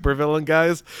wannabe supervillain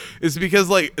guys is because,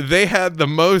 like, they had the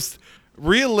most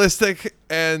realistic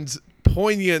and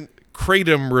poignant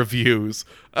kratom reviews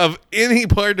of any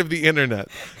part of the internet.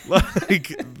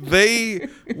 Like they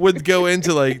would go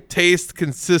into like taste,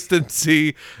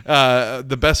 consistency,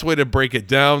 the best way to break it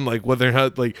down, like whether or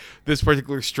not like this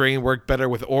particular strain worked better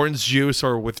with orange juice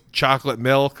or with chocolate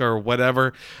milk or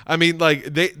whatever. I mean, like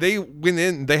they went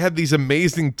in, they had these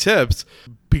amazing tips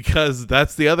because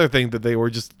that's the other thing that they were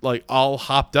just like all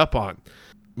hopped up on.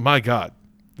 My God,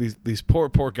 these poor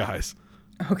guys.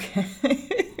 Okay.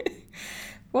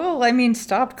 Well, I mean,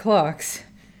 stopped clocks.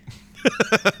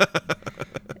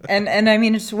 And I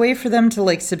mean, it's a way for them to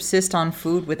like subsist on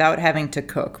food without having to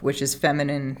cook, which is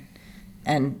feminine,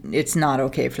 and it's not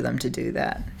okay for them to do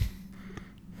that.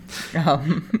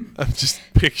 I'm just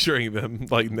picturing them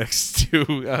like next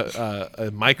to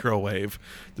a microwave,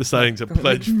 deciding to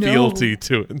pledge fealty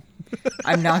to it.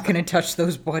 I'm not going to touch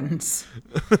those buttons.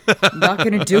 I'm not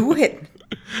going to do it.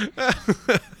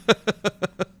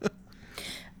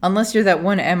 Unless you're that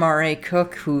one MRA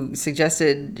cook who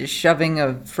suggested shoving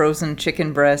a frozen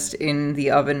chicken breast in the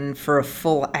oven for a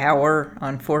full hour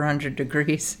on 400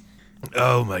 degrees.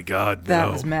 Oh my God,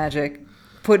 That was magic.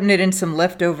 Putting it in some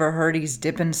leftover Hardee's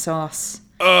dipping sauce.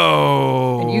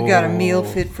 Oh. And you got a meal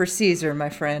fit for Caesar, my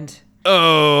friend.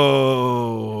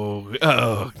 Oh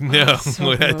no!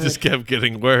 So That good. just kept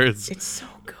getting worse. It's so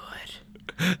good.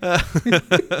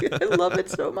 I love it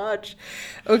so much.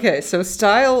 Okay, so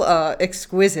style,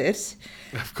 exquisite.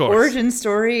 Of course. Origin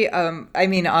story. I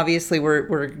mean, obviously,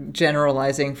 we're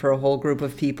generalizing for a whole group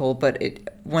of people, but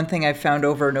one thing I've found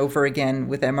over and over again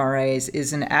with MRAs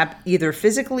is either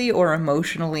physically or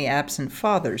emotionally absent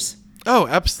fathers. Oh,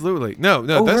 absolutely. No, Over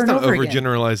that's and not over again.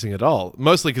 overgeneralizing at all.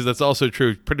 Mostly because that's also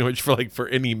true pretty much for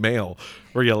any male,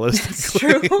 realistically. It's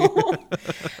true.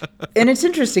 And it's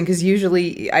interesting because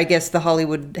usually, I guess the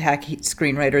Hollywood hack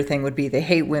screenwriter thing would be they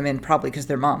hate women probably because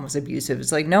their mom was abusive.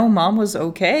 It's like, no, mom was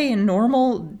okay and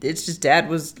normal. It's just dad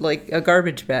was like a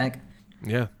garbage bag.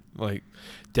 Yeah, like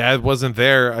dad wasn't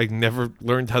there. I never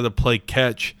learned how to play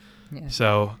catch. Yeah.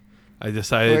 So I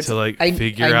decided to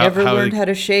figure I out never how learned to... how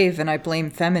to shave, and I blame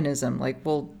feminism. Like,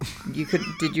 well,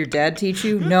 did your dad teach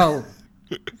you? No.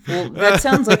 Well, that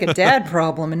sounds like a dad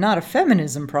problem and not a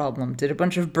feminism problem. Did a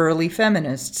bunch of burly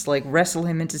feminists like wrestle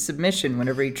him into submission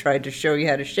whenever he tried to show you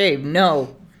how to shave?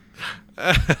 No.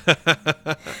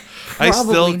 I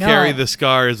still not. carry the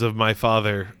scars of my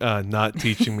father not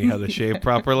teaching me how to shave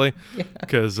properly,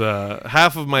 because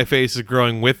half of my face is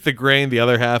growing with the grain, the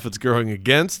other half it's growing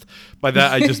against. By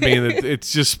that, I just mean that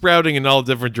it's just sprouting in all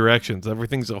different directions.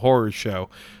 Everything's a horror show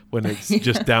when it's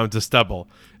just down to stubble.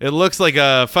 It looks like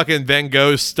a fucking Van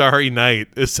Gogh's Starry Night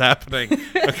is happening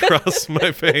across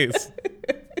my face.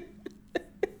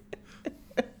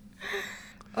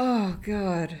 Oh,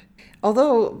 God.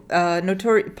 Although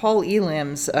Paul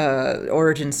Elam's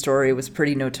origin story was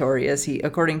pretty notorious.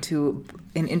 According to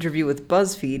an interview with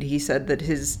BuzzFeed, he said that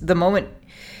the moment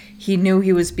he knew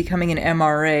he was becoming an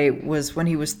MRA was when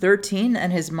he was 13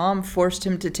 and his mom forced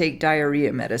him to take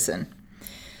diarrhea medicine.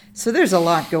 So there's a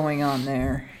lot going on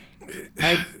there.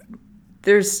 I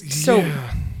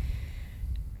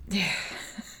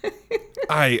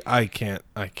can't.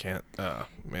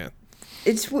 Man.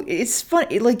 It's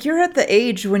funny. Like, you're at the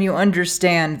age when you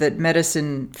understand that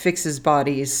medicine fixes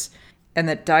bodies and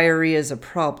that diarrhea is a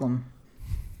problem.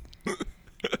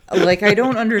 Like, I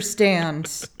don't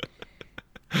understand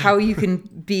how you can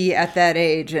be at that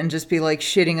age and just be like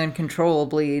shitting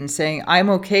uncontrollably and saying, I'm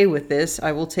okay with this.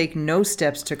 I will take no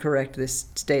steps to correct this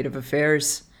state of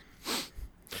affairs.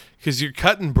 Because you're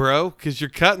cutting, bro. Because you're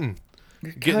cutting.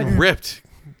 Getting ripped.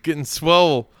 Getting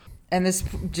swole. And this,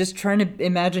 just trying to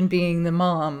imagine being the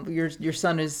mom. Your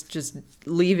son is just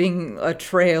leaving a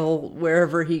trail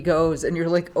wherever he goes. And you're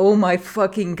like, oh my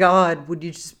fucking God, would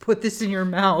you just put this in your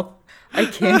mouth? I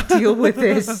can't deal with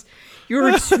this.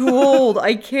 You're too old.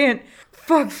 I can't.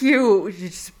 Fuck you. You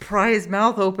just pry his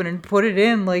mouth open and put it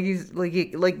in like he's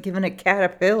like giving a cat a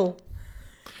pill.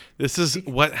 This is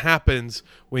what happens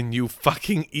when you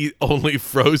fucking eat only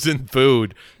frozen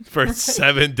food for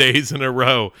 7 days in a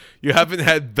row. You haven't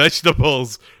had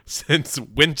vegetables since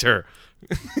winter.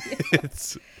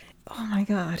 Oh my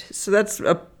God. So that's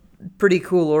a pretty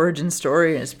cool origin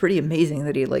story, and it's pretty amazing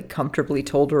that he like comfortably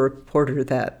told a reporter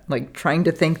that, like trying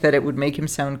to think that it would make him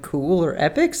sound cool or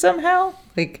epic somehow.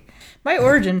 Like, my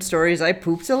origin story is I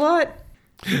pooped a lot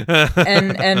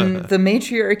and the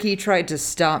matriarchy tried to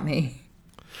stop me.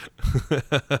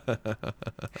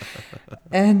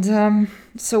 And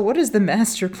so what is the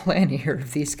master plan here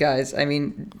of these guys? I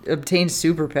mean, obtain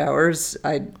superpowers.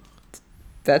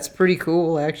 That's pretty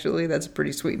cool, actually. That's a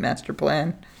pretty sweet master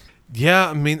plan. Yeah,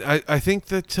 I mean, I think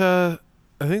that's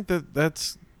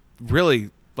really,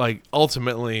 like,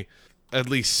 ultimately at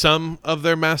least some of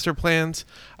their master plans.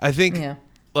 I think,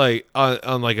 like,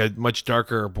 on like a much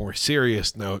darker, more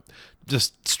serious note,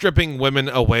 just stripping women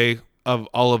away of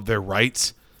all of their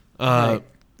rights,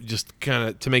 just kind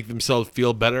of to make themselves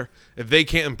feel better. If they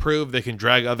can't improve, they can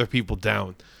drag other people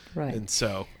down. Right. And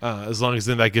so, as long as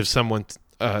then that gives someone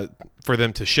for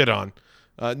them to shit on,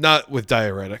 not with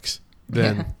diuretics,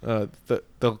 then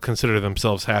they'll consider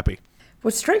themselves happy.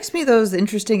 What strikes me, though, as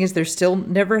interesting is they're still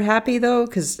never happy, though,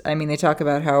 because, I mean, they talk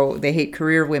about how they hate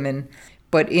career women,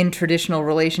 but in traditional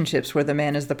relationships where the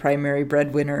man is the primary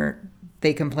breadwinner,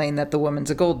 they complain that the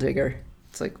woman's a gold digger.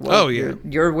 It's like, well,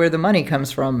 you're where the money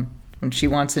comes from. When she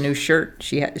wants a new shirt,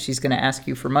 she's going to ask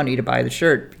you for money to buy the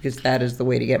shirt because that is the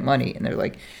way to get money. And they're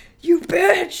like, you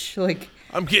bitch! Like,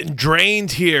 I'm getting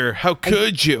drained here. How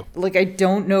could you? Like, I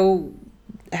don't know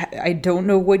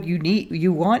what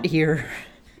you want here.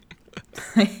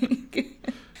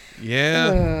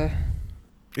 Yeah.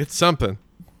 It's something.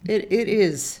 It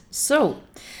is. So,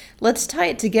 let's tie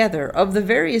it together. Of the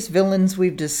various villains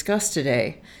we've discussed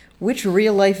today, which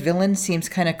real-life villain seems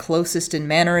kind of closest in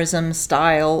mannerism,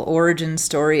 style, origin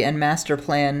story, and master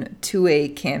plan to a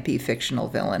campy fictional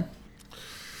villain?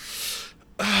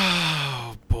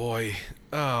 Oh, boy.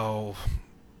 Oh.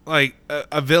 Like,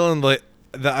 a villain that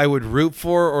I would root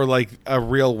for, or like a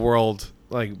real-world,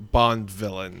 like, Bond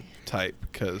villain type?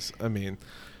 Because, I mean,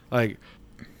 like...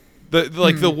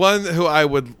 The one who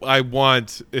I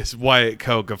want is Wyatt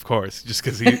Coke, of course, just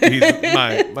because he's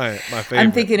my favorite.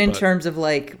 I'm thinking in terms of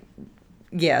like,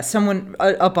 someone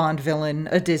a Bond villain,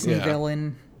 a Disney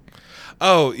villain.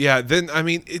 Oh yeah, then I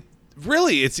mean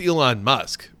it's Elon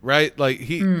Musk, right? Like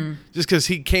just because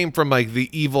he came from like the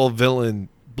evil villain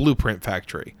blueprint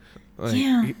factory,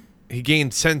 like, he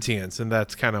gained sentience, and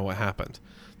that's kind of what happened.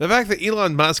 The fact that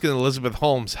Elon Musk and Elizabeth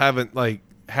Holmes haven't like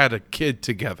had a kid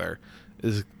together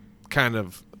is kind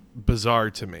of bizarre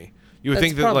to me. You would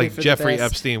think that like Jeffrey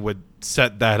Epstein would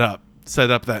set up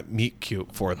that meet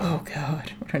cute for them. Oh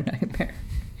God, what a nightmare.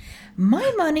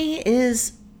 My money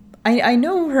is, I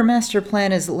know her master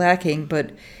plan is lacking,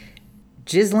 but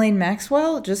Ghislaine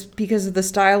Maxwell, just because of the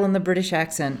style and the British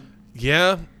accent.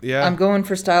 Yeah. I'm going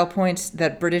for style points.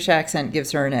 That British accent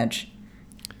gives her an edge.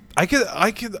 I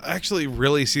could actually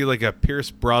really see like a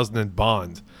Pierce Brosnan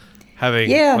Bond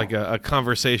having like a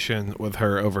conversation with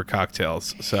her over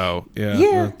cocktails. So,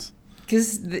 yeah.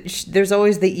 Because there's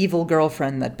always the evil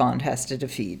girlfriend that Bond has to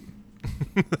defeat.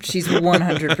 She's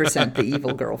 100% the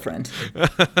evil girlfriend.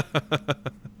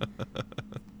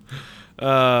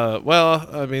 Well,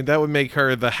 I mean, that would make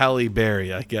her the Halle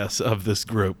Berry, I guess, of this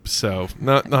group. So,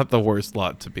 not the worst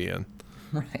lot to be in.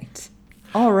 Right.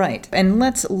 All right. And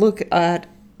let's look at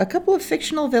a couple of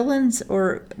fictional villains,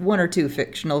 or one or two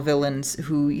fictional villains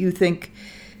who you think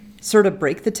sort of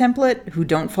break the template, who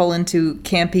don't fall into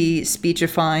campy,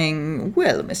 speechifying,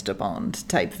 well, Mr. Bond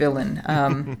type villain.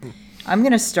 I'm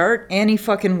going to start Annie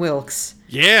fucking Wilkes.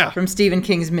 Yeah. From Stephen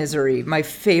King's Misery, my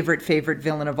favorite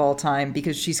villain of all time,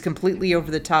 because she's completely over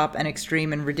the top and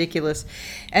extreme and ridiculous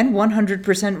and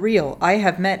 100% real. I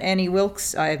have met Annie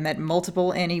Wilkes. I have met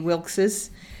multiple Annie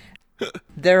Wilkeses.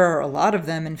 There are a lot of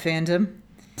them in fandom.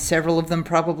 Several of them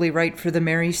probably write for the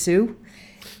Mary Sue.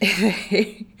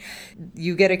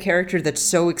 You get a character that's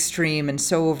so extreme and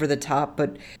so over the top,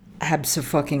 but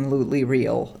abso-fucking-lutely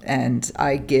real. And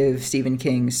I give Stephen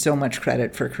King so much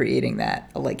credit for creating that.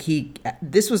 Like,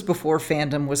 this was before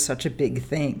fandom was such a big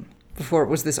thing. Before it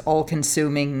was this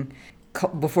all-consuming,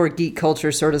 before geek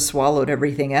culture sort of swallowed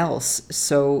everything else.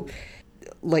 So,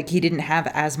 like, he didn't have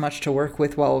as much to work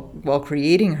with while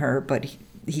creating her, but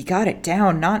he got it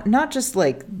down, not just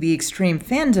like the extreme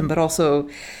fandom, but also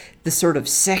the sort of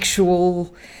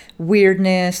sexual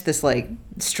weirdness, this like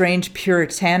strange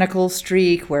puritanical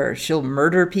streak where she'll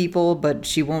murder people, but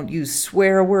she won't use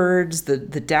swear words, the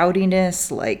dowdiness,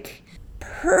 like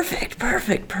perfect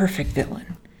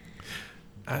villain.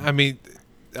 I mean,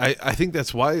 I think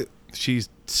that's why she's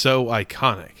so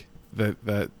iconic,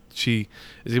 that she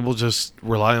is able to just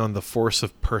rely on the force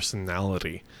of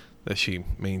personality that she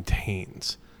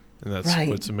maintains, and that's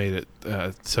what's made it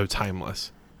so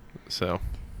timeless. So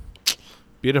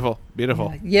beautiful.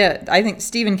 Yeah, I think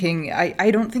Stephen King,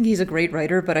 I don't think he's a great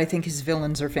writer, but I think his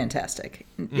villains are fantastic.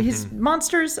 His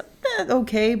monsters,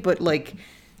 okay, but like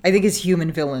I think his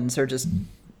human villains are just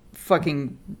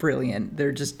fucking brilliant.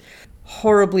 They're just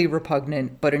horribly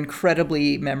repugnant, but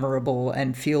incredibly memorable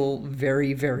and feel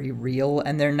very, very real.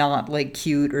 And they're not like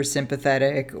cute or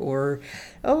sympathetic or,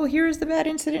 oh, here's the bad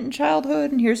incident in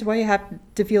childhood and here's why you have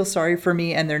to feel sorry for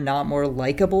me. And they're not more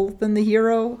likable than the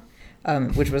hero,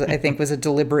 which was, I think, was a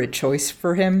deliberate choice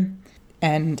for him.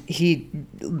 And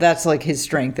that's like his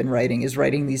strength in writing, is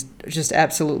writing these just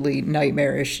absolutely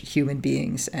nightmarish human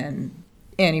beings. And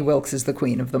Annie Wilkes is the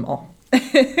queen of them all.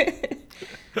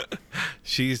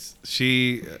 She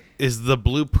is the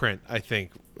blueprint, I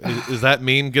think. Is that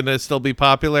meme gonna still be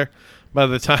popular by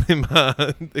the time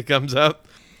it comes out?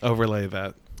 Overlay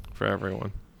that for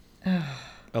everyone.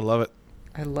 I love it.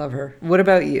 I love her. What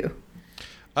about you?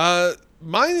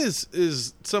 Mine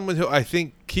is someone who I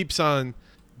think keeps on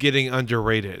getting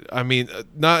underrated. I mean,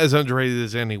 not as underrated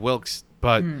as Annie Wilkes,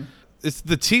 but it's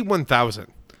the T-1000,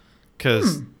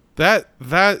 because that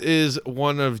is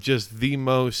one of just the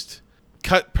most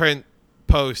cut, print,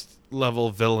 post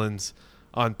level villains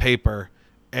on paper,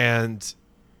 and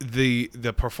the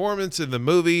performance in the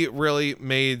movie really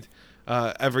made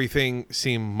everything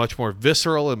seem much more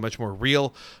visceral and much more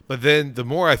real. But then the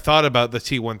more I thought about the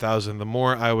T-1000, the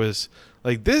more I was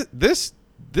like, this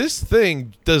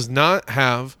thing does not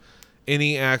have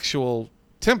any actual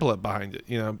template behind it,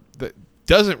 that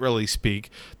doesn't really speak.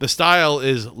 The style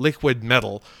is liquid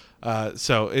metal,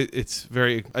 so it's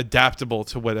very adaptable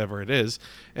to whatever it is.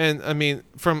 And I mean,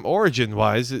 from origin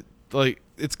wise,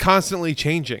 it's constantly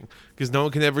changing, because no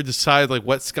one can ever decide like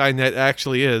what Skynet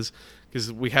actually is,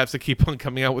 because we have to keep on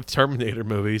coming out with Terminator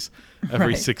movies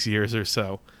every 6 years or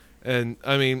so. And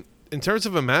I mean, in terms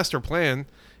of a master plan,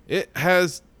 it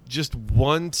has just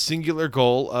one singular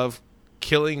goal of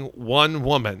killing one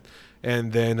woman,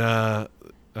 and then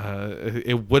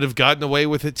it would have gotten away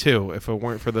with it too if it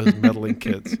weren't for those meddling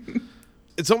kids.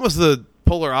 It's almost the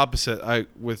polar opposite, I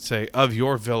would say, of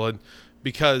your villain,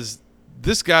 because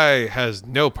this guy has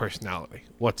no personality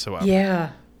whatsoever. Yeah.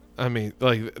 I mean,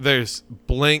 like, there's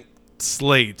blank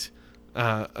slate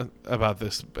about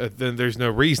this, but then there's no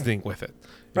reasoning with it.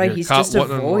 Right, he's just a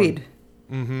void.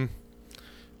 Mm-hmm.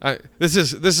 This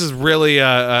is really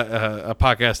a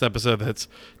podcast episode that's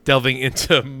delving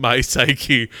into my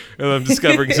psyche, and I'm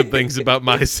discovering some things about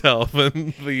myself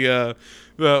and the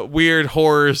weird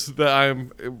horrors that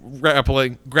I'm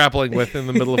grappling with in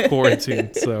the middle of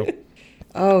quarantine. So.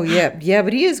 Oh yeah,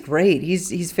 but he is great.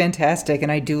 He's fantastic, and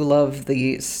I do love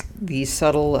the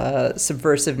subtle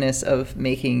subversiveness of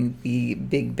making the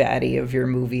big baddie of your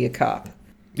movie a cop.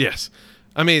 Yes,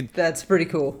 I mean, that's pretty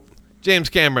cool. James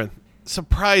Cameron,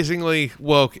 surprisingly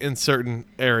woke in certain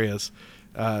areas.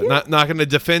 Not going to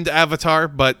defend Avatar,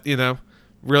 but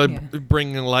really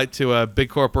bringing light to a big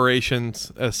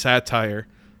corporation's satire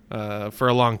for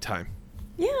a long time.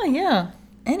 Yeah.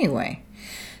 Anyway.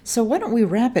 So why don't we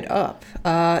wrap it up?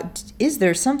 Is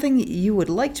there something you would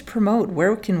like to promote?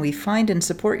 Where can we find and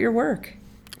support your work?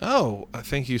 Oh,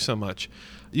 thank you so much.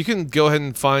 You can go ahead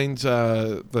and find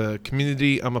the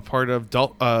community I'm a part of,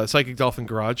 Psychic Dolphin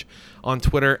Garage, on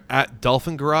Twitter at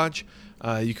Dolphin Garage.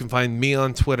 You can find me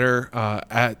on Twitter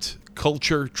at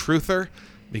Culture Truther,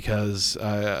 because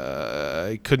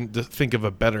I couldn't think of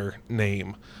a better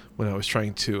name when I was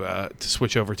trying to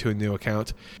switch over to a new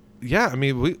account. Yeah, I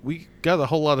mean, we got a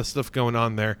whole lot of stuff going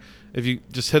on there. If you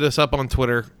just hit us up on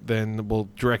Twitter, then we'll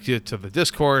direct you to the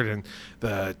Discord and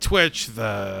the Twitch,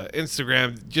 the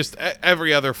Instagram, just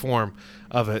every other form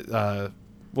of it.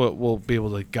 We'll be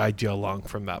able to guide you along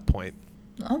from that point.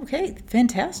 Okay,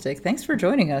 fantastic. Thanks for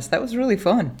joining us. That was really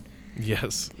fun.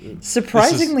 Yes.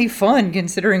 Surprisingly fun,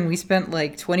 considering we spent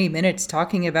like 20 minutes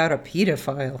talking about a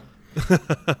pedophile.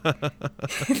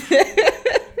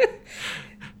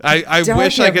 I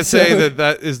wish I could say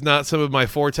that is not some of my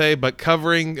forte, but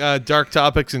covering dark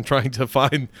topics and trying to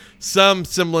find some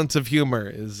semblance of humor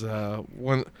is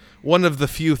one of the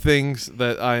few things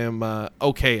that I am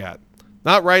okay at.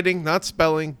 Not writing, not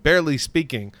spelling, barely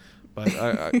speaking, but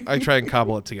I try and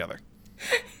cobble it together.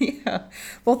 Yeah.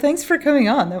 Well, thanks for coming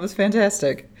on. That was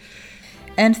fantastic.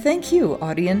 And thank you,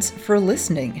 audience, for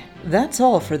listening. That's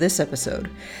all for this episode.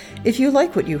 If you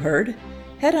like what you heard,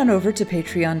 head on over to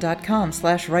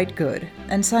patreon.com/writegood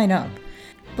and sign up.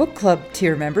 Book Club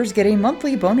tier members get a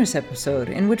monthly bonus episode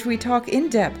in which we talk in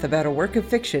depth about a work of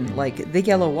fiction like The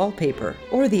Yellow Wallpaper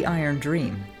or The Iron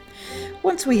Dream.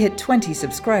 Once we hit 20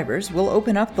 subscribers, we'll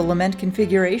open up the Lament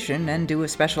configuration and do a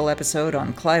special episode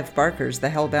on Clive Barker's The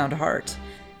Hellbound Heart.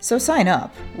 So sign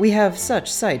up. We have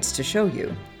such sights to show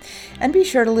you. And be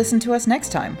sure to listen to us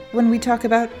next time when we talk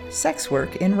about sex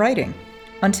work in writing.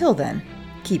 Until then,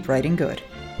 keep writing good.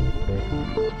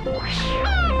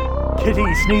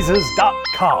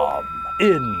 KittySneezes.com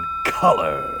in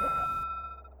color.